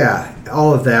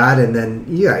all of that, and then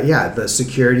the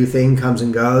security thing comes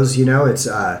and goes. It's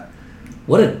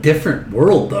what a different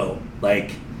world though,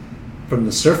 like from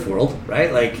the surf world,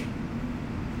 right? Like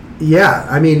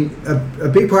I mean a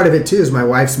big part of it too is my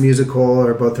wife's musical,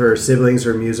 or both her siblings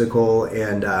are musical,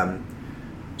 and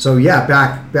so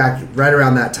back right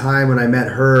around that time when I met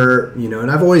her, and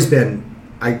I've always been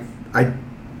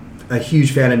a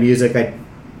huge fan of music. I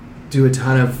do a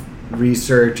ton of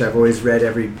research. I've always read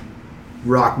every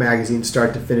rock magazine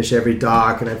start to finish, every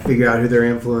doc, and I figure out who their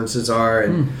influences are,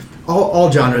 and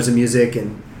all genres of music.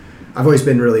 And I've always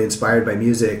been really inspired by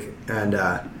music, and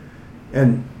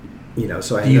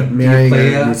so I ended up marrying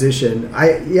a musician.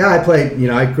 I played.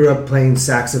 I grew up playing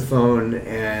saxophone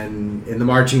and in the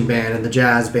marching band and the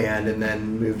jazz band, and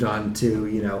then moved on to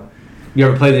You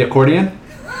ever play the accordion?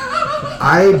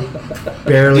 I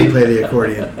barely play the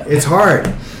accordion. It's hard.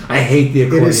 I hate the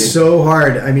accordion. It is so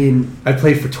hard. I mean, I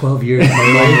played for 12 years.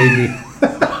 My mom made me.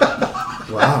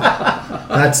 Wow.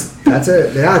 It's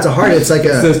like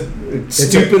It's the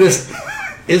stupidest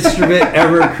instrument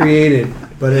ever created.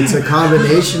 But it's a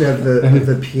combination of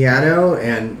the piano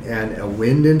and a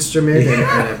wind instrument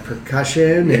and a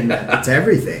percussion, and it's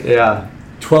everything. Yeah.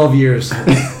 12 years.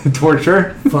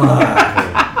 Torture?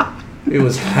 Fuck. It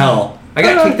was hell. I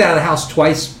got kicked out of the house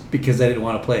twice because I didn't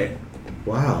want to play it.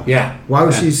 Wow. Yeah. Why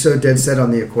was she so dead set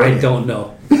on the accordion? I don't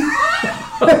know.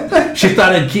 She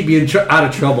thought it'd keep me out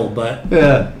of trouble, but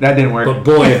Yeah, that didn't work. But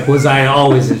boy, was I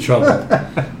always in trouble.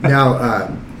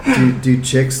 Now, do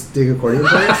chicks dig accordion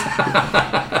players?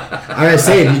 I gotta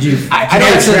say, did you?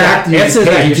 Answer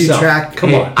that yourself.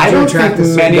 Come on. I don't think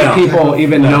many people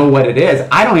even know what it is.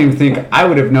 I don't even think I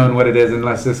would have known what it is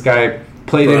unless this guy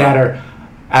played it at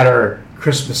our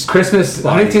Christmas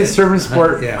Huntington Service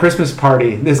Sport Yeah. Christmas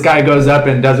party. This guy goes up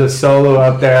and does a solo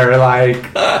up there. Like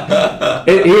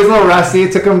he was a little rusty.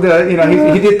 It took him to,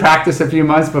 he did practice a few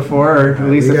months before, or at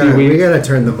least a few weeks. We gotta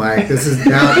turn the mic. This is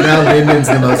now Lyndon's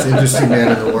the most interesting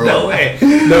man in the world. No way.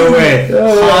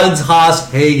 Hans Haas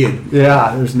Hagen.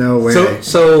 Yeah, There's no way.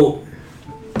 So,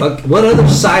 what other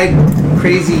side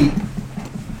crazy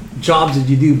jobs did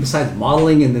you do besides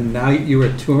modeling, and then now you were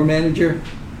a tour manager?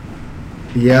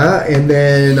 Yeah, and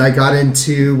then I got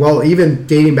into, even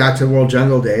dating back to World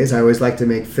Jungle days, I always liked to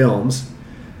make films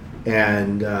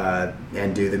and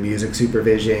do the music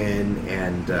supervision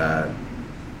and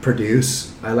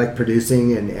produce. I like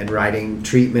producing and writing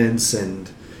treatments and,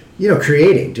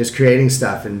 creating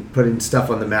stuff and putting stuff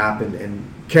on the map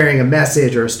and carrying a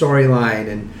message or a storyline.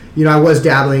 And, I was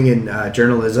dabbling in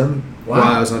journalism while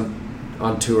I was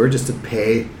on tour just to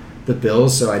pay the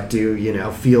bills. So I'd do,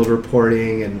 field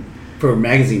reporting and, for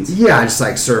magazines. Yeah, just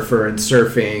like Surfer and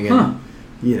surfing and,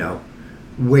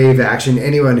 wave action.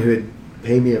 Anyone who would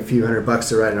pay me a few $100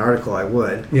 to write an article, I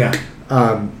would. Yeah.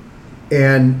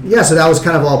 So that was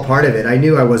kind of all part of it. I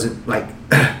knew I wasn't like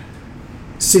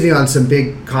sitting on some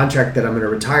big contract that I'm going to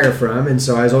retire from. And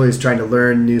so I was always trying to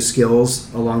learn new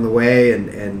skills along the way.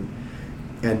 And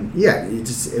yeah,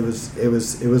 it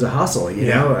was a hustle, you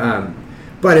know?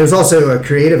 But it was also a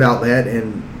creative outlet.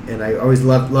 And I always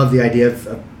loved the idea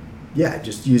of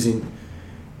just using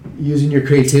your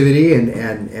creativity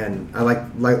and I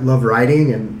love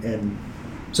writing and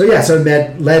so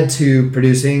it led to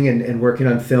producing and working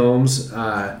on films.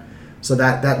 So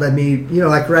that led me,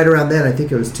 right around then, I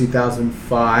think it was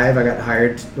 2005, I got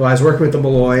hired. Well, I was working with the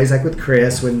Malloys, like with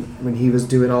Chris when he was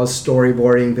doing all his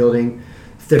storyboarding, building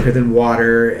Thicker Than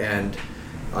Water, and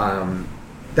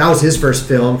that was his first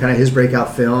film, kind of his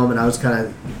breakout film, and I was kind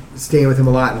of staying with him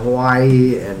a lot in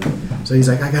Hawaii, and so he's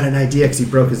like, I got an idea, because he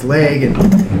broke his leg, and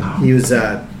he was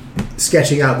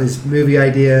sketching out these movie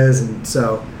ideas, and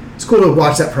so it's cool to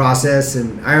watch that process.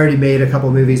 And I already made a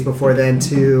couple movies before then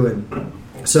too, and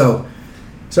so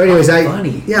anyways,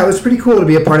 it was pretty cool to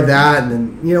be a part of that. And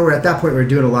then we're at that point, we were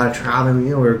doing a lot of traveling.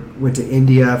 We went to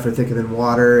India for Thicker Than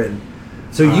Water, and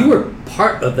so you were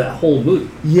part of that whole movie.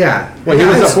 Yeah, well, he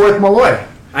was a fourth Malloy.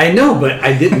 I know, but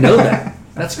I didn't know that.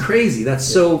 That's crazy. That's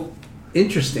so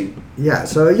interesting. Yeah,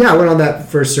 so I went on that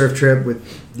first surf trip with,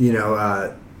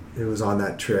 it was on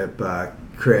that trip,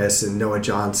 Chris and Noah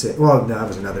Johnson. Well, no, that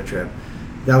was another trip.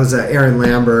 That was Aaron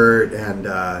Lambert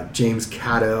and James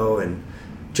Cato and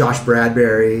Josh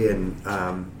Bradbury and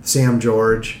Sam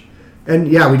George. And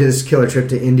we did this killer trip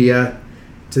to India,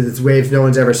 to these waves no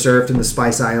one's ever surfed in the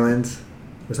Spice Islands.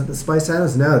 Was that the Spice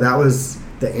Islands? No, that was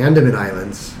the Andaman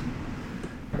Islands.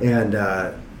 And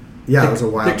it was a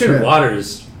wild Thicker trip.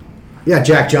 Waters. Yeah,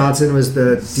 Jack Johnson was he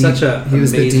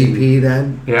was the DP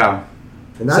then. Yeah.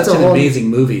 And that's such an amazing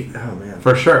movie. Oh man.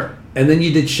 For sure. And then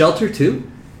you did Shelter too?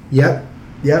 Yep.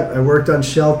 I worked on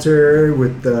Shelter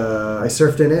with I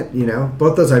surfed in it,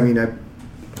 Both those, I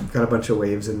got a bunch of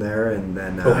waves in there, and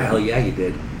then oh hell yeah, you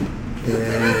did.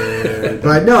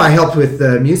 But no, I helped with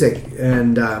the music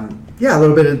and a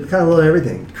little bit of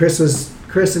everything. Chris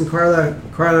and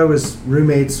Carla was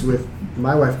roommates with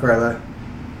my wife Carla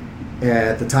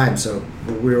at the time, so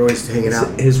we were always hanging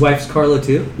out. His wife's Carla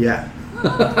too? Yeah.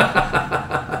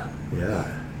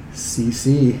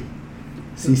 CC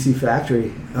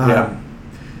Factory.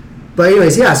 But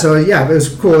anyways, so it was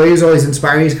cool. He was always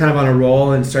inspiring. He's kind of on a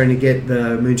roll and starting to get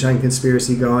the Moonshine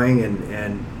Conspiracy going,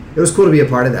 and it was cool to be a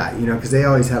part of that, because they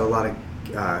always had a lot of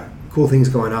cool things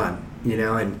going on,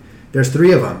 and there's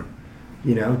three of them,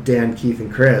 Dan, Keith,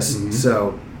 and Chris. Mm-hmm.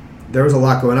 So there was a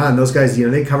lot going on. Those guys,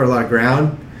 they covered a lot of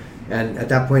ground, and at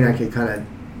that point I could kind of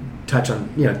touch on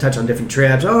different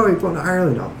trips. Oh, you're going to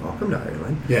Ireland? I'll come to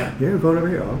Ireland. Yeah. You're going over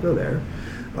here. I'll go there.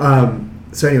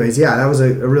 So anyways, that was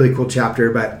a really cool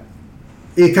chapter. But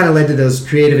it kind of led to those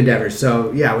creative endeavors.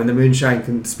 So yeah, when the Moonshine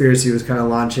Conspiracy was kind of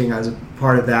launching, I was a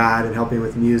part of that and helping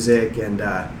with music. And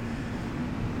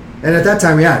at that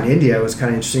time, in India, it was kind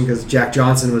of interesting because Jack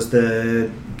Johnson was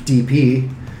the DP,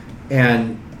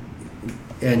 and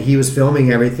he was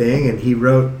filming everything, and he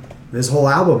wrote this whole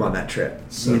album on that trip.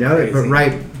 So but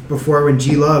right before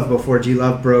G Love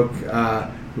broke,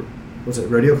 was it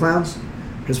Rodeo Clowns?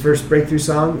 His first breakthrough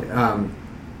song,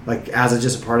 like as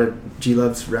just a part of G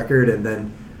Love's record, and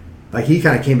then like he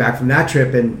kind of came back from that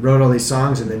trip and wrote all these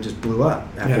songs, and then just blew up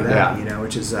after that.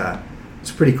 Which is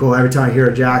it's pretty cool. Every time I hear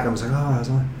a Jack, I'm just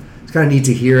like, it's kind of neat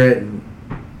to hear it and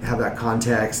have that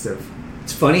context of.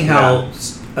 It's funny how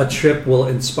a trip will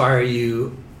inspire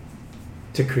you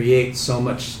to create so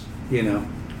much,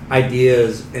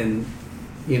 ideas and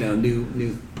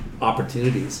new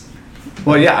opportunities.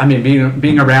 Well, yeah, I mean,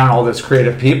 being around all this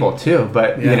creative people too,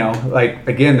 but like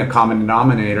again, the common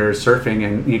denominator is surfing,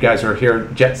 and you guys are here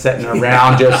jet setting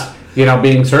around, just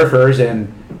being surfers,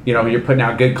 and you're putting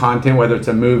out good content, whether it's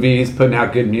a movie, he's putting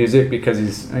out good music because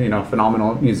he's a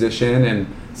phenomenal musician and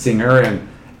singer, and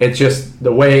it's just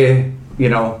the way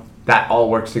that all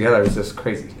works together is just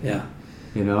crazy. Yeah,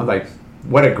 like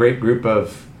what a great group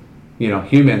of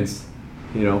humans,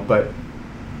 but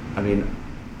I mean.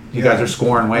 You guys are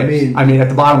scoring waves. I mean, at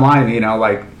the bottom line,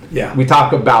 we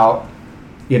talk about,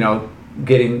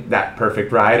 getting that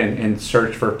perfect ride and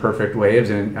search for perfect waves,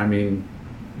 and I mean,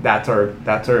 that's our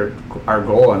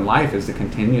goal in life is to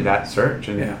continue that search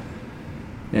and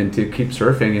to keep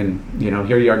surfing, and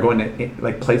here you are going to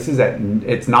like places that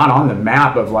it's not on the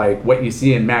map of like what you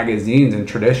see in magazines and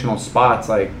traditional spots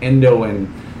like Indo and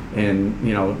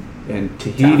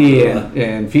Tahiti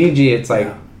and Fiji. It's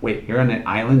like. Wait, you're on the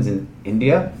islands in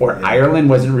India? Or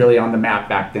Ireland wasn't really on the map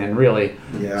back then, really.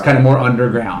 Yeah. It's kind of more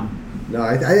underground. No,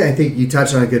 I think you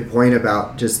touched on a good point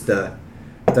about just the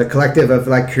collective of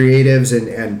like creatives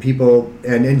and people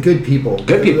and good people.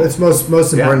 Good people. It's most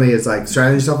importantly is like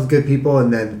surrounding yourself with good people,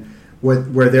 and then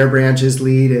where their branches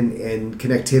lead and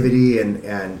connectivity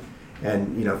and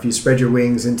if you spread your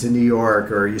wings into New York,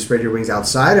 or you spread your wings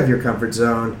outside of your comfort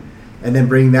zone and then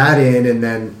bring that in, and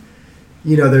then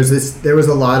there was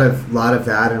a lot of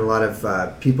that, and a lot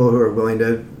of people who are willing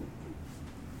to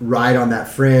ride on that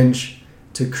fringe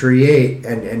to create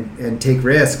and take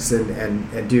risks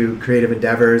and do creative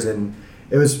endeavors, and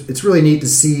it's really neat to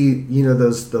see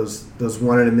those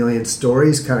 1 in a million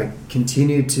stories kind of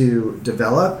continue to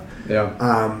develop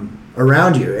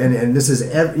around you, and this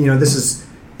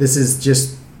is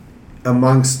just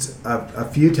amongst a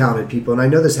few talented people, and I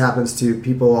know this happens to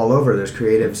people all over. There's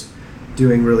creatives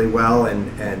doing really well,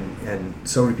 and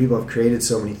so many people have created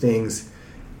so many things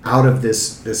out of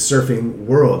this surfing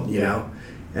world,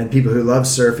 and people who love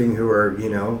surfing who are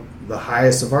the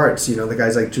highest of arts, the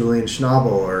guys like Julian Schnabel,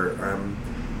 or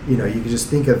you can just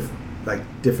think of like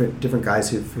different guys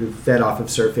who fed off of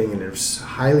surfing and are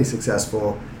highly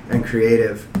successful and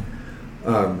creative.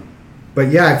 But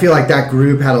I feel like that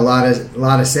group had a lot of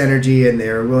synergy, and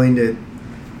they were willing to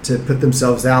put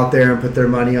themselves out there and put their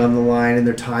money on the line and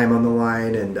their time on the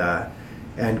line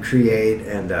and create,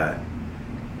 and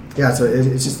so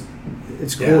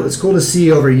it's cool. Yeah. It's cool to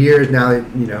see over years now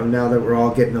that now that we're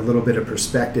all getting a little bit of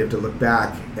perspective to look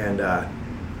back and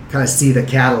kind of see the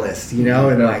catalyst,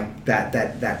 and like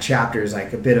that chapter is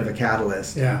like a bit of a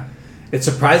catalyst. Yeah, it's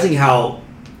surprising how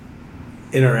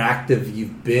interactive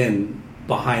you've been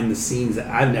behind the scenes. That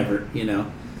I never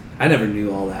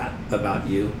knew all that about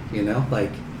you.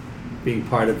 Like. Being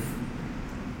part of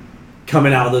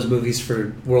coming out of those movies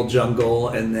for World Jungle,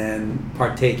 and then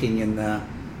partaking in the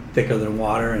Thicker Than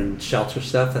Water and Shelter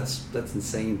stuff. That's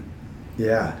insane.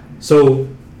 Yeah. So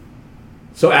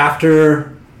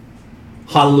after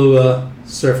Honolulu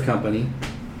Surf Company,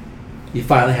 you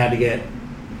finally had to get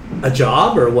a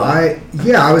job, or what?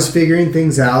 I was figuring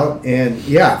things out, and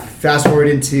fast forward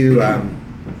into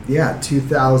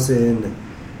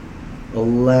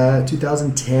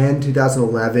 2010,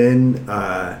 2011,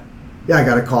 I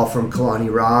got a call from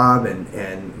Kalani Robb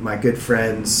and my good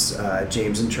friends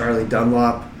James and Charlie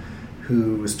Dunlop,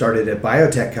 who started a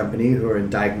biotech company who are in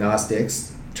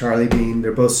diagnostics. Charlie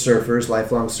they're both surfers,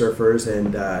 lifelong surfers,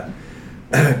 and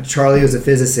Charlie was a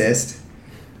physicist,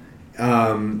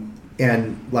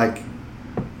 and like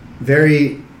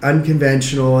very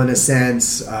unconventional in a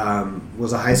sense,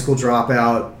 was a high school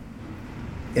dropout,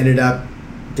 ended up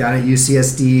down at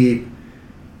UCSD,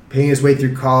 paying his way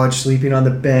through college, sleeping on the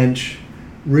bench,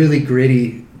 really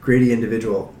gritty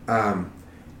individual.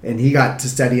 And he got to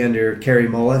study under Kerry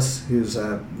Mullis, who's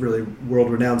a really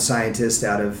world-renowned scientist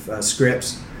out of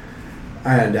Scripps.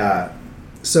 And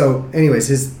so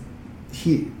anyways,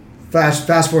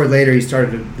 fast forward later, he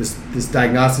started this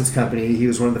diagnostics company. He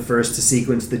was one of the first to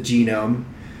sequence the genome,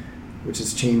 which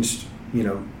has changed,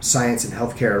 science and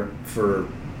healthcare for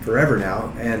forever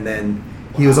now. And then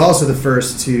he was also the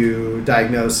first to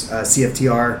diagnose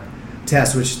CFTR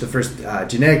test, which is the first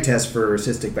genetic test for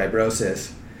cystic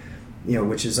fibrosis,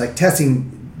 which is like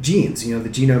testing genes, the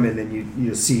genome, and then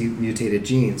you'll see mutated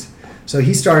genes. So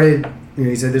he started,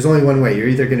 he said, there's only one way. You're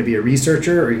either going to be a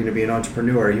researcher or you're going to be an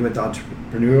entrepreneur. He went the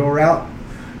entrepreneurial route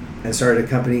and started a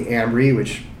company, Ambry,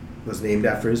 which was named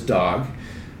after his dog.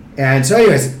 And so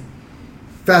anyways,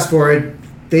 fast forward,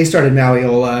 they started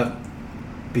Mawiola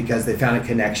because they found a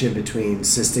connection between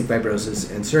cystic fibrosis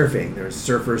and surfing. There were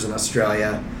surfers in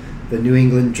Australia. The New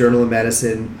England Journal of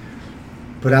Medicine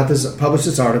published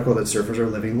this article that surfers are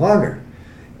living longer.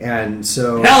 And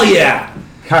so... Hell yeah!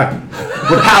 God,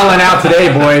 we're paddling out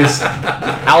today, boys.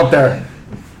 Out there.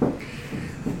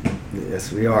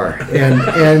 Yes, we are.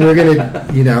 And we're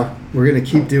gonna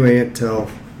keep doing it till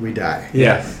we die.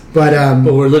 Yes. But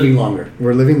we're living longer.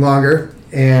 We're living longer.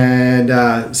 And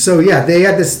they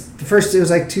had this, it was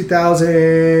like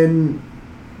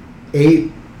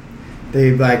 2008.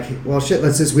 They like, well, shit,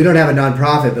 we don't have a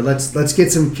nonprofit, but let's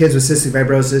get some kids with cystic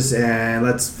fibrosis and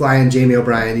let's fly in Jamie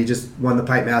O'Brien. He just won the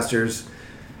Pipe Masters.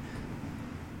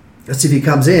 Let's see if he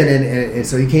comes in. And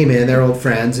so he came in, they're old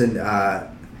friends. And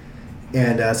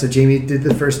so Jamie did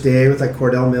the first day with like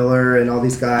Cordell Miller and all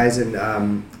these guys. And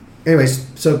anyways,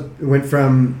 so it went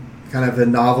from kind of a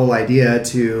novel idea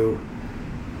to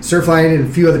Surfline and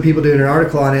a few other people doing an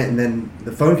article on it, and then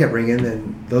the phone kept ringing,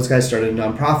 and those guys started a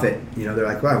nonprofit. They're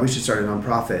like, wow, we should start a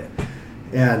nonprofit.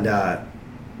 And that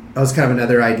was kind of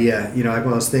another idea, like one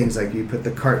of those things, like you put the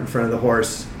cart in front of the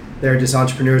horse. They're just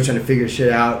entrepreneurs trying to figure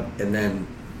shit out, and then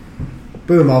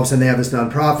boom, all of a sudden they have this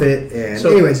nonprofit. And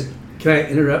so, anyways. Can I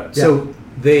interrupt? Yeah. So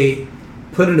they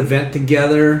put an event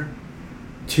together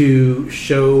to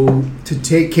show... To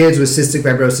take kids with cystic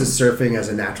fibrosis surfing as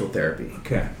a natural therapy.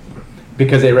 Okay.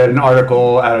 Because they read an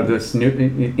article out of this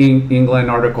New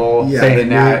England article saying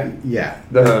that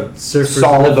the surfers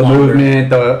salt, live the longer.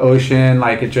 movement, the ocean,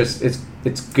 like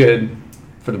it's good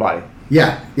for the body.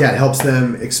 Yeah, it helps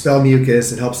them expel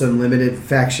mucus. It helps them limit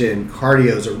infection.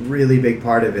 Cardio is a really big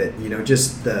part of it.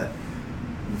 Just the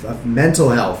mental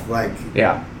health, like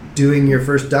doing your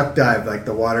first duck dive, like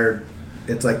the water,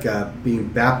 it's like being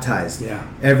baptized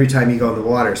every time you go in the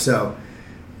water. So,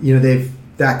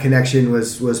 that connection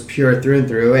was pure through and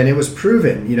through, and it was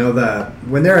proven.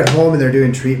 When they're at home and they're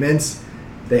doing treatments,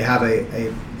 they have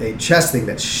a chest thing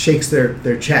that shakes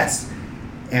their chest,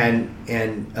 and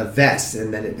a vest,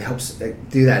 and then it helps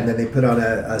do that. And then they put on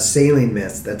a saline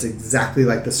mist that's exactly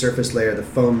like the surface layer, the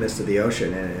foam mist of the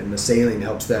ocean, and the saline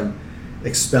helps them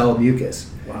expel mucus.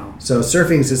 Wow! So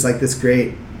surfing is just like this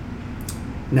great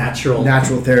natural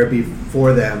therapy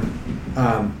for them.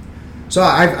 So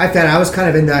I found I was kind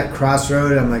of in that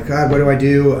crossroad. I'm like, God, what do I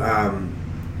do?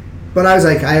 But I was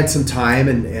like, I had some time,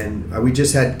 and we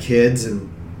just had kids, and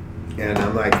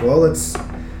I'm like, well,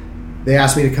 they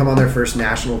asked me to come on their first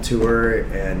national tour,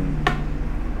 and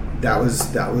that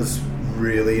was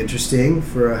really interesting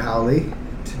for a Howley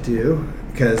to do,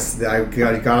 because I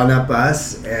got on that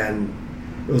bus, and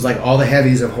it was like all the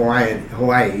heavies of Hawaii.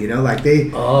 Like they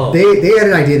had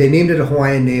an idea. They named it a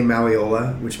Hawaiian name,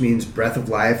 Mawiola, which means breath of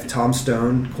life. Tom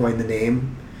Stone coined the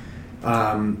name,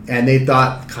 and they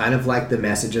thought kind of like the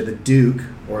message of the Duke,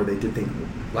 or they did think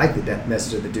like the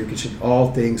message of the Duke. It should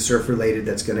all things surf related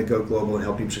that's going to go global and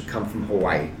help people should come from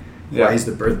Hawaii. Yeah. Hawaii's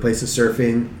the birthplace of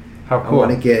surfing. How cool! I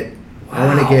want to get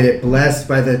it blessed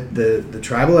by the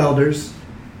tribal elders,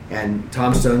 and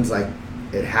Tom Stone's like,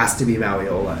 it has to be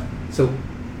Mawiola. So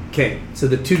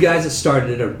the two guys that started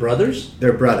it are brothers?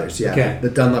 They're brothers, yeah. Okay. The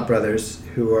Dunlop brothers,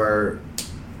 who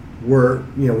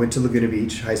went to Laguna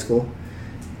Beach High School.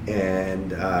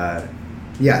 And,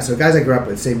 so guys I grew up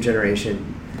with, same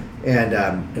generation. And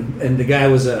the guy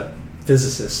was a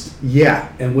physicist. Yeah.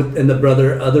 And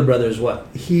the other brother is what?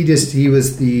 He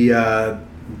was the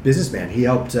businessman. He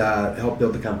helped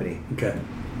build the company. Okay.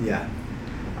 Yeah.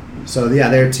 So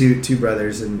they're two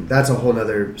brothers, and that's a whole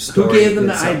other story. Who gave them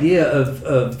the idea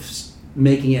of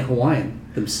making it Hawaiian?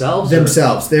 Themselves? They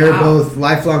were both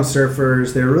lifelong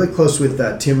surfers. They were really close with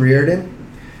Tim Reardon.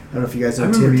 I don't know if you guys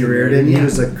know Tim Reardon. Yeah. He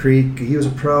was a Creek. He was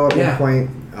a pro at one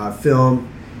point. Film.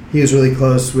 He was really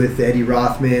close with Eddie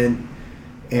Rothman,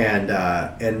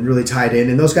 and really tied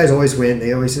in. And those guys always win.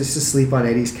 They always used to sleep on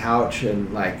Eddie's couch,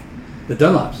 and like the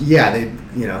Dunlops. Yeah,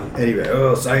 Eddie.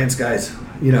 Oh, science guys.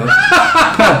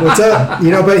 What's up?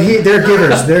 But they're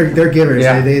givers. They're givers.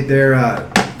 Yeah.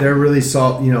 They're really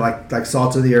salt. Like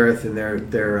salt of the earth, and they're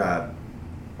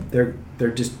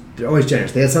they're always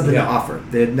generous. They had something to offer.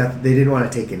 They didn't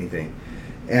want to take anything.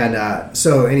 And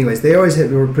so anyways, they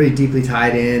were pretty deeply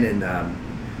tied in, and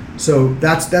so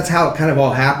that's how it kind of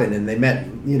all happened. And they met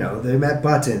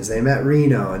Buttons, they met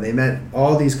Reno, and they met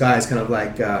all these guys, kind of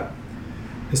like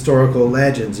historical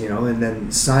legends, and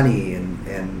then Sonny,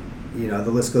 and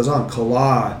the list goes on.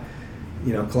 Kala,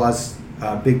 Kala's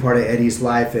a big part of Eddie's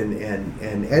life, and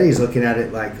Eddie's looking at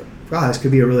it like, wow, this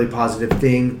could be a really positive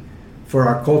thing for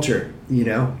our culture,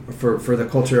 for the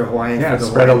culture of Hawaii. Yeah,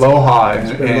 spread aloha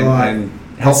and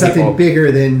help something people.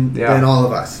 Bigger than all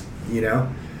of us,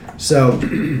 So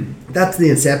that's the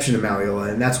inception of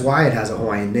Mauiola, and that's why it has a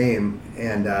Hawaiian name,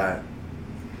 and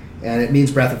it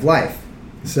means breath of life.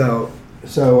 So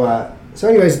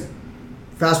anyways,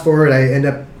 fast forward, I end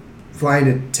up flying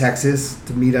to Texas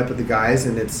to meet up with the guys,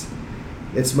 and it's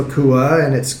Makua,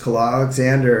 and it's Kala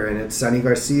Alexander, and it's Sonny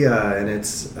Garcia, and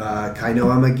it's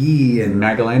Kainoa McGee, and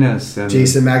Magallanes, and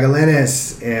Jason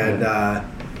Magallanes, and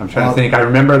I'm trying to think. I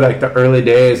remember like the early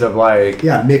days of like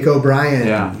Mick O'Brien.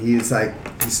 Yeah. He's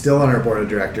still on our board of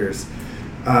directors.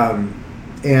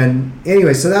 And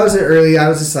anyway, so that was I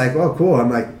was just like, oh, cool.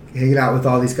 I'm like hanging out with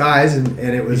all these guys, and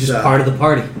it was just part of the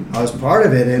party. I was part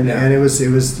of it, and it was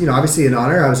obviously an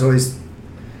honor. I was always,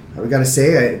 I got to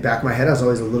say, back in my head, I was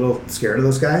always a little scared of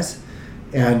those guys,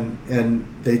 and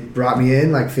they brought me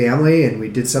in like family, and we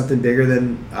did something bigger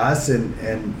than us, and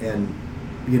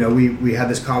we had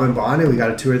this common bond, and we got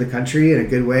to tour the country in a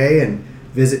good way, and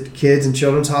visit kids and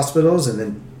children's hospitals, and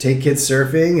then take kids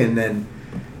surfing, and then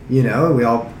we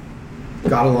all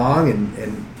got along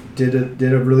and did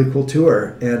a really cool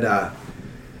tour, and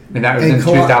that was in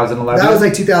 2011. That was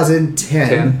like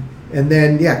 2010. And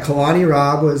then Kalani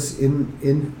Robb was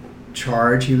in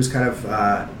charge. He was kind of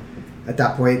at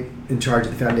that point in charge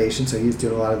of the foundation, so he was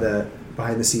doing a lot of the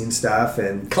behind the scenes stuff.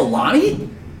 And Kalani,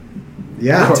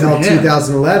 until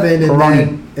 2011,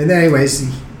 and then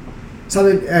anyways,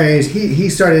 he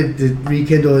started to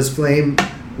rekindle his flame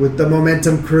with the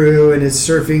Momentum crew, and his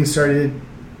surfing started to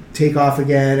take off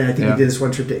again. And I think he did this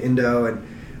one trip to Indo, and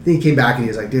I think he came back and he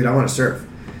was like, dude, I want to surf.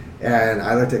 And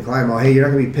I looked at Klein, well, hey, you're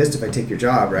not going to be pissed if I take your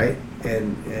job, right?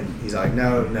 And he's like,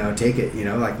 no, take it,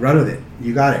 run with it.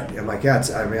 You got it. I'm like, yeah,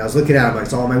 I was looking at him, like,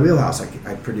 it's all in my wheelhouse.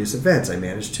 I produce events, I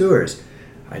manage tours,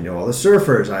 I know all the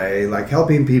surfers, I like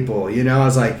helping people, I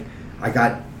was like, I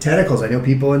got tentacles, I know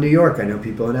people in New York, I know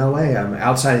people in LA, I'm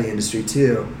outside of the industry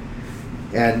too.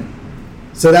 And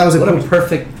so that was a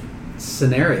perfect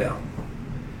scenario.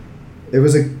 It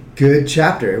was a good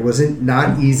chapter. It wasn't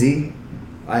not easy.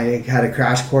 I had a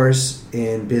crash course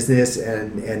in business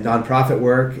and nonprofit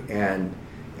work, and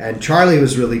Charlie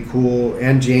was really cool,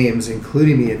 and James,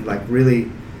 including me, in like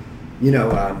really,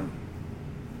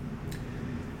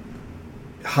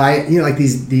 high, like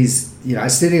these, I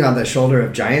was sitting on the shoulder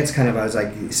of giants, kind of. I was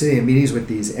like sitting in meetings with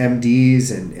these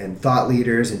MDs and thought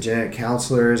leaders and genetic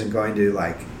counselors, and going to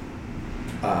like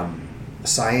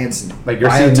science and like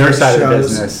you're seeing their side of the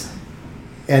business.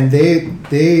 And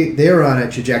they were on a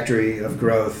trajectory of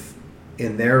growth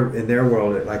in their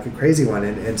world, like a crazy one,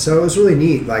 and so it was really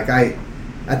neat. Like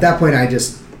at that point, I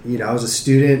just I was a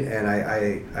student, and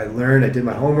I learned. I did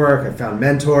my homework. I found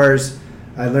mentors.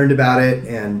 I learned about it,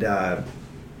 and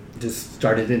just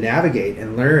started to navigate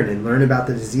and learn about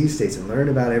the disease states, and learn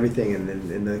about everything,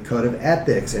 and the code of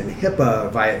ethics and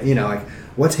HIPAA. Like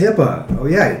what's HIPAA? Oh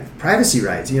yeah, privacy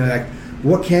rights. Like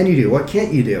what can you do? What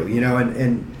can't you do?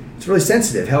 And it's really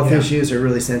sensitive. Health issues are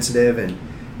really sensitive, and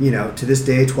to this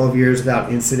day, 12 years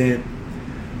without incident.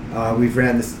 We've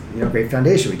ran this great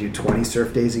foundation. We do 20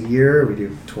 surf days a year. We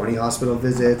do 20 hospital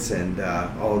visits, and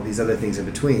all of these other things in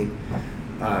between.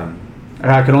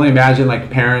 I can only imagine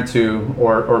like parents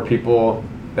or people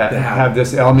that have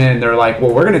this element, and they're like,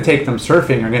 well, we're going to take them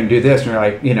surfing. We're going to do this, and you're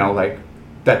like, like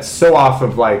that's so off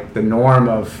of like the norm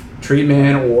of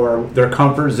treatment or their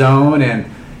comfort zone, and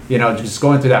just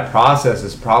going through that process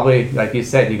is probably, like you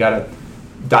said, you got to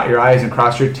dot your I's and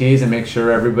cross your T's and make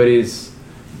sure everybody's,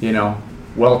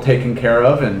 well taken care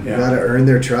of, and you got to earn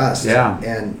their trust. Yeah,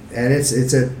 and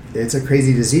it's a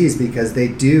crazy disease because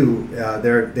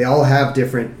they all have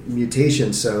different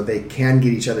mutations, so they can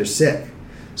get each other sick.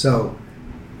 So,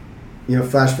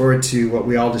 flash forward to what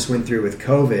we all just went through with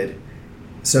COVID.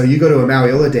 So you go to a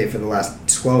Mauiola day for the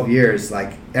last 12 years,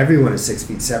 like everyone is 6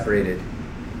 feet separated.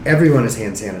 Everyone is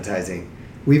hand sanitizing.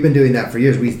 We've been doing that for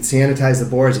years. We sanitize the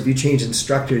boards. If you change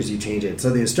instructors, you change it. So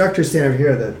the instructors stand over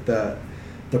here.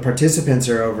 The participants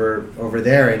are over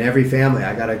there. In every family,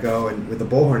 I got to go with the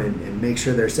bullhorn and make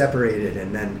sure they're separated.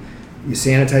 And then you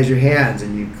sanitize your hands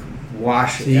and you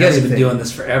wash. So you guys have been doing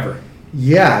this forever.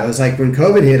 Yeah, it was like when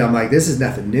COVID hit, I'm like, this is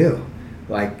nothing new.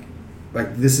 Like like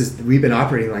we've been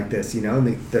operating like this, you know,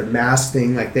 and the mask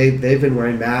thing, like they've been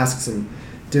wearing masks and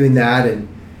doing that. And,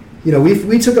 you know,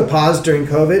 we took a pause during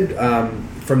COVID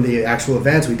from the actual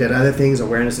events. We did other things,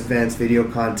 awareness events, video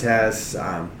contests.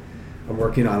 I'm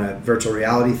working on a virtual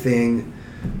reality thing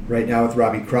right now with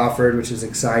Robbie Crawford, which is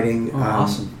exciting. Oh,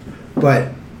 awesome. But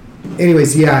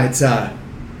anyways, yeah,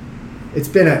 it's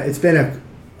been a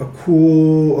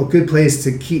good place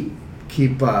to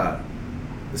keep the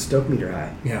stoke meter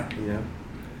high. Yeah. You know.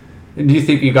 And do you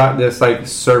think you got this like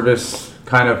service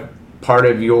kind of part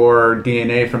of your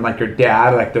DNA from like your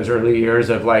dad, like those early years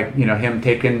of like, you know, him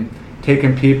taking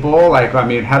people? Like, I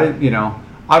mean, how did, you know,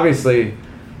 obviously,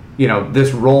 you know,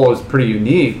 this role is pretty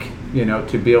unique, you know,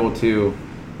 to be able to,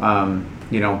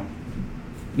 you know,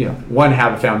 one,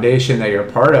 have a foundation that you're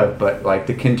a part of, but like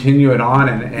to continue it on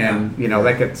and you know,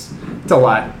 like it's a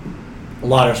lot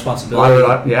of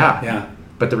responsibility. Yeah.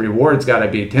 But the reward's got to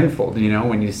be tenfold, you know,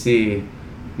 when you see,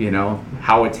 you know,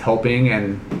 how it's helping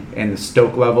and the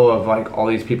stoke level of like all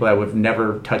these people that would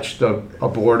never touched a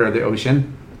board or the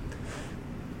ocean.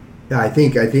 Yeah, I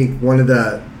think one of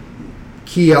the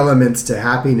key elements to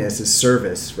happiness is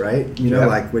service, right? You know,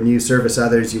 like when you service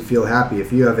others, you feel happy.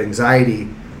 If you have anxiety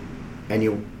and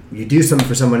you do something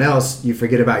for someone else, you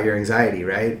forget about your anxiety,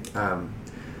 right? I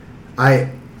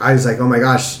was like, oh my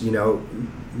gosh, you know,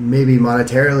 maybe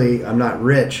monetarily I'm not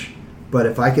rich, but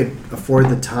if I could afford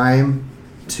the time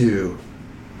to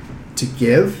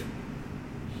give,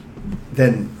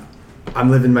 then I'm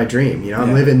living my dream. You know,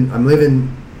 I'm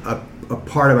living a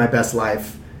part of my best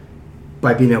life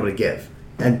by being able to give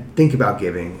and think about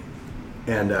giving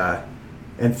and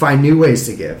find new ways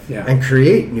to give and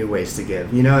create new ways to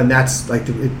give, you know, and that's like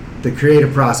the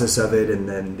creative process of it, and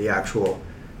then the actual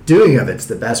doing of it's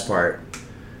the best part.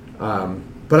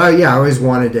 But I always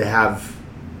wanted to have,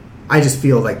 I just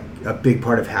feel like a big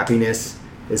part of happiness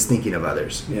is thinking of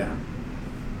others. Yeah.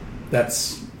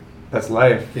 That's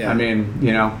life. Yeah. I mean,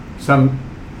 you know, some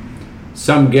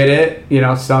get it, you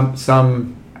know,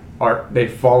 some are,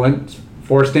 they've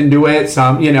forced into it.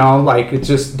 Some, you know, like it's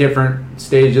just different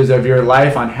stages of your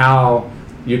life on how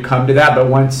you come to that. But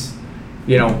once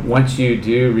you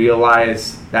do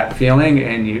realize that feeling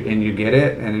and you get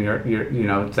it, and you're you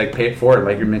know, it's like pay it forward,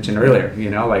 like you mentioned earlier, you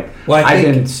know, like I've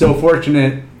been so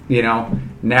fortunate, you know,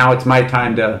 now it's my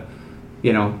time to,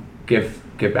 you know, give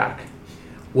back.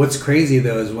 What's crazy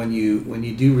though is when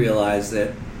you do realize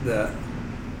that the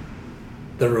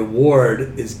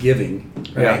reward is giving,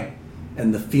 right? Yeah.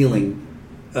 And the feeling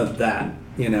of that,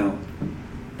 you know,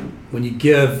 when you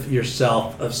give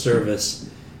yourself of service,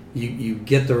 you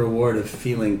get the reward of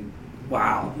feeling,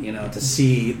 wow, you know, to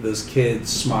see those kids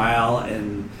smile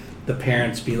and the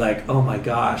parents be like, oh my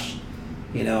gosh,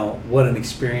 you know, what an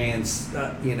experience,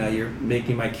 you know, you're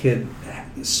making my kid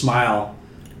smile,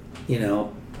 you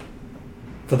know,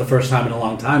 for the first time in a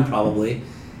long time probably,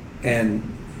 and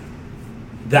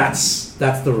that's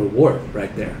the reward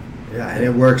right there. Yeah, and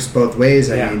it works both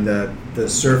ways. I mean, the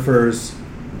surfers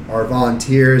are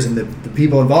volunteers, and the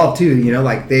people involved too, you know,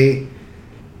 like it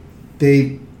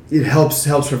helps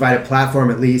provide a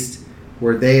platform at least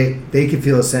where they can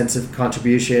feel a sense of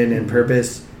contribution and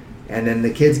purpose, and then the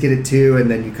kids get it too,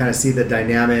 and then you kind of see the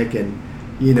dynamic. And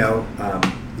you know,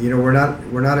 we're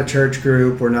not a church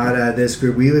group, we're not this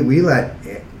group. We let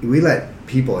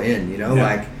people in, you know,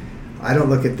 like I don't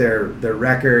look at their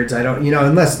records. I don't, you know,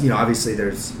 unless, you know, obviously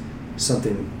there's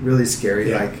something really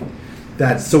scary like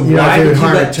that. So why did you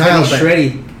let Teddy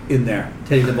Shreddy in there,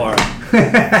 Teddy Navarro?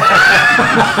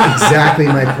 Exactly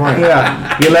my point.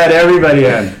 Yeah, you let everybody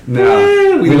in.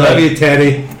 No, we love you,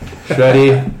 Teddy.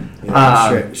 Shreddy.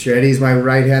 Shreddy's my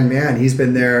right hand man. He's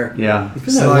been there. Yeah, he's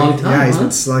been there a long time. Yeah, he's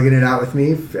been slugging it out with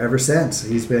me ever since.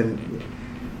 He's been,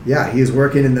 he's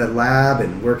working in the lab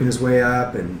and working his way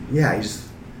up, and he just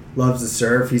loves to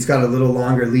surf. He's got a little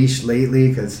longer leash lately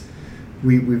because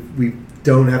we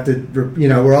don't have to. You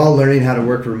know, we're all learning how to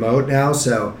work remote now,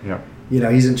 so. Yeah. You know,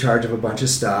 he's in charge of a bunch of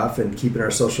stuff and keeping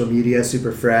our social media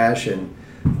super fresh. And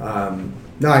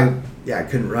I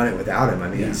couldn't run it without him. I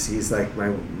mean, he's like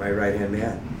my right hand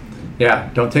man. Yeah,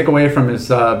 don't take away from his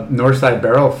Northside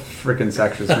barrel freaking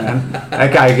sections, man.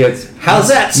 That guy gets. How's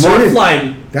that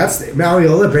Surfline? That's the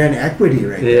Malleola brand equity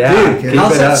right there. Yeah, dude.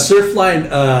 How's that Surfline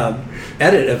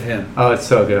edit of him? Oh, it's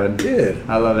so good, dude.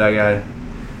 I love that guy.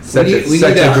 We need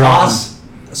a Haas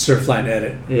Surfline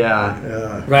edit.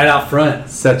 Yeah. Right out front.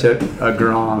 Such a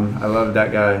grom. I love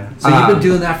that guy. So you've been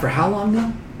doing that for how long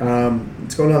now?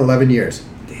 It's going on 11 years.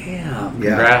 Damn.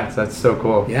 Congrats. That's so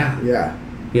cool. Yeah.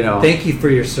 You know. Thank you for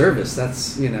your service.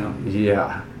 That's, you know.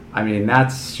 Yeah. I mean,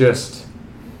 that's just,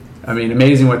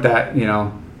 amazing what that, you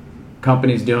know,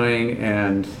 company's doing,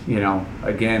 and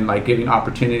again, like giving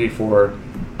opportunity for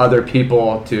other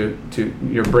people to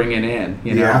you're bringing in,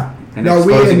 Yeah. and No,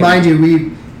 exposing them. mind you,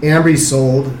 Ambry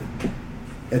sold.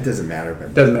 It doesn't matter.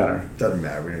 But Doesn't matter. Doesn't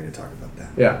matter. We don't need to talk about that.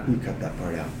 Yeah. You cut that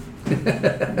part out.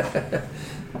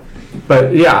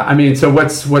 But yeah, I mean, so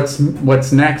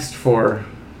what's next for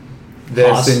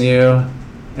this Us. and you,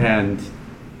 and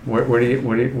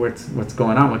what's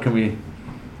going on? What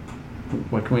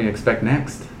can we expect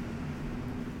next?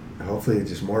 Hopefully,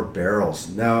 just more barrels.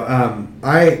 No,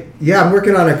 I'm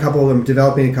working on I'm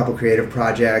developing a couple creative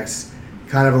projects,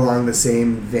 kind of along the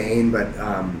same vein, but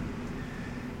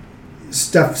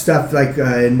stuff like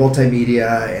in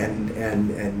multimedia and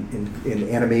in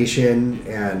animation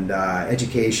and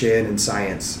education and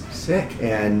science. Sick.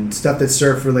 And stuff that's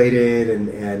surf related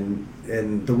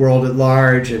and the world at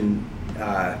large and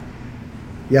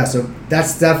so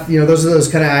that's stuff, those are those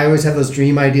kind of, I always have those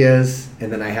dream ideas,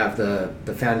 and then I have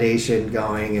the foundation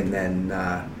going, and then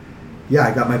I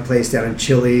got my place down in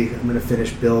Chile. I'm going to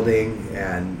finish building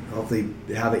and hopefully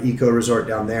have an eco resort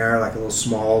down there, like a little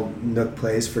small nook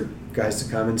place for guys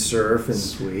to come and surf and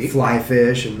fly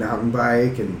fish and mountain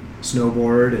bike and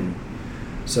snowboard. And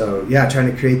so trying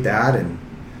to create that, and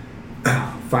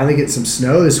finally get some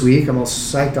snow this week. I'm all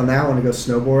psyched on that one to go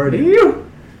snowboard.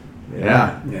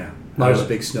 Yeah. Yeah. Lars is a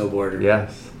big snowboarder.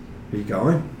 Yes. Are you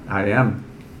going? I am.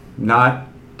 Not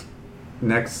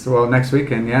next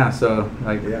weekend, yeah. So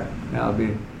I'll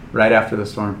be right after the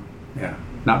storm. Yeah.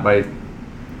 Not by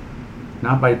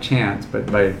chance, but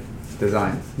by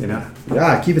design,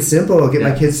 Yeah, keep it simple. Get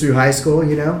my kids through high school,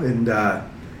 and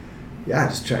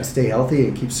just try to stay healthy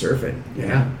and keep surfing.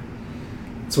 Yeah.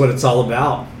 That's what it's all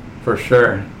about. For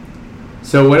sure.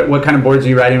 So what kind of boards are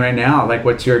you riding right now? Like,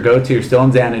 what's your go-to? You're still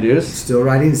in Xanadu's? Still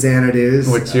riding Xanadu's.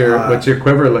 What's your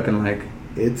quiver looking like?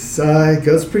 It's it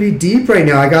goes pretty deep right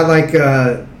now. I got like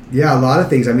a lot of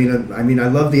things. I mean I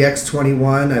love the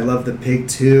X21. I love the Pig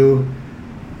 2.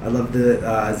 I love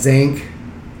the Zank.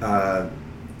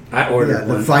 I ordered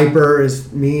the one. Viper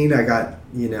is mean. I got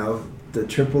the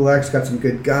Triple X. Got some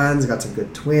good guns. Got some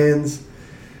good twins.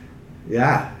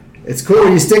 Yeah. It's cool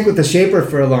when you stick with the shaper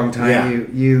for a long time. Yeah.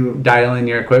 You dial in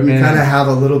your equipment. You kind of have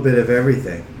a little bit of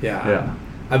everything. Yeah.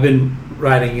 I've been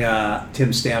riding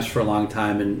Tim Stamps for a long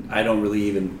time, and I don't really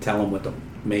even tell him what to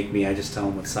make me. I just tell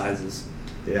him what sizes.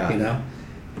 Yeah.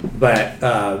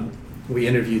 But we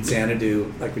interviewed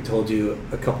Xanadu, like we told you,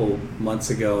 a couple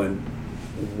months ago, and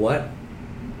what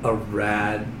a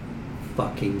rad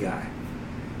fucking guy.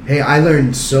 Hey, I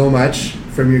learned so much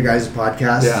from your guys'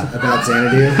 podcast about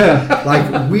Xanadu.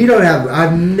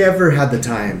 I've never had the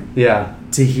time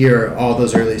to hear all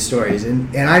those early stories.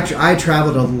 And I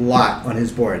traveled a lot on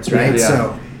his boards, right? Yeah.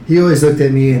 So he always looked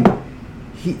at me, and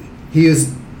he's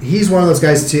one of those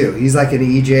guys too. He's like an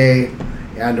EJ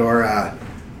and or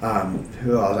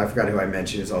who else? I forgot who I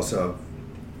mentioned is also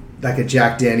like a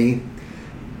Jack Denny,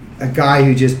 a guy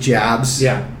who just jabs.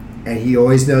 Yeah. And he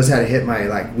always knows how to hit my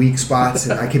like weak spots,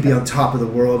 and I could be on top of the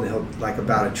world, and he'll like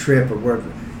about a trip or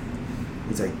whatever.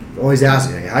 He's like always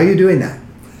asking, like, "How are you doing that?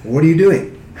 What are you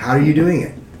doing? How are you doing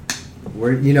it?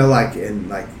 Where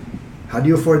how do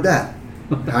you afford that?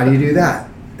 How do you do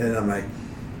that?" And I'm like,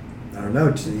 I don't know.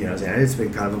 It's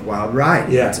been kind of a wild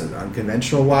ride. Yeah, it's an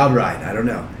unconventional wild ride. I don't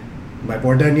know. Am I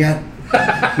board done yet?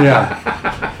 Yeah.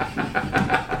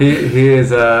 He is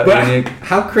unique.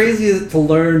 How crazy is it to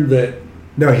learn that?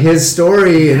 No, his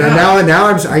story, and now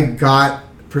I got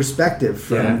perspective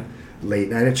from Late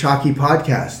Night at Chalky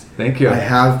podcast. Thank you. I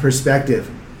have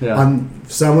perspective on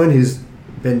someone who's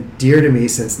been dear to me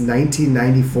since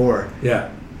 1994. Yeah,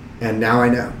 and now I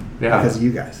know because of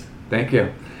you guys. Thank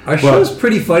you. Our show's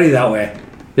pretty funny that way.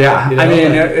 Yeah, I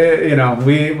mean,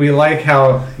 we like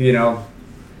how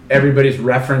everybody's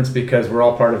referenced because we're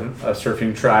all part of a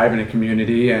surfing tribe and a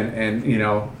community, and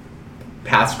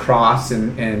paths cross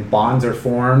and bonds are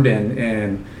formed,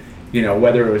 and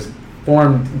whether it was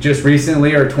formed just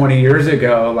recently or 20 years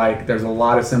ago, like there's a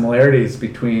lot of similarities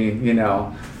between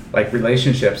like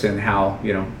relationships and how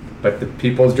but the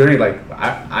people's journey, like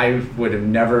I would have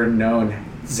never known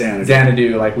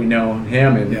Xanadu like we know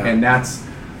him, and that's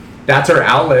our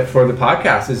outlet for the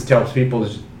podcast, is to help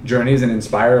people's journeys and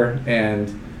inspire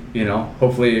and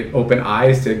hopefully open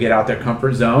eyes to get out their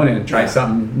comfort zone and try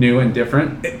something new and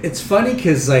different. It's funny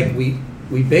because like we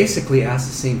basically ask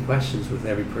the same questions with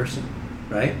every person,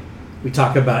 right? We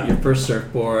talk about your first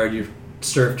surfboard, your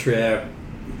surf trip,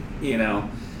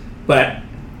 but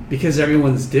because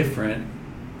everyone's different,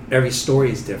 every story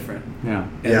is different. Yeah.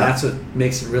 And that's what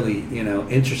makes it really,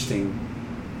 interesting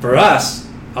for us,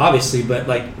 obviously, but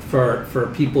like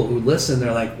for people who listen,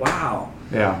 they're like, wow,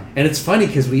 Yeah. And it's funny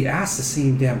because we ask the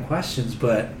same damn questions,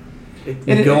 but we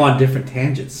And go on different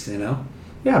tangents, you know?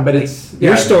 Yeah, but Like, it's...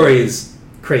 your yeah, story is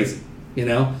crazy, you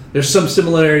know? There's some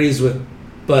similarities with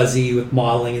Buzzy, with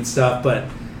modeling and stuff, but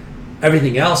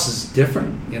everything else is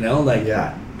different, you know? Like,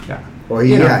 Yeah. Well,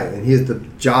 and he's the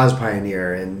Jaws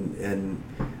pioneer and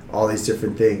all these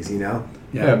different things, you know.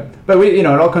 Yeah. But we, it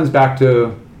all comes back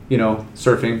to,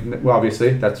 surfing. Well,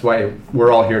 obviously, that's why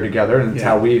we're all here together, and it's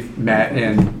how we've met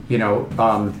in,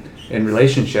 in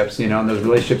relationships, and those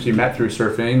relationships you met through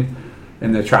surfing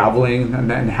and the traveling, and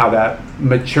then how that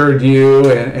matured you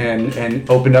and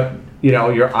opened up,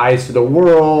 your eyes to the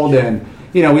world. And,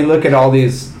 we look at all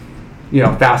these,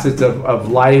 facets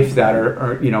of life that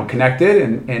are connected,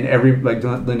 and every, like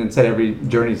Lyndon said, every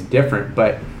journey is different.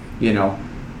 But, you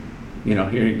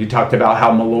talked about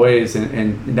how Malloy's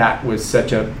and that was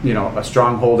such a, a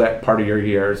stronghold at part of your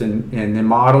years, and then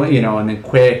modeling, and then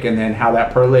Quick, and then how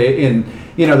that perlate, and,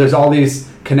 there's all these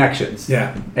connections.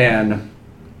 Yeah.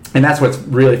 And that's what's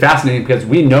really fascinating, because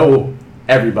we know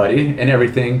everybody and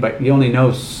everything, but you only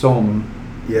know so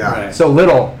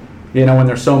little, when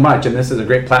there's so much. And this is a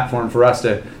great platform for us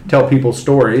to tell people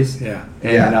stories. Yeah.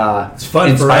 And it's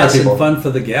fun for us people. and fun for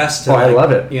the guests to I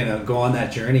love it. Go on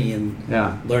that journey and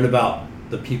learn about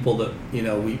the people that,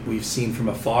 we've seen from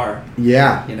afar.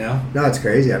 Yeah. No, it's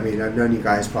crazy. I mean, I've known you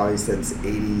guys probably since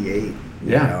 88.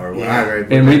 Or whatever.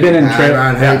 And we've been in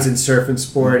around Heights and surf and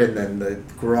sport, and then the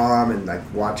Grom, and like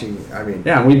watching. I mean,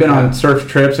 and we've been on surf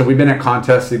trips, and we've been at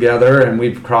contests together, and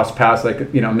we've crossed paths like a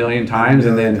million times,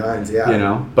 but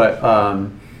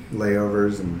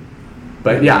layovers and.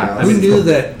 But yeah, we knew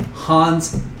that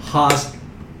Hans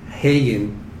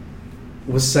Hagen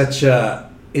was such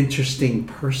a interesting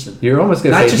person. You're almost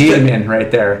gonna say Hedeman right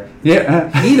there.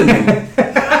 Yeah, Hedeman.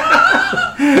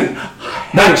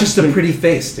 Not just a pretty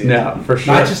face, dude. No, for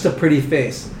sure. Not just a pretty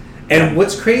face. And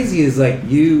what's crazy is like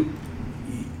you've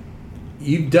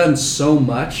done so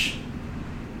much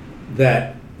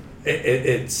that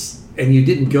it's, and you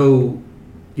didn't go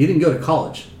to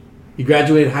college. You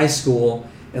graduated high school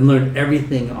and learned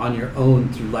everything on your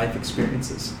own through life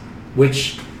experiences,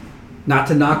 which, not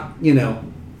to knock,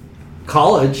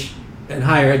 college and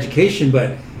higher education,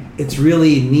 but it's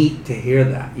really neat to hear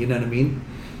that. You know what I mean?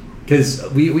 Because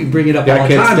we bring it up all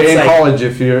the time. Stay in college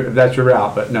if that's your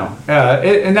route, but no.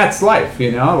 And that's life,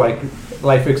 like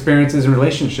life experiences and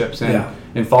relationships,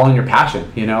 and following your passion,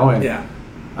 And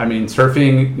I mean,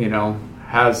 surfing,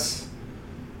 has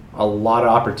a lot of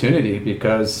opportunity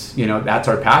because, that's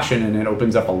our passion, and it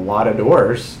opens up a lot of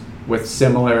doors with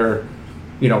similar,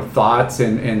 thoughts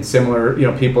and similar,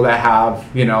 people that have,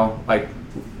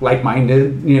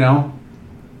 like-minded,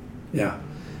 Yeah.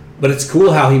 But it's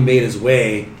cool how he made his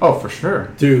way. Oh, for sure.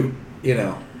 Through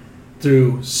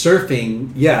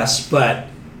surfing, yes, but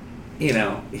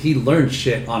he learned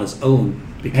shit on his own.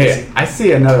 Because I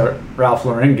see another Ralph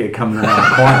Lauren gig coming around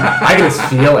the corner. I can just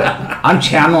feel it. I'm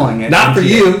channeling it. Not for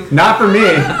you. Not for me.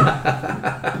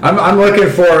 I'm looking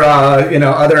for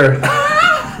other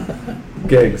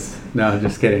gigs. No,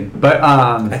 just kidding. But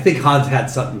I think Hans had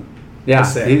something. Yeah, to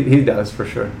say. He does for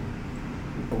sure.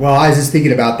 Well, I was just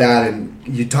thinking about that, and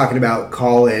you're talking about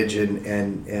college,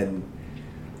 and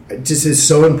it just is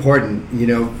so important,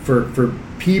 for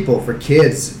people, for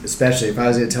kids especially. If I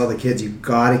was going to tell the kids, you've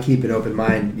got to keep an open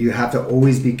mind. You have to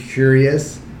always be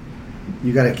curious.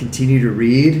 You got to continue to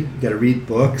read. You got to read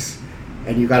books,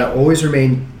 and you got to always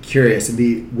remain curious and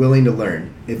be willing to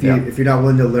learn. If you're not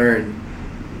willing to learn,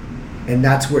 and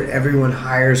that's what everyone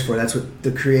hires for. That's what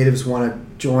the creatives want to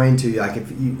join to. Like,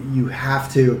 if you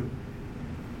have to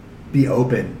be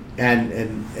open,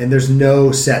 and there's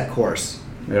no set course.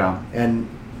 Yeah. And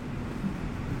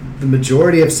the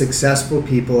majority of successful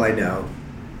people I know,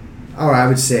 I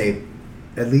would say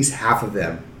at least half of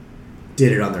them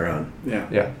did it on their own. Yeah.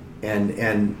 Yeah.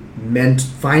 And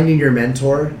finding your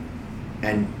mentor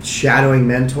and shadowing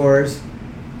mentors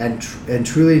and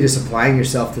truly just applying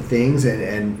yourself to things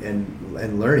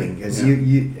and learning, because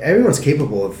you everyone's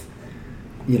capable of,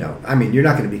 I mean, you're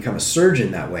not going to become a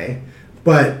surgeon that way,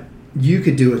 but you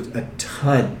could do a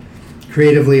ton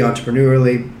creatively,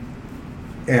 entrepreneurially,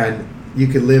 and you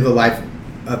could live a life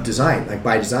of design, like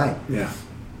by design. Yeah.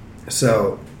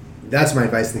 So that's my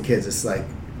advice to the kids. It's like,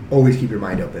 always keep your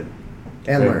mind open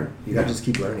and learn. You got to just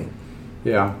keep learning.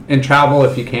 Yeah. And travel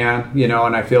if you can,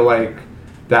 and I feel like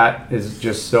that is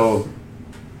just so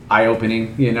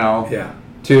eye-opening, Yeah.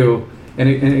 too. And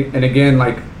again,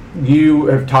 like you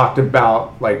have talked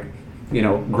about, like,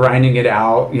 grinding it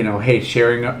out, hey,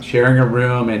 sharing a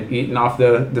room and eating off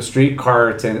the street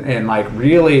carts and like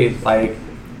really like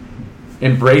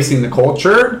embracing the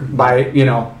culture by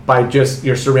just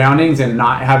your surroundings and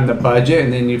not having the budget,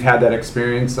 and then you've had that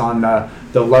experience on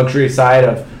the luxury side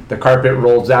of the carpet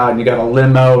rolls out and you got a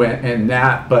limo and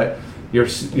that, but you're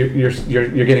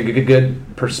getting a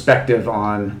good perspective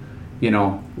on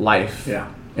life.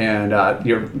 Yeah. And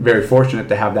you're very fortunate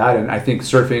to have that. And I think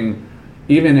surfing,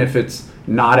 even if it's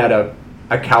not at a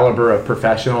caliber of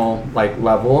professional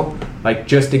level,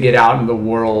 just to get out in the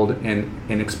world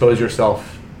and expose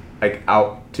yourself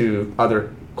out to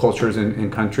other cultures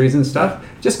and countries and stuff,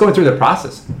 just going through the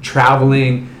process,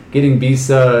 traveling, getting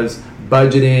visas,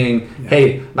 budgeting. Yeah.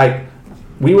 Hey,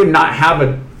 we would not have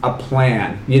a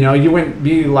plan. You wouldn't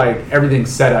be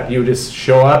everything's set up. You would just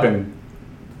show up and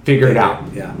figure it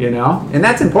out. Yeah. And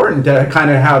that's important to kind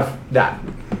of have that.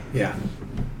 Yeah.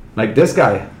 Like this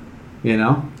guy,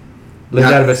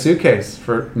 lived out of a suitcase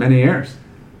for many years.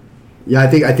 Yeah, I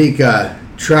think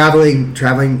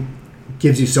traveling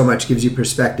gives you so much, gives you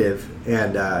perspective,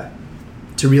 and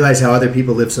to realize how other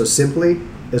people live so simply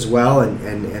as well,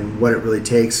 and what it really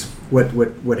takes,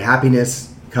 what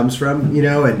happiness comes from, and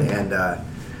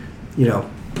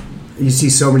you see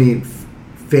so many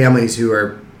families who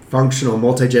are functional,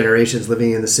 multi-generations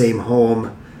living in the same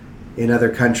home in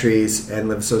other countries and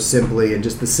live so simply, and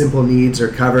just the simple needs are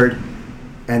covered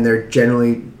and they're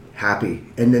generally happy.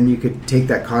 And then you could take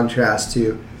that contrast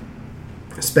to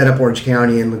sped up Orange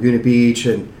County and Laguna Beach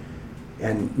and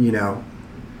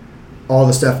all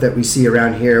the stuff that we see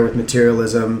around here with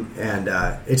materialism, and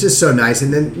it's just so nice.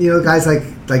 And then guys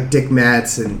like Dick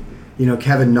Metz and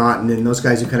Kevin Naughton and those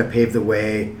guys who kind of paved the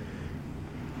way.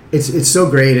 It's so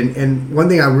great. And one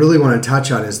thing I really want to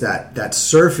touch on is that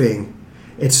surfing,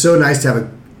 it's so nice to have a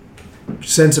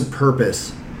sense of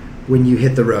purpose when you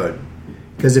hit the road.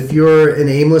 Because if you're an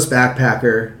aimless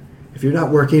backpacker, if you're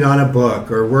not working on a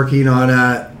book or working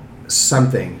on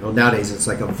something, well, nowadays it's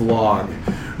like a vlog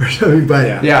or something,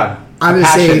 but yeah. I'm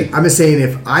just saying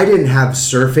if I didn't have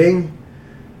surfing,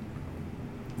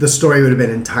 the story would have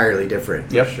been entirely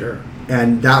different. Yep, sure.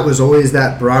 And that was always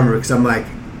that barometer, because I'm like,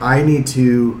 I need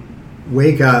to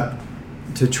wake up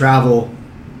to travel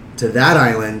to that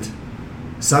island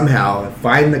somehow,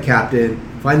 find the captain,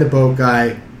 find the boat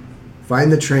guy,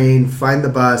 find the train, find the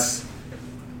bus,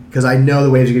 because I know the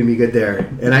waves are going to be good there.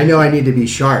 And I know I need to be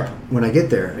sharp when I get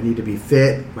there. I need to be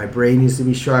fit. My brain needs to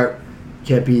be sharp.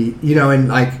 Can't be,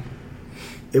 and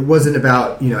it wasn't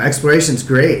about, exploration's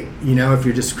great, if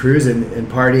you're just cruising and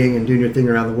partying and doing your thing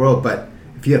around the world. But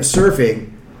if you have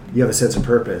surfing, you have a sense of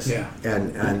purpose. Yeah.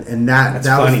 And that's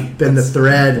been the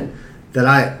thread that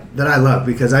I love,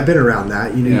 because I've been around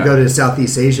that. You go to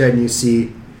Southeast Asia and you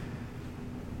see,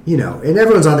 and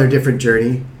everyone's on their different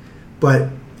journey, but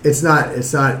it's not,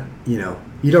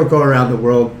 you don't go around the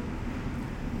world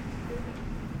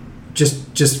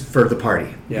just for the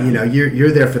party. Yeah.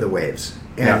 You're there for the waves.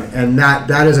 And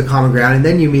that is a common ground. And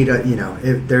then you meet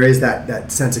there is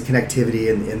that sense of connectivity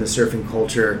in the surfing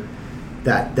culture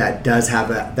that does have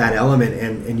that element,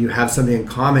 and you have something in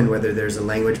common, whether there's a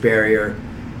language barrier,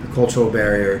 a cultural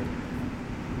barrier.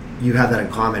 You have that in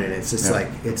common, and it's just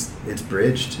it's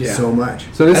bridged so much.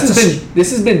 So this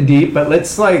has been deep, but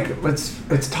let's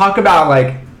talk about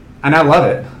and I love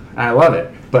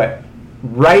it. But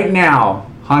right now,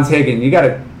 Hans Hagen, you got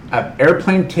an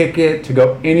airplane ticket to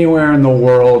go anywhere in the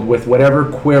world with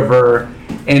whatever quiver,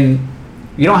 and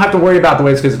you don't have to worry about the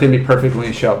waves because it's going to be perfect when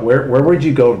you show up. Where would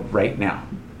you go right now?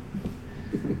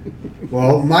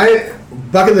 Well, my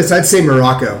bucket list, I'd say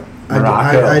Morocco.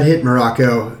 I'd hit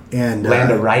Morocco and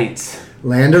Land of Rights.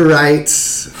 Land of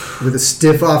Rights with a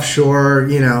stiff offshore,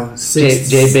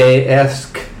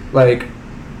 J-Bay-esque,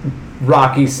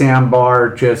 rocky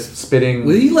sandbar, just spitting.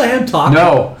 Will you let him talk?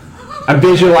 No. I'm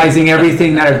visualizing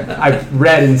everything that I've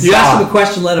read and saw. You ask him a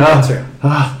question, let him answer.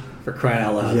 For crying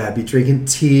out loud. Yeah, be drinking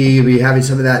tea, be having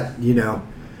some of that,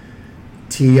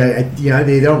 tea.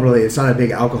 They don't really, it's not a big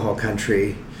alcohol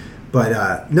country.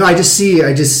 But, no, I just see,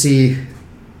 it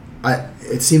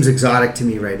seems exotic to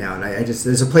me right now. And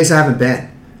there's a place I haven't been.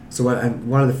 So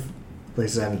one of the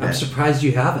places I haven't been. I'm surprised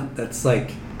you haven't. That's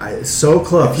it's so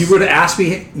close. If you were to ask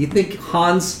me, you think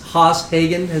Hans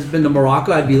Hagen has been to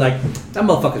Morocco? I'd be like, that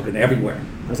motherfucker's been everywhere.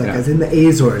 I was I was in the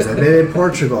Azores. I've been in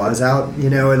Portugal. I was out,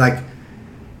 and I'd like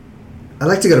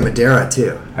to go to Madeira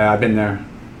too. I've been there.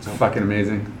 It's fucking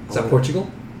amazing. Is that Portugal?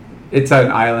 It's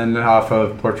an island off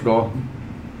of Portugal.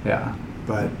 Yeah.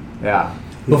 But yeah.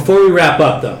 Before we wrap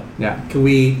up, though, can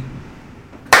we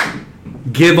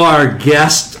give our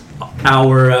guest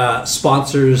our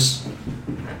sponsors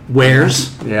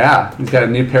wares? Yeah. He's got a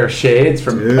new pair of shades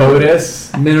from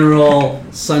Otis. Mineral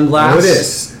sunglasses.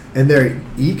 Otis. And they're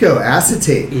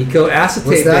eco-acetate. Eco-acetate,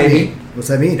 What's that baby. mean? What's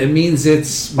that mean? It means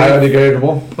it's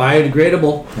Biodegradable.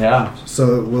 biodegradable. Yeah.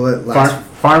 So will it last?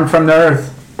 Farm from the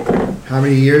earth. How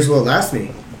many years will it last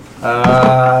me?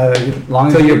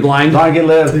 Long Till as you're blind. Long as you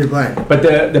live. Till you're blind. But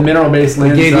the mineral-based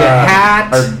lens gave you a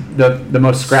hat. are the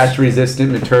most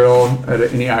scratch-resistant material at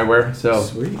any eyewear. So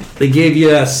Sweet. They gave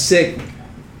you a sick,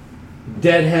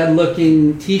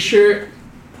 deadhead-looking T-shirt.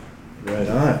 Right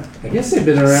on. I guess they've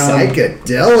been around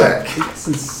Psychedelic.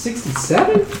 since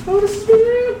 '67. Oh, this has been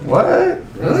around. what?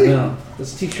 Really? No,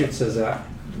 this T-shirt says that.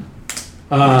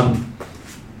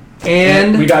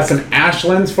 And We got some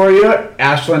Ashlands for you.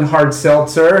 Ashland hard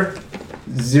seltzer,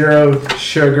 0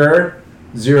 sugar,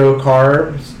 0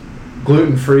 carbs,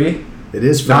 gluten-free, It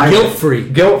is fine. guilt-free.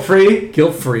 guilt-free.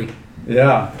 Guilt-free.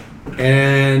 Yeah.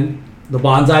 And the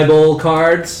Bonsai Bowl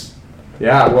cards.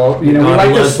 Yeah, well, we God like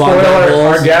to loves spoil Bonsai our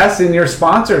Bowls. guests, and you're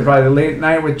sponsored by the Late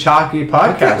Night with Chalky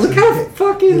podcast. Look how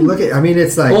fucking. Look at. I mean,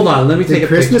 it's like. Hold on, let me did take a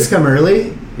Christmas picture. come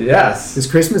early? Yes. Is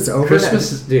Christmas over?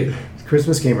 Christmas, dude.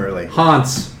 Christmas came early.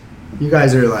 Hans. You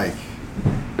guys are like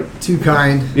too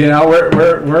kind.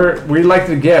 We like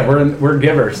to give. We're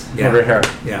givers Yeah. over here,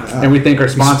 Yeah. and we thank our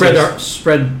sponsors.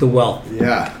 Spread the wealth.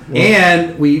 Yeah.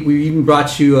 And we even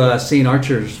brought you St.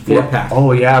 Archer's 4-pack.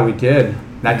 Oh yeah, we did.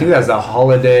 And I think that was the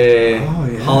holiday Oh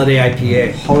yeah. Holiday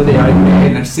IPA. IPA,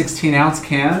 and they're 16-ounce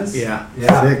cans. Yeah.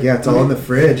 Sick. Yeah, it's all in the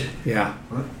fridge. Yeah.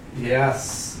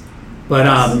 Yes. But,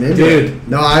 I'm into dude, it.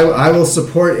 No, I will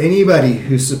support anybody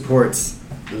who supports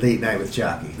Late Night with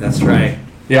Jockey. that's right.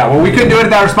 Yeah. Well, we couldn't do it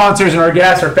without our sponsors and our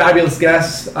guests, our fabulous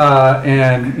guests,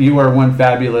 and you are one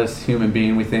fabulous human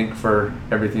being. We think for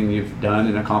everything you've done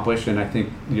and accomplished, and I think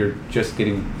you're just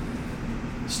getting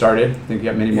started. I think you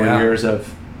have many more Yeah. years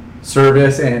of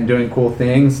service and doing cool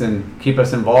things, and keep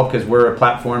us involved because we're a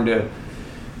platform to,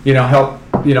 help,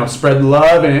 spread the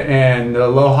love and the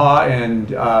aloha and,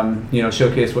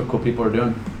 showcase what cool people are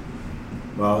doing.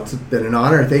 Well, it's been an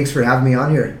honor. Thanks for having me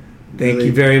on here. Thank Really-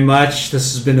 you very much.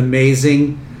 This has been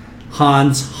amazing.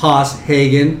 Hans Haas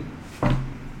Hagen.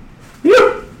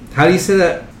 How do you say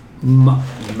that?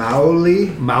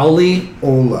 Maoli Mauli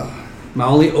Ola.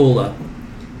 Ola.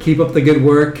 Keep up the good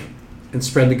work and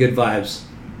spread the good vibes.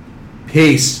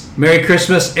 Peace. Merry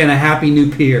Christmas and a Happy New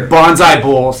Year. Bonsai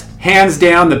Bowls, hands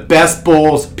down the best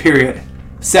bowls, period.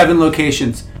 7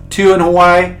 locations, 2 in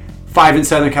Hawaii, 5 in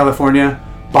Southern California.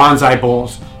 Bonsai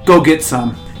Bowls, go get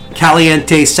some.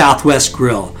 Caliente Southwest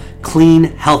Grill. Clean,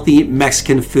 healthy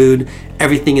Mexican food.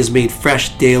 Everything is made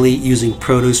fresh daily using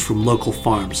produce from local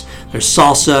farms. Their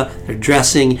salsa, their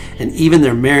dressing, and even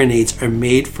their marinades are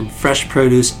made from fresh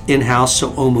produce in-house,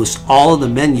 so almost all of the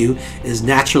menu is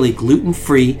naturally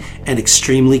gluten-free and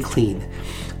extremely clean.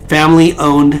 Family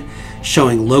owned,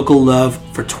 showing local love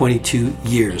for 22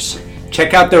 years.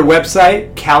 Check out their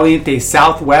website,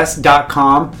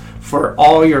 calientesouthwest.com, for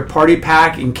all your party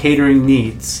pack and catering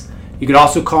needs. You could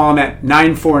also call them at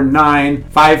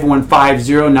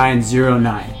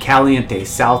 949-515-0909,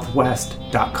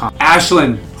 calientesouthwest.com.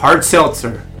 Ashland Hard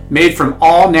Seltzer, made from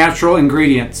all natural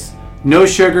ingredients. No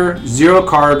sugar, 0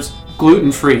 carbs,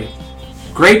 gluten-free.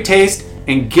 Great taste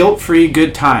and guilt-free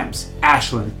good times.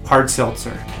 Ashland Hard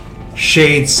Seltzer.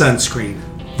 Shade Sunscreen.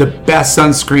 The best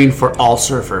sunscreen for all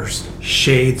surfers.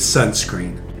 Shade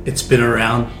Sunscreen. It's been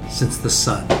around since the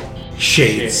sun.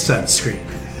 Shade Sunscreen.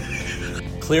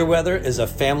 Clearweather is a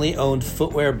family-owned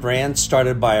footwear brand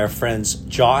started by our friends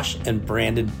Josh and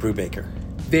Brandon Brubaker.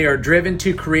 They are driven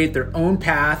to create their own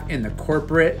path in the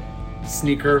corporate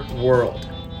sneaker world.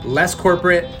 Less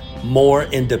corporate, More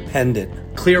independent.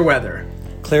 Clearweather.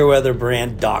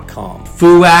 Clearweatherbrand.com.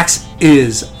 Foo-Wax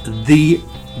is the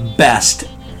best,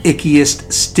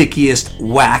 ickiest, stickiest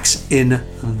wax in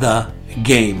the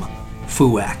game.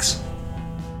 Foo-Wax.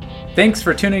 Thanks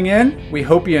for tuning in. We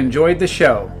hope you enjoyed the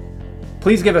show.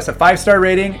 Please give us a 5-star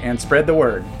rating and spread the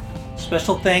word.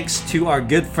 Special thanks to our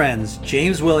good friends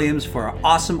James Williams for our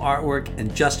awesome artwork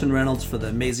and Justin Reynolds for the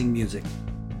amazing music.